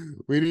know,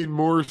 we need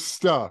more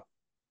stuff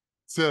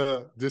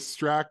to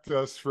distract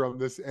us from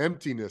this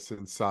emptiness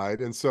inside.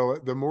 And so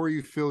the more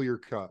you fill your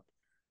cup,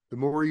 the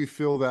more you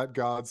fill that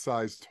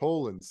God-sized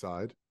hole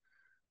inside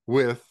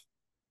with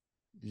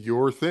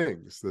your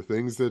things, the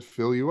things that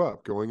fill you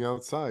up, going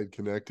outside,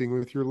 connecting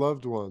with your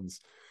loved ones,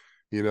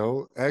 you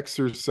know,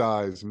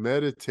 exercise,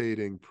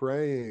 meditating,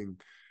 praying,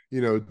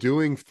 you know,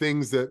 doing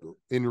things that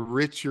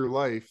enrich your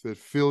life, that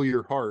fill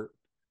your heart,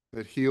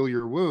 that heal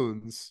your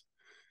wounds.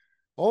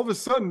 All of a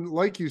sudden,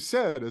 like you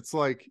said, it's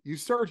like you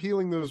start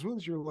healing those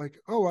wounds. You're like,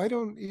 oh, I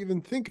don't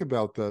even think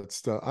about that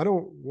stuff. I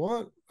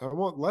want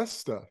less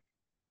stuff.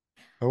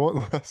 I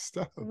want less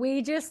stuff.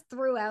 We just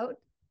threw out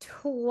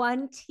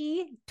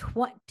 20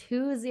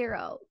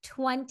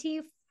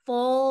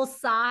 full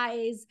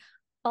size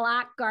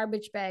black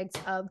garbage bags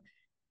of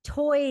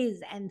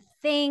toys and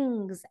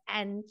things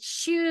and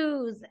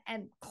shoes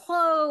and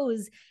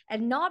clothes.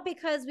 And not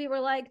because we were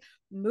like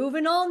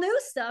moving all new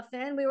stuff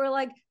in. We were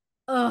like,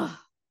 ugh,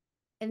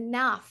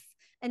 enough.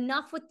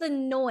 Enough with the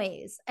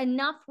noise,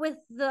 enough with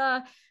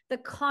the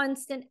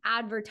constant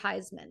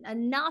advertisement,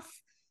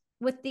 enough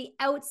with the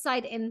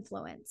outside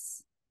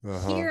influence.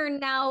 Here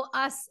now,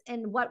 us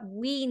and what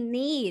we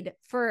need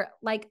for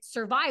like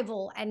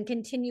survival and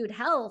continued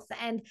health,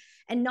 and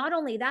not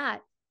only that,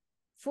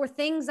 for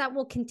things that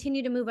will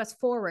continue to move us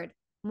forward.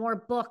 More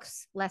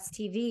books, less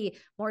TV,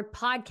 more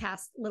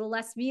podcasts, little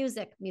less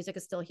music. Music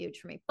is still huge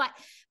for me. But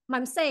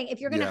I'm saying,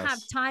 if you're going to have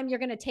time, you're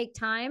going to take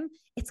time.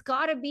 It's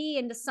got to be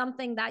into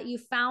something that you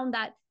found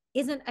that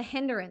isn't a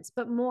hindrance,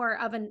 but more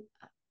of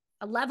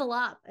a level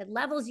up. It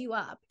levels you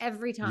up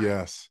every time.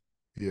 Yes.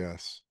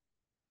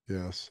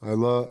 I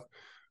love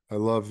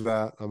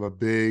that.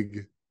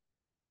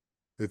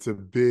 It's a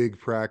big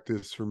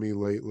practice for me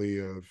lately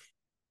of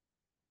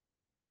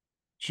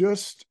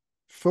just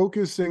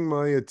focusing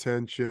my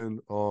attention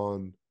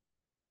on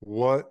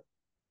what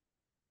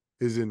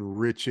is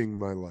enriching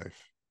my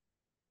life.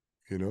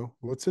 You know,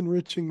 what's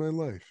enriching my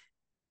life?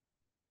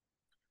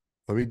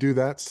 Let me do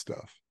that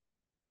stuff.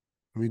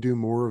 Let me do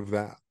more of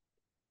that.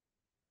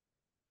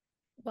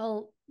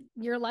 Well,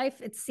 your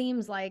life, it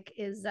seems like,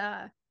 is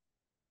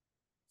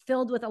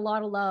filled with a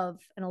lot of love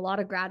and a lot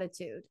of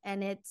gratitude,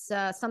 and it's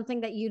something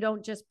that you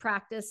don't just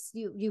practice,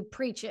 you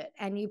preach it,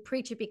 and you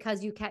preach it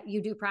because you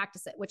do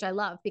practice it, which I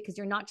love, because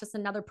you're not just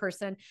another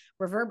person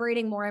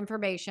reverberating more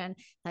information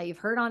that you've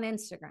heard on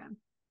Instagram.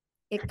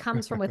 It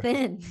comes from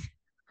within.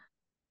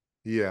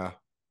 Yeah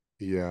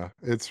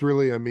it's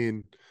really, I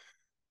mean,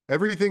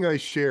 everything I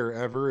share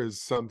ever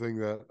is something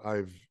that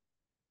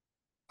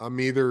I'm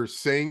either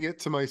saying it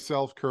to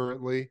myself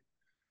currently,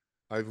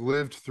 I've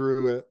lived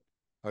through it,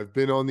 I've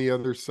been on the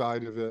other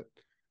side of it.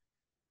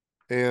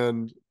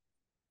 And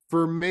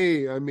for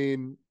me, I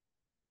mean,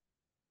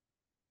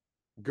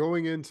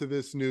 going into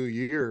this new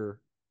year,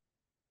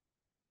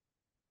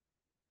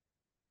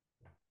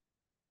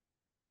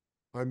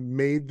 I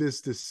made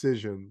this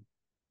decision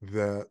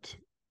that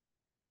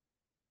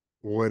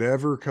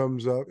whatever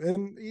comes up,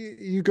 and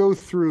you go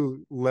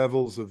through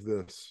levels of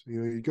this,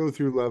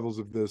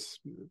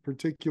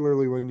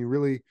 particularly when you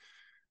really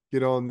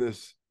get on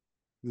this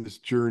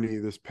journey,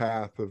 this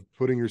path of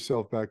putting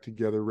yourself back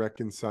together,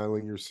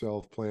 reconciling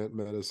yourself, plant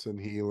medicine,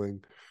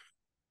 healing.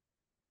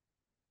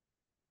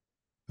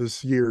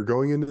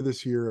 Going into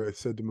this year, I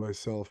said to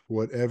myself,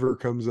 whatever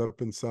comes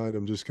up inside,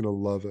 I'm just going to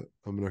love it.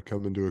 I'm going to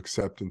come into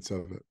acceptance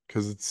of it,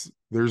 because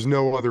there's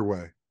no other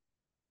way.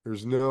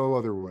 There's no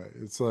other way.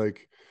 It's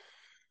like,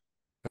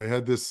 I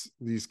had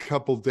these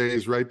couple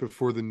days right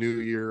before the new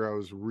year. I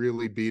was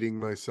really beating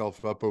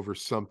myself up over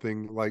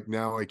something, like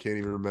now I can't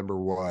even remember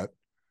what,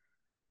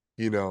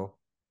 you know.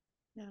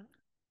 Yeah.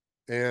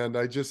 And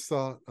I just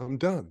thought, I'm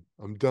done.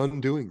 I'm done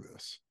doing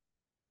this.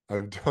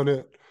 I've done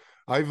it.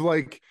 I've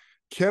like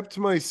kept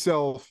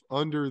myself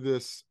under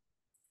this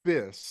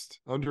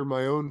fist, under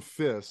my own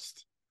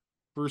fist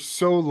for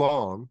so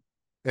long,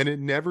 and it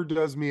never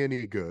does me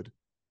any good,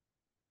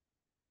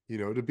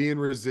 to be in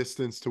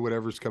resistance to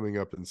whatever's coming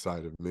up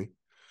inside of me.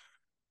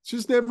 It's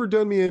just never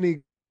done me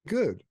any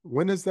good.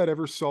 When has that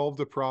ever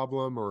solved a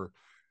problem or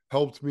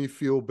helped me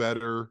feel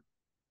better?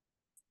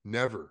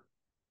 Never.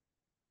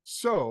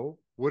 So,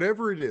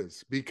 whatever it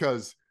is,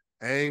 because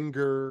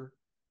anger,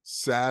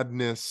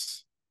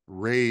 sadness,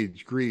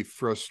 rage, grief,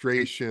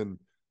 frustration,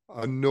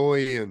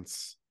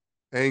 annoyance,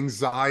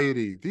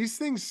 anxiety, these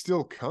things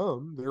still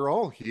come. They're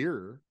all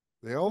here.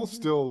 They all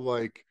still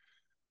like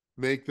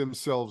make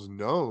themselves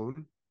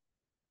known.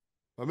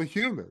 I'm a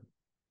human.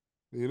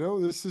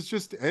 This is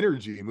just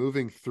energy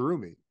moving through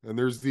me, and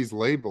there's these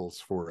labels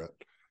for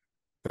it.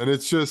 And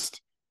it's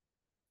just,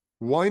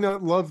 why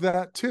not love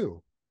that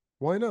too?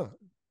 Why not?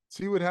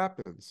 See what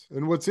happens.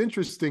 And what's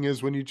interesting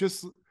is when you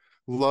just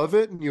love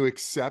it and you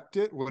accept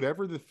it,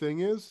 whatever the thing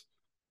is,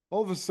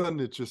 all of a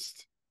sudden it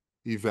just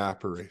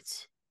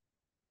evaporates.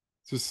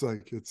 It's just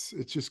like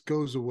it just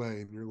goes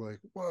away, and you're like,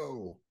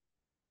 whoa,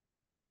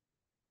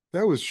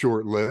 that was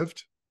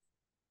short-lived.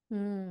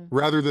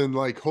 Rather than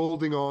like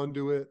holding on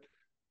to it,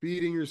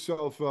 beating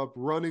yourself up,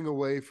 running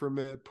away from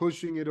it,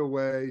 pushing it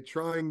away,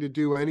 trying to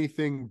do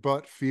anything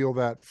but feel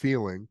that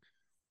feeling.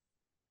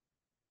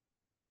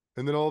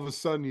 And then all of a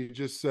sudden you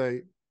just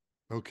say,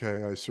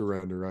 okay, I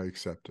surrender, I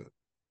accept it.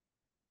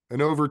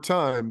 And over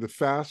time, the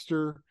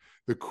faster,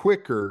 the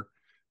quicker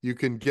you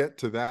can get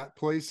to that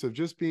place of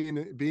just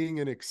being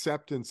in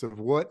acceptance of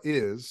what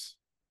is.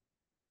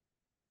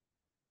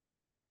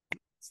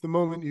 It's the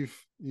moment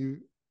you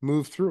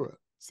move through it.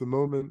 It's the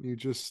moment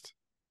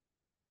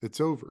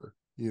it's over,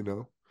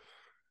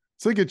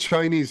 It's like a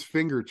Chinese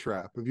finger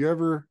trap. Have you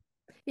ever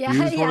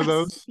used one of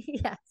those?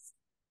 Yes.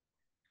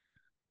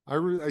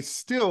 I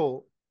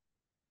still,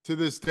 to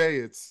this day,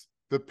 it's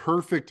the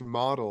perfect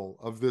model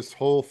of this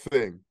whole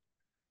thing.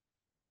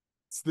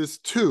 It's this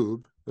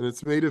tube, and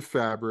it's made of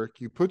fabric.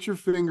 You put your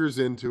fingers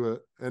into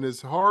it, and as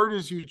hard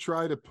as you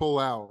try to pull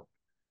out,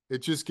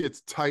 it just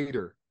gets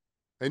tighter.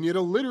 And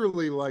it'll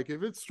literally, like,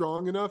 if it's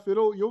strong enough,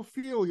 you'll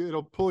feel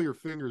it'll pull your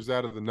fingers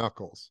out of the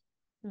knuckles.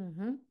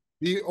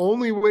 The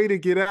only way to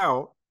get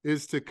out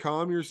is to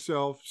calm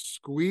yourself,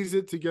 squeeze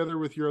it together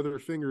with your other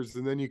fingers,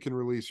 and then you can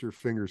release your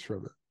fingers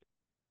from it.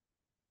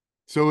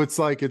 So it's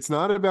like, it's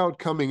not about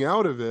coming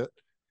out of it.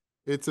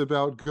 It's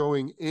about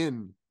going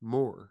in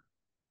more.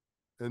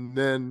 And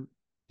then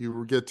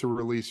you get to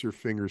release your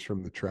fingers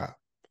from the trap.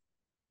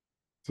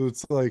 So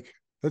it's like,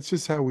 that's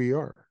just how we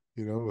are,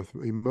 with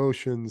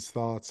emotions,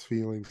 thoughts,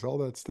 feelings, all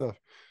that stuff.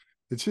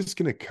 It's just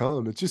going to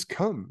come. It just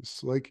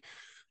comes. Like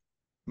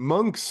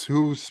monks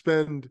who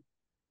spend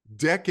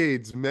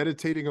decades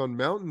meditating on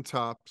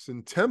mountaintops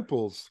and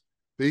temples,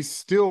 they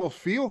still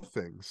feel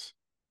things.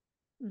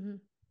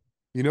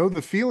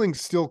 The feelings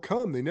still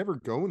come. They never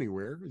go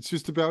anywhere. It's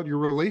just about your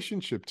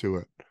relationship to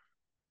it.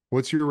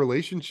 What's your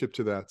relationship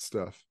to that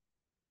stuff?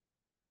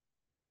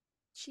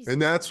 Jesus.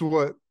 And that's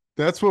what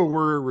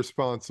we're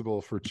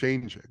responsible for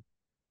changing,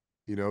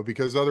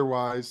 because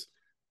otherwise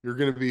you're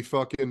going to be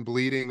fucking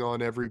bleeding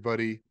on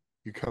everybody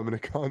you come into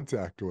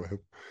contact with,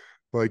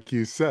 like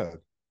you said.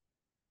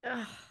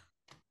 Ugh.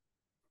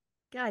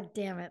 God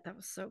damn it. That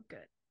was so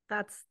good.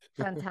 That's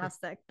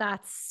fantastic.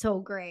 That's so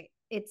great.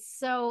 It's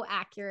so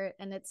accurate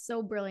and it's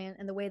so brilliant.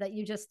 And the way that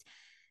you just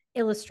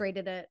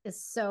illustrated it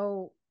is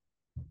so,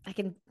 I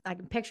can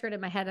picture it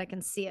in my head. I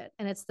can see it.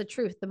 And it's the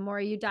truth. The more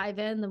you dive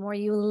in, the more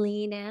you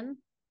lean in,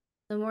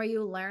 the more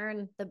you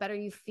learn, the better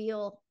you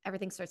feel,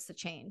 everything starts to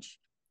change.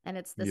 And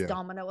it's this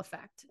domino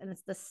effect, and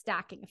it's the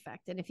stacking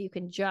effect. And if you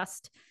can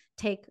just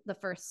take the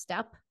first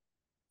step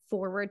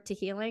forward to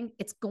healing,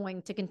 it's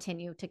going to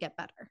continue to get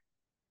better.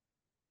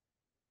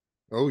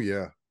 Oh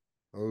yeah.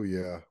 Oh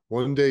yeah.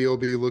 One day you'll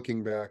be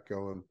looking back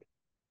going,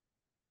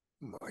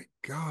 my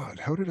God,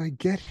 how did I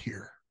get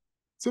here?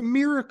 It's a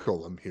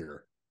miracle I'm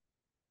here.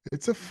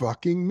 It's a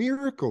fucking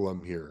miracle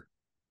I'm here.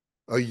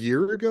 A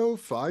year ago,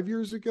 5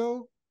 years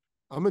ago,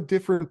 I'm a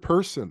different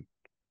person.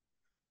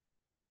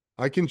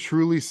 I can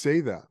truly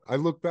say that. I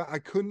look back, I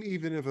couldn't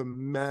even have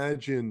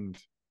imagined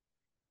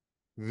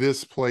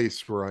this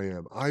place where I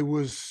am. I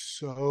was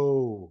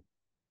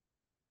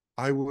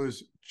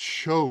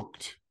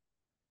choked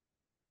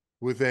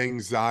with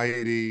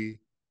anxiety,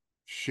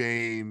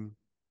 shame,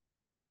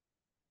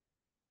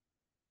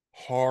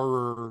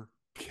 horror,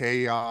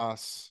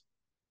 chaos.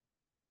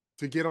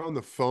 To get on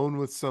the phone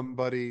with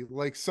somebody,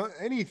 like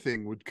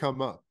anything would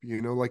come up,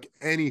 like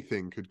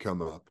anything could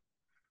come up.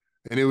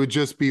 And it would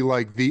just be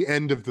like the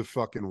end of the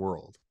fucking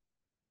world.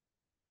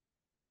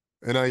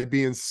 And I'd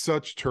be in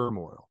such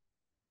turmoil,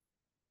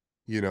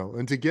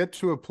 and to get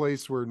to a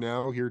place where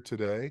now here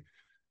today,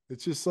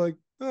 it's just like,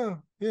 oh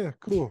yeah,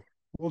 cool.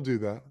 we'll do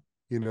that,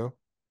 you know?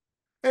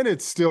 And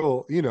it's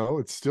still, you know,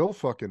 it's still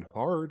fucking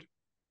hard.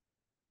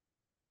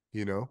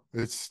 You know,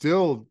 it's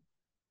still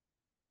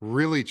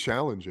really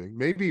challenging,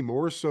 maybe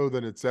more so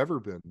than it's ever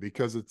been,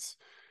 because it's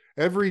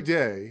every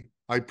day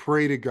I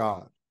pray to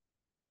God.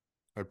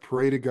 I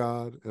pray to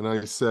God and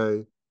I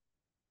say,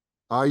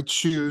 I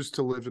choose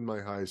to live in my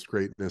highest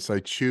greatness. I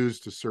choose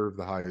to serve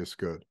the highest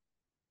good.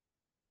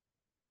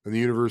 And the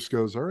universe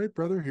goes, all right,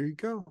 brother, here you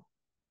go.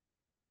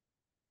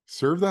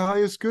 Serve the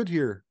highest good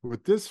here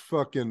with this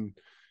fucking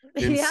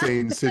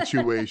insane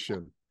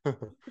situation.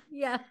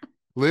 Yeah.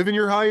 Live in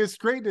your highest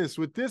greatness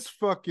with this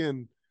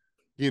fucking,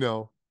 you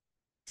know,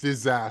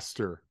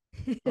 disaster.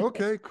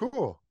 Okay,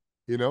 cool.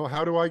 You know,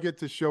 how do I get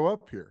to show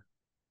up here?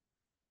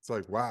 It's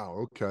like, wow,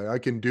 okay, I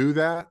can do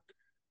that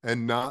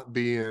and not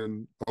be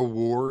in a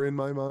war in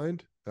my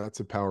mind. That's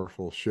a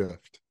powerful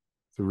shift.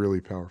 It's a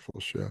really powerful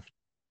shift.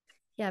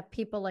 Yeah,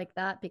 people like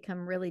that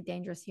become really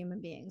dangerous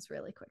human beings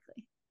really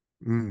quickly.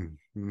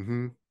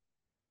 Mm-hmm.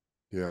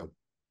 Yeah.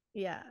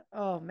 Yeah.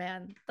 Oh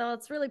man. So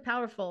it's really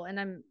powerful. And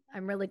I'm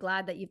really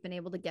glad that you've been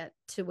able to get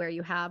to where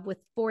you have with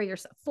for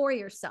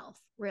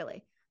yourself,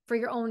 really, for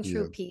your own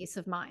true peace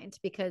of mind,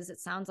 because it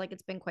sounds like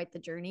it's been quite the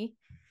journey.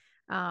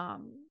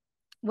 Um,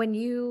 when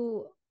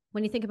you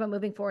think about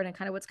moving forward and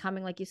kind of what's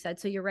coming, like you said,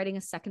 so you're writing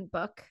a second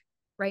book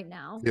right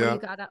now. Yeah.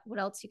 What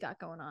else you got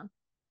going on?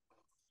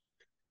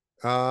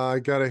 I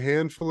got a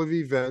handful of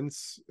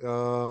events.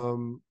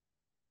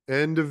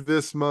 End of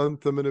this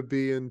month, I'm going to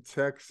be in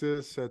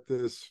Texas at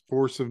this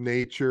Force of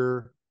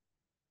Nature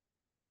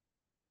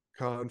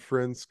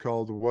conference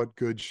called What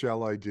Good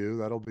Shall I Do?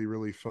 That'll be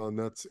really fun.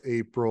 That's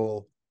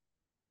April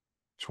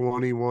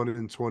 21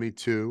 and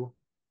 22.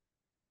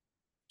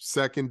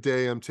 Second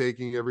day, I'm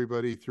taking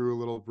everybody through a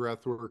little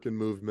breath work and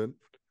movement.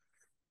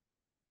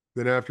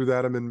 Then after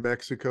that, I'm in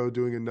Mexico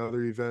doing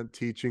another event,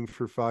 teaching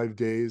for 5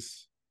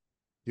 days,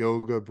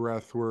 yoga,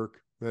 breath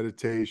work,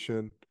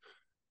 meditation.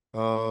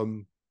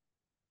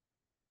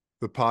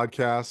 The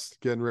podcast,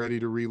 getting ready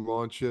to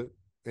relaunch it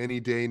any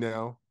day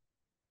now.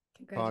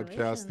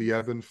 Podcast, the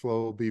Ebb and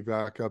Flow will be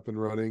back up and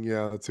running.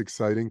 Yeah, that's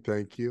exciting.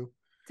 Thank you.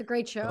 It's a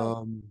great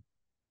show.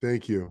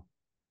 Thank you.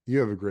 You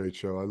have a great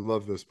show. I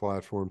love this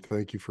platform.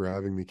 Thank you for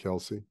having me,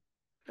 Kelsey.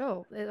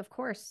 Oh, of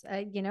course.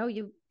 You know,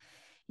 you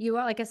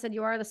are, like I said,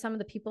 you are the sum of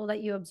the people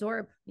that you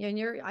absorb. And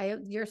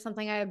you're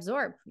something I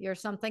absorb. You're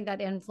something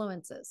that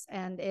influences,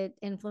 and it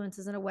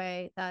influences in a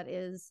way that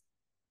is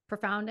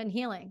profound and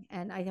healing.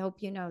 And I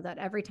hope you know that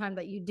every time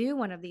that you do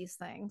one of these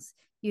things,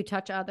 you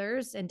touch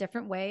others in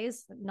different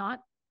ways,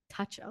 not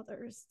touch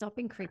others. Stop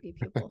being creepy,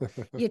 people.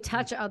 You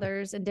touch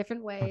others in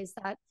different ways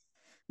that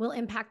will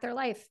impact their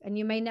life, and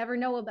you may never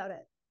know about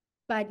it.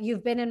 But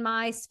you've been in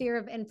my sphere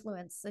of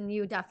influence, and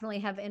you definitely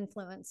have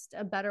influenced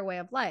a better way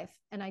of life.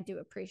 And I do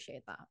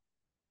appreciate that.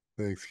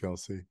 Thanks,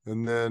 Kelsey.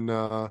 And then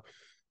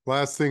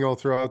last thing I'll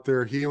throw out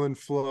there, Heal and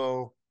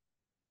Flow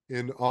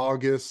in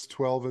August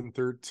 12 and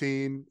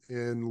 13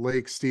 in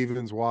Lake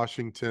Stevens,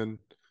 Washington.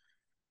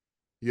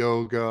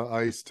 Yoga,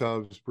 ice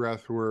tubs,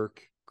 breath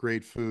work,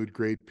 great food,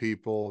 great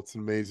people. It's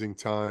an amazing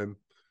time.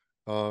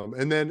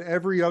 And then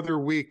every other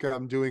week,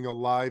 I'm doing a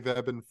live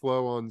ebb and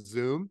flow on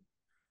Zoom.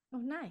 Oh,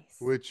 nice.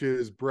 Which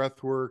is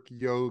breath work,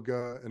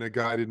 yoga, and a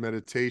guided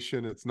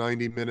meditation. It's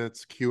 90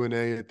 minutes,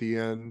 Q&A at the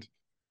end.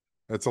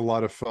 That's a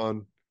lot of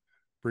fun,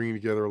 bringing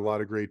together a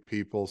lot of great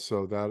people.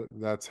 So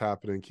that's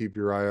happening. Keep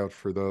your eye out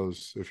for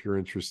those if you're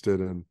interested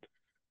in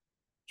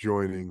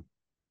joining.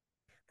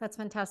 That's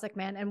fantastic,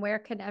 man. And where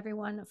can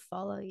everyone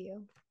follow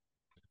you?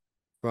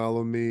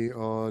 Follow me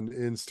on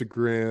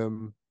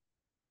Instagram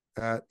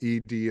at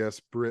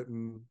EDS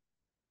Britton.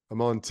 I'm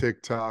on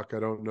TikTok.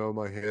 I don't know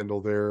my handle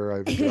there. I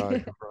have a guy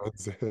who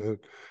runs it.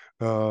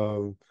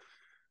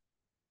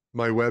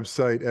 My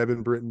website,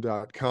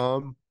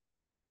 ebenbritton.com.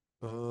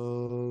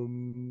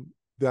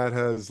 That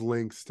has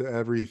links to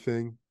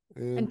everything.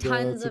 And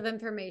tons of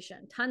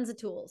information, tons of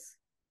tools.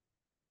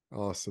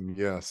 Awesome.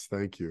 Yes.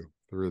 Thank you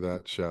for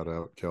that shout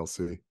out,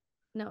 Kelsey.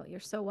 No, you're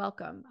so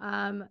welcome.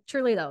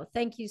 Truly though,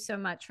 thank you so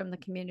much from the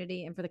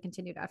community and for the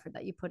continued effort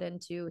that you put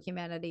into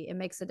humanity. It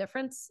makes a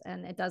difference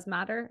and it does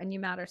matter, and you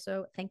matter.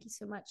 So thank you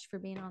so much for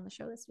being on the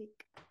show this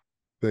week.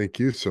 Thank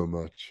you so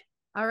much.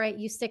 All right.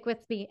 You stick with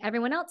me.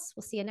 Everyone else,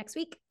 we'll see you next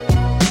week.